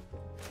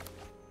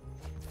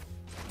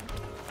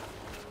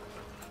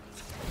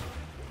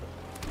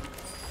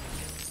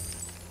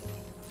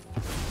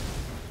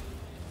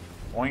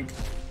 Boink.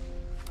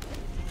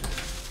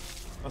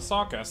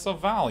 Asaka,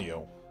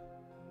 Savalio.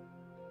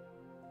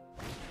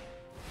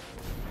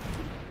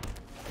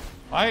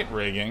 Light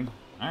rigging.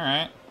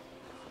 Alright.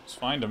 It's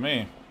fine to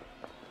me.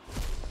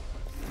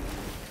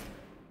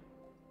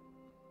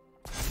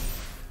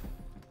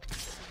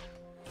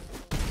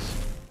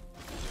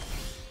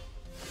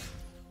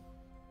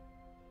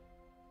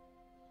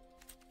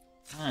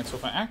 Alright, so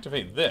if I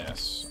activate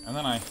this, and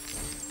then I...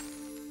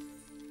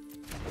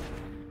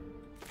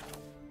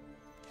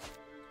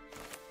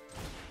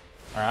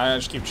 Alright, I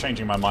just keep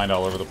changing my mind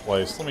all over the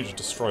place. Let me just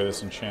destroy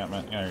this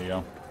enchantment. Yeah, there you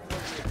go.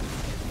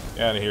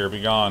 Get out of here,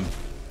 be gone.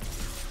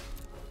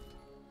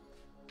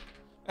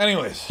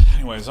 Anyways,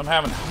 I'm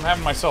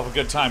having myself a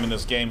good time in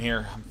this game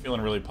here. I'm feeling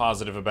really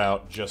positive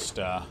about just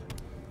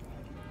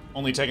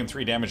only taking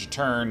 3 damage a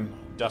turn,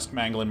 Dusk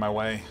Mangling my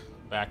way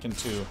back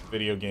into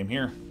video game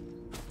here.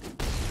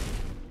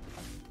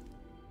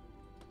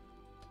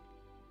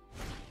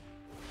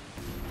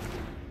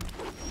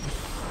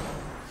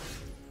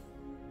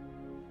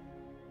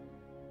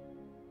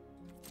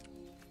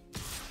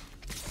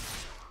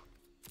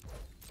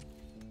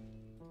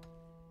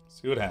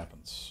 See what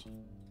happens.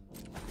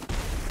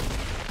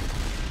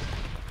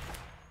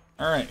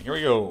 Alright, here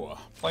we go.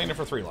 Playing it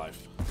for 3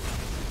 life.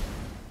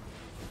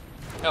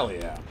 Hell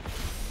yeah.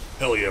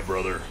 Hell yeah,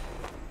 brother.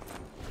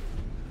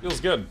 Feels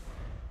good.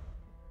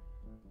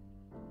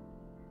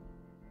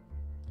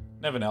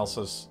 Nevin L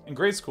says, in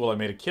grade school I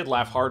made a kid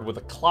laugh hard with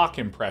a clock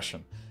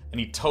impression, and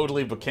he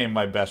totally became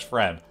my best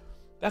friend.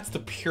 That's the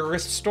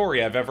purest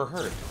story I've ever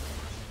heard.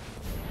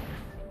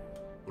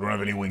 We don't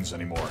have any wings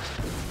anymore.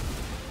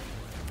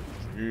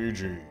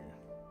 GG.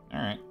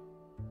 Alright.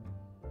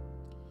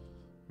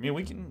 I mean,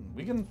 we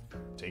can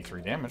take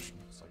 3 damage.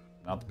 It's like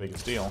not the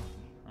biggest deal.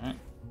 Alright.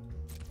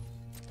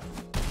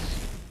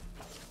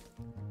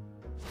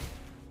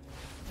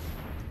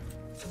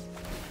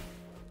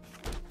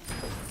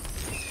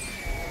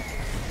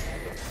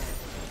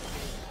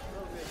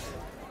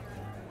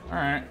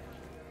 Alright.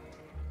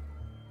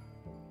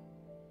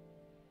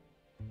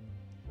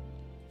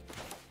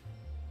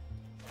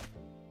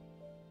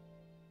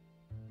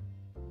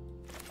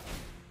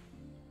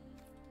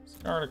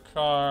 Discard a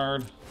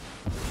card.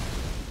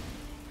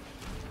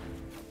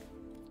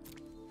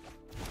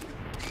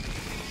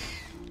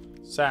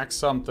 Sack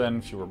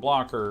something, fewer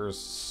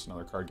blockers,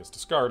 another card gets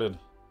discarded.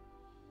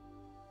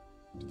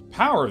 The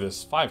power of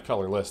this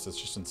 5-color list is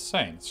just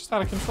insane. It's just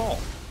out of control.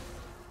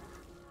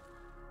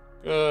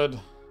 Good.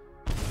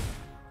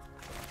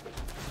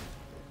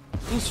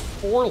 Lose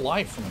 4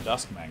 life from a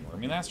Dusk Mangler. I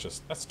mean,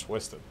 that's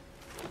twisted.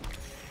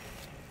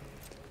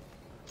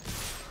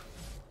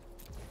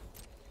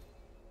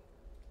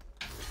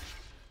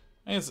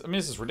 I mean,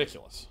 this is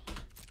ridiculous.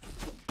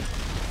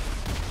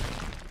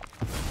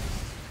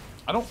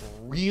 I don't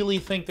really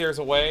think there's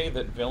a way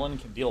that villain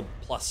can deal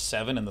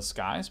 +7 in the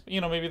skies, but,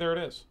 you know, maybe there it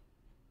is.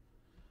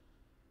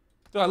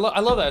 Dude, I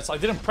love that. It's like,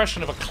 I did an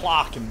impression of a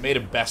clock and made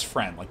a best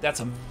friend. Like, that's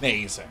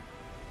amazing.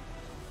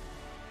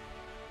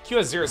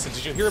 QS0 said,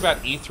 did you hear about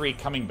E3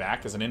 coming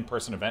back as an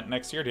in-person event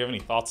next year? Do you have any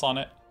thoughts on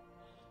it?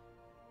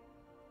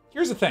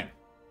 Here's the thing.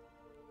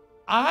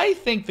 I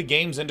think the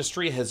games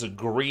industry has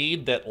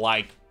agreed that,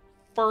 like,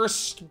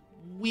 first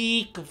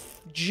week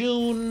of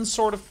June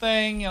sort of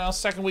thing, you know,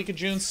 second week of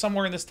June,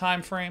 somewhere in this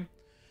time frame,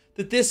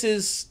 that this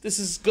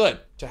is good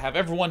to have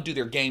everyone do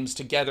their games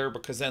together,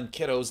 because then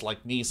kiddos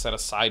like me set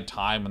aside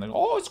time and they go,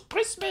 oh, it's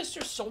Christmas,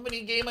 there's so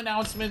many game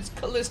announcements,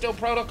 Callisto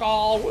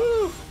Protocol,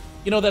 woo!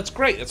 You know, that's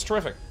great, that's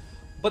terrific.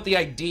 But the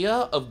idea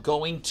of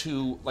going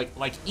to, like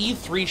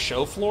E3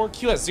 show floor,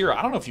 QS0,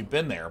 I don't know if you've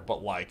been there,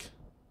 but, like,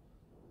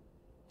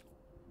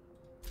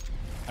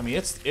 I mean,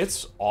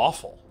 it's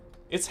awful.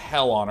 It's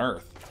hell on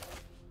earth.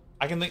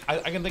 I can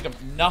think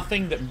of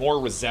nothing that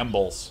more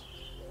resembles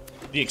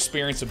the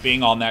experience of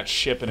being on that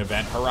ship in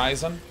Event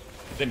Horizon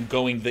than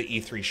going to the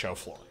E3 show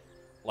floor.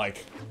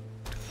 Like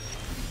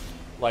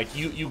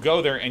you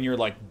go there and you're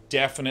like,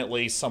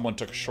 definitely someone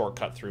took a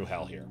shortcut through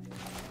hell here.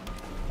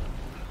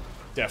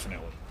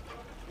 Definitely.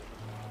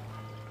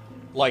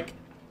 Like,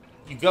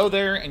 you go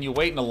there and you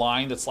wait in a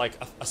line that's like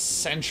a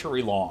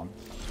century long.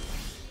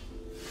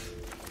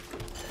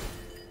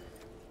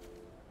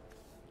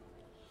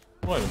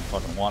 What do I even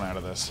fucking want out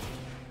of this?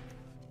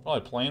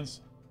 Probably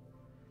planes.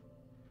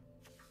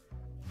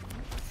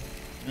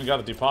 You got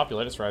to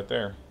depopulate, it's right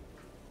there.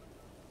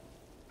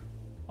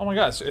 Oh my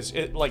god, it's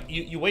like,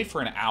 you wait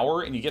for an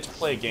hour and you get to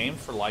play a game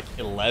for like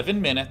 11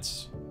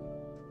 minutes.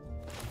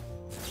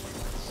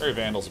 Fairy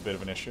Vandal's a bit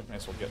of an issue. May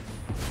as well get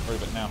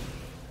rid of it now.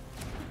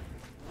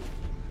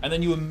 And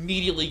then you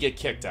immediately get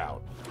kicked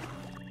out.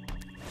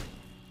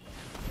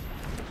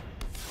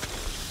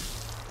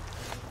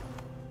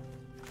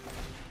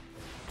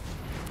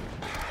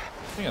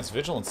 I think that's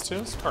Vigilance too.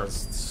 This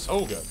card's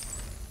so good.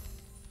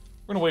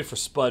 We're gonna wait for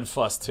Spud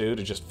Fuss 2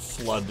 to just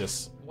flood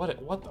this.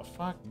 What the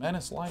fuck?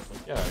 Menace Light?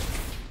 Yeah.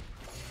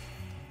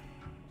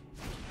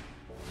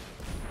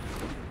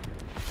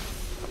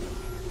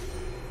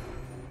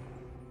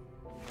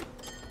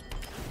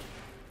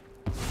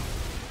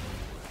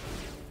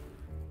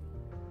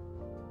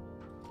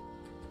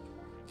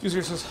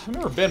 User says, I've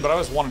never been, but I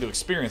always wanted to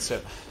experience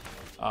it.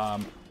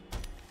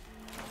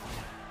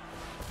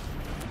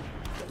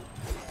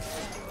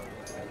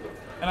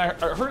 And I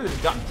heard it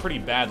had gotten pretty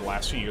bad the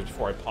last few years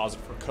before I paused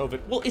it for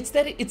COVID. Well, it's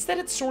that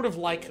it's sort of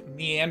like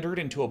meandered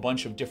into a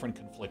bunch of different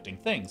conflicting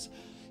things.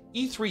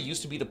 E3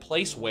 used to be the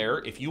place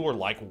where if you were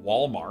like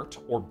Walmart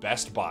or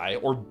Best Buy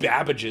or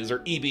Babbage's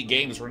or EB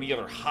Games or any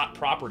other hot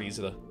properties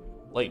of the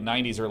late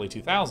 90s, early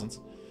 2000s,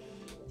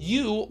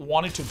 you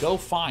wanted to go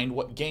find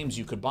what games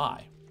you could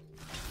buy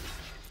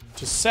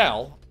to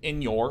sell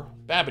in your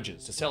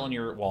Babbage's, to sell in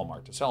your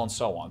Walmart, to sell and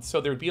so on.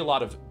 So there'd be a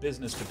lot of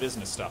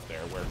business-to-business stuff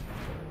there where...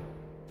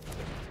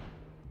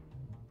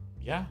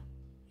 Yeah,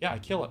 I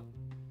kill it.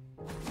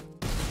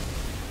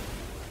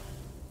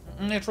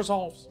 It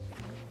resolves.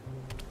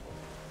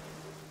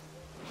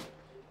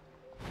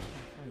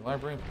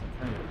 Library,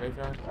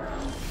 graveyard.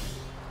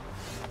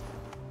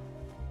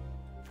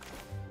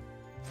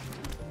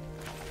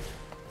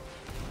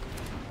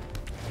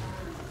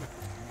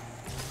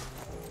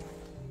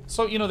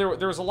 So, you know,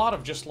 there was a lot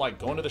of just, like,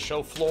 going to the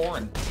show floor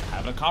and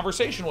having a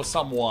conversation with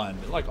someone.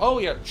 Like, oh,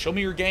 yeah, show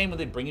me your game, and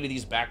they'd bring you to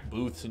these back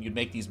booths, and you'd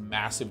make these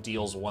massive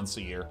deals once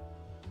a year.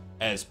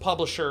 As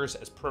publishers,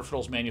 as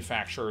peripherals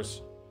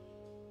manufacturers,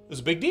 it was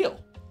a big deal.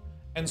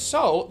 And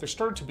so, there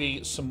started to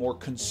be some more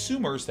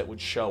consumers that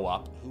would show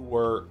up who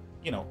were,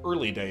 you know,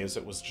 early days,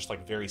 it was just,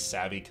 like, very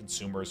savvy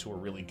consumers who were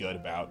really good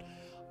about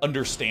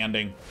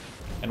understanding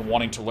and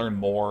wanting to learn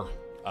more.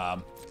 I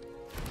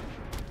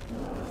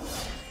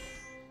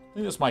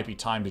think this might be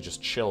time to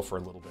just chill for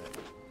a little bit.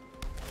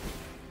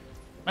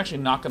 I'm actually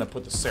not going to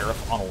put the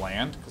Seraph on a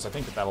land, because I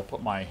think that that'll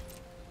put my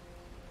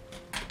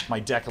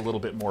deck a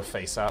little bit more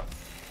face up.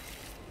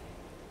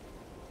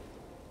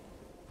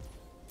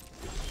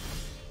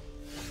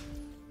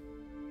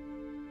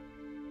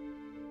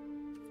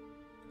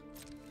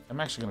 I'm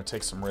actually going to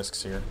take some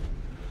risks here.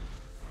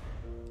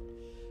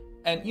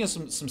 And, you know,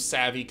 some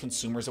savvy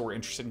consumers that were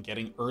interested in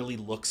getting early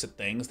looks at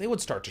things, they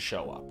would start to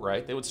show up,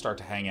 right? They would start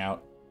to hang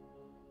out.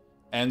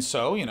 And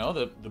so, you know,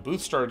 the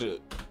booth started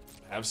to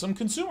have some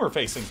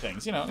consumer-facing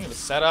things. You know, you have a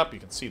setup, you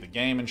can see the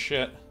game and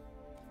shit.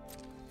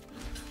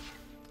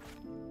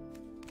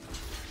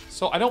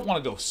 So I don't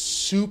want to go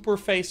super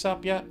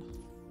face-up yet.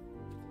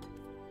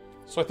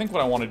 So I think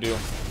what I want to do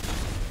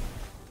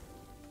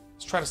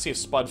is try to see if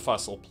Spud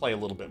Fuss will play a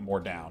little bit more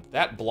down.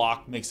 That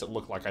block makes it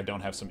look like I don't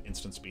have some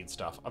instant speed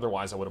stuff.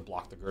 Otherwise, I would have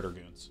blocked the Girder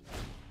Goons.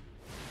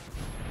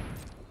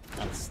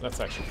 That's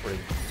actually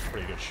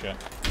pretty good shit.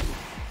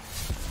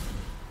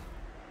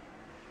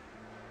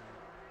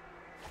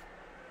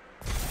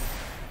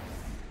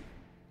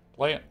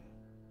 Play it.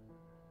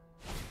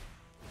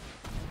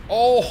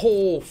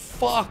 Oh,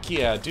 fuck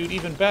yeah, dude,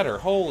 even better.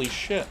 Holy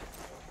shit.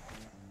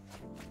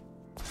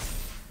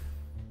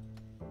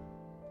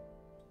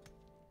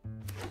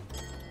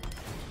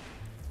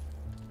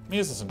 I mean,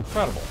 this is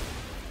incredible.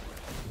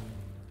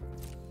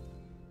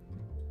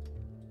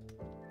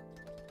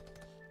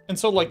 And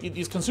so, like,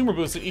 these consumer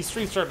booths at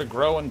E3 started to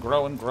grow and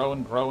grow and grow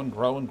and grow and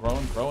grow and grow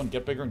and grow and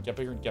get bigger and get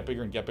bigger and get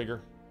bigger and get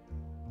bigger.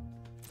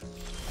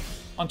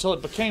 Until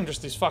it became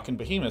just these fucking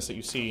behemoths that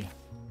you see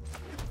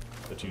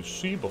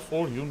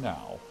before you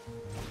now.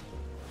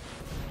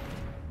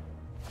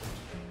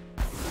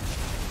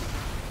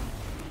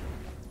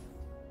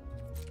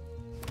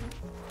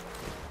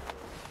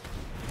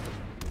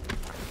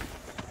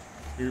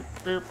 Beep,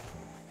 beep.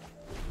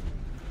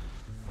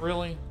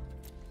 Really?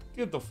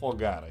 Get the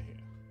fuck out of here.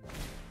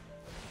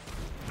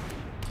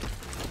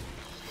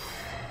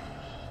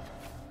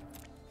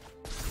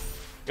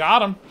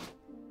 Got him.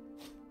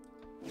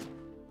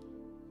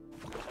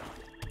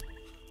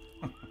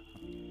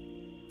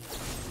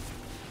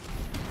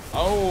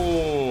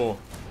 Oh,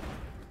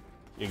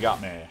 you got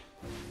me.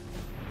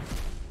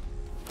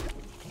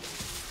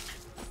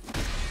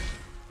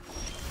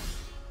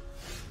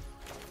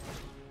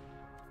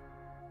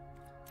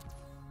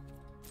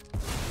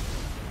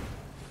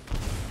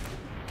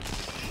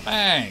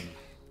 Bang.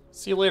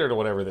 See you later to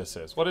whatever this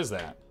is. What is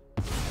that?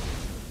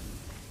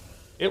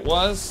 It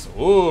was...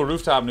 Ooh,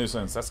 Rooftop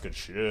Nuisance. That's good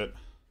shit.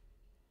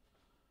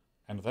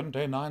 And then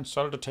day 9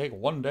 started to take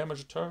 1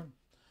 damage a turn.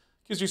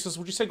 Because you says,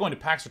 would you say going to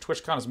PAX or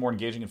TwitchCon is more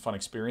engaging and fun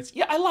experience?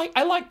 Yeah, I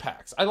like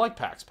PAX. I like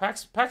PAX.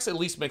 PAX at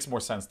least makes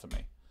more sense to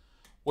me,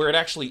 where it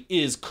actually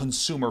is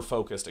consumer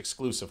focused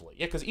exclusively.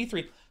 Yeah, because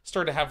E3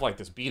 started to have like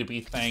this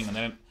B2B thing, and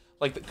then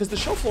like because the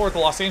show floor at the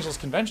Los Angeles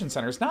Convention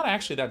Center is not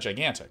actually that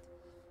gigantic.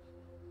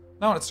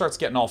 Now when it starts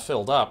getting all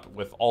filled up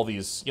with all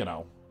these, you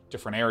know,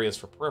 different areas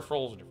for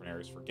peripherals, different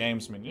areas for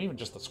games. I mean, even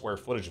just the square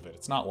footage of it,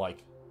 it's not like,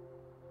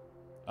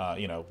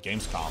 you know,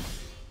 Gamescom.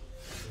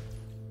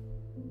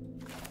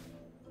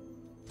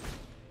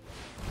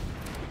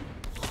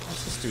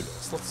 Let's just do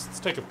this. Let's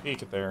take a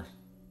peek at there.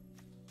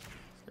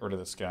 Let's get rid of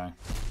this guy.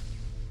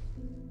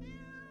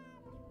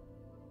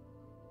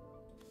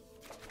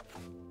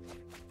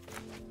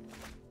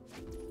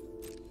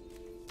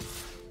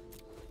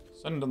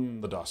 Send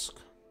them the Dusk.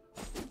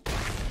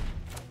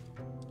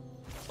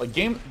 Like,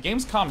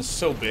 Gamescom is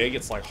so big,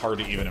 it's, like, hard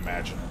to even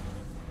imagine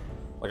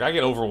it. Like, I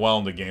get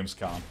overwhelmed at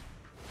Gamescom.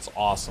 It's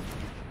awesome.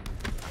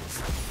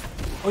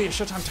 Oh, yeah,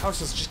 Showtime Towers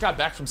just got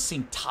back from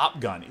seeing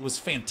Top Gun. It was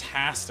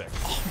fantastic.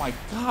 Oh, my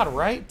God,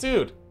 right?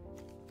 Dude.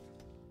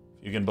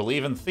 If you can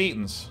believe in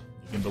Thetans,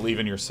 you can believe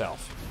in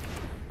yourself.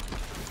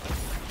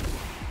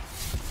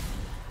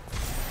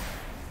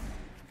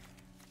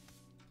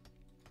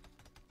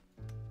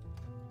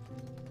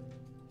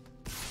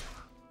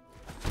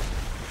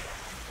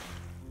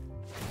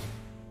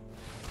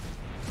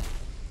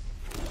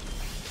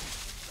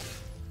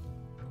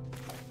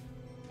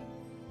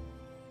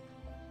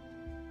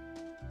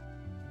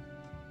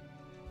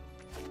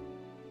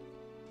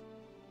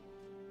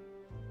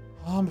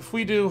 If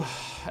we do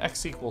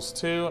x equals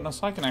 2, no,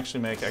 so I can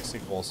actually make x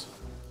equals...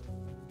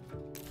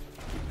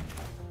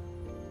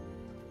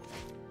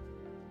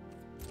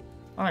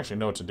 I don't actually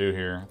know what to do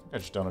here. I think I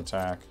just don't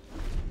attack.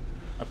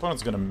 My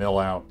opponent's gonna mill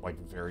out, like,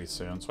 very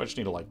soon, so I just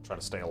need to, like, try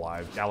to stay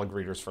alive. Gallag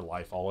Readers for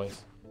life, always.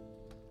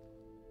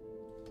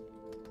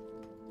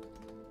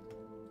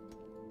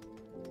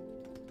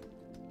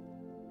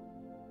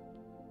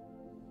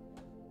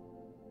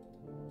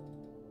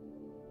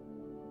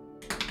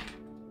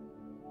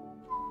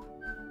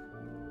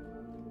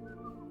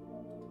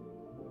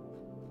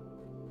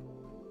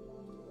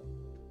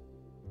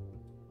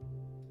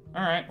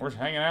 Alright, we're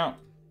hanging out.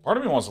 Part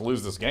of me wants to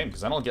lose this game,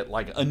 because then I'll get,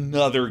 like,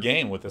 another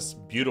game with this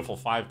beautiful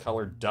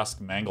 5-color Dusk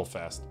Mangler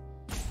Fest.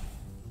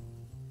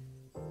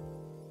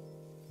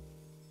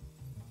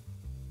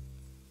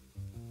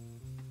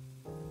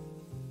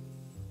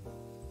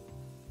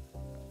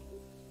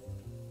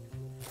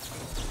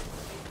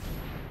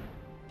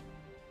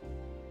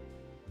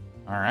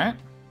 Alright.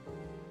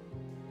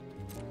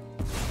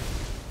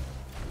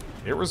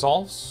 It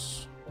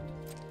resolves.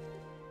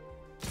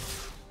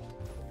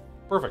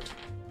 Perfect.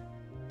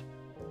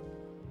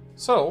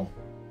 So,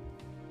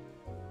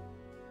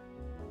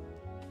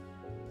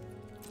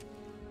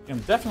 I'm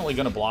definitely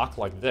going to block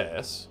like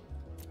this.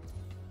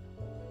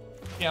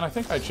 Yeah, and I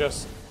think I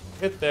just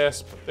hit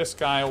this, put this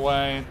guy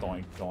away.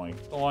 Doink, doink,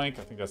 doink.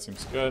 I think that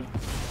seems good.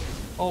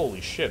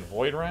 Holy shit,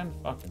 Void Ren?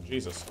 Fucking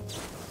Jesus.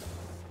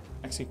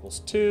 X equals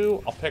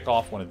 2. I'll pick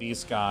off one of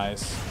these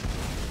guys.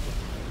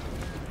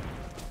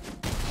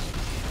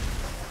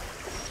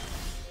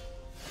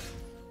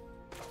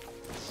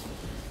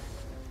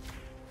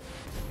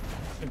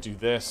 Do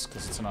this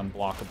because it's an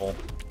unblockable.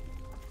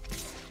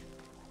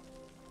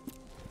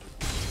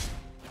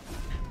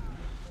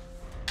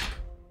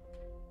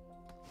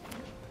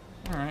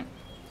 All right.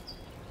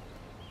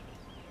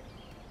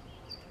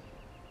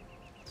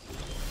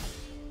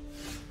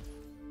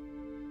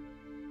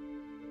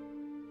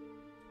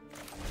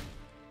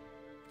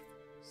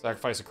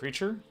 Sacrifice a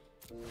creature.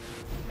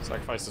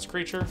 Sacrifice this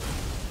creature.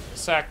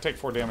 Sack, take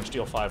 4 damage,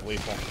 deal 5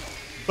 lethal.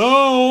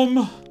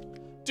 Boom!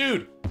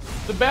 Dude,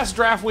 the best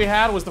draft we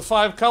had was the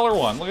 5-color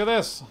one. Look at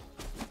this.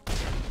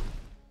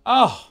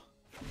 Oh.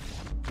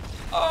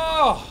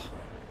 Oh.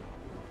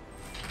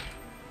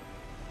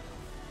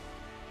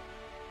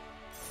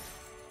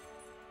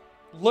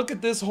 Look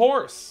at this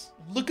horse.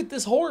 Look at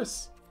this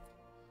horse.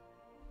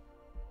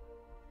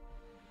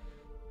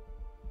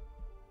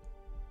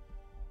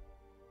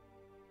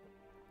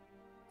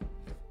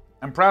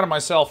 I'm proud of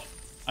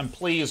myself. I'm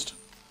pleased.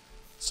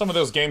 Some of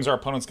those games our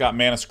opponents got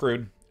mana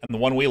screwed. And the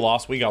one we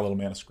lost, we got a little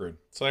mana screwed.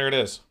 So there it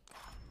is.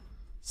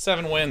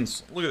 7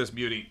 wins. Look at this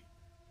beauty.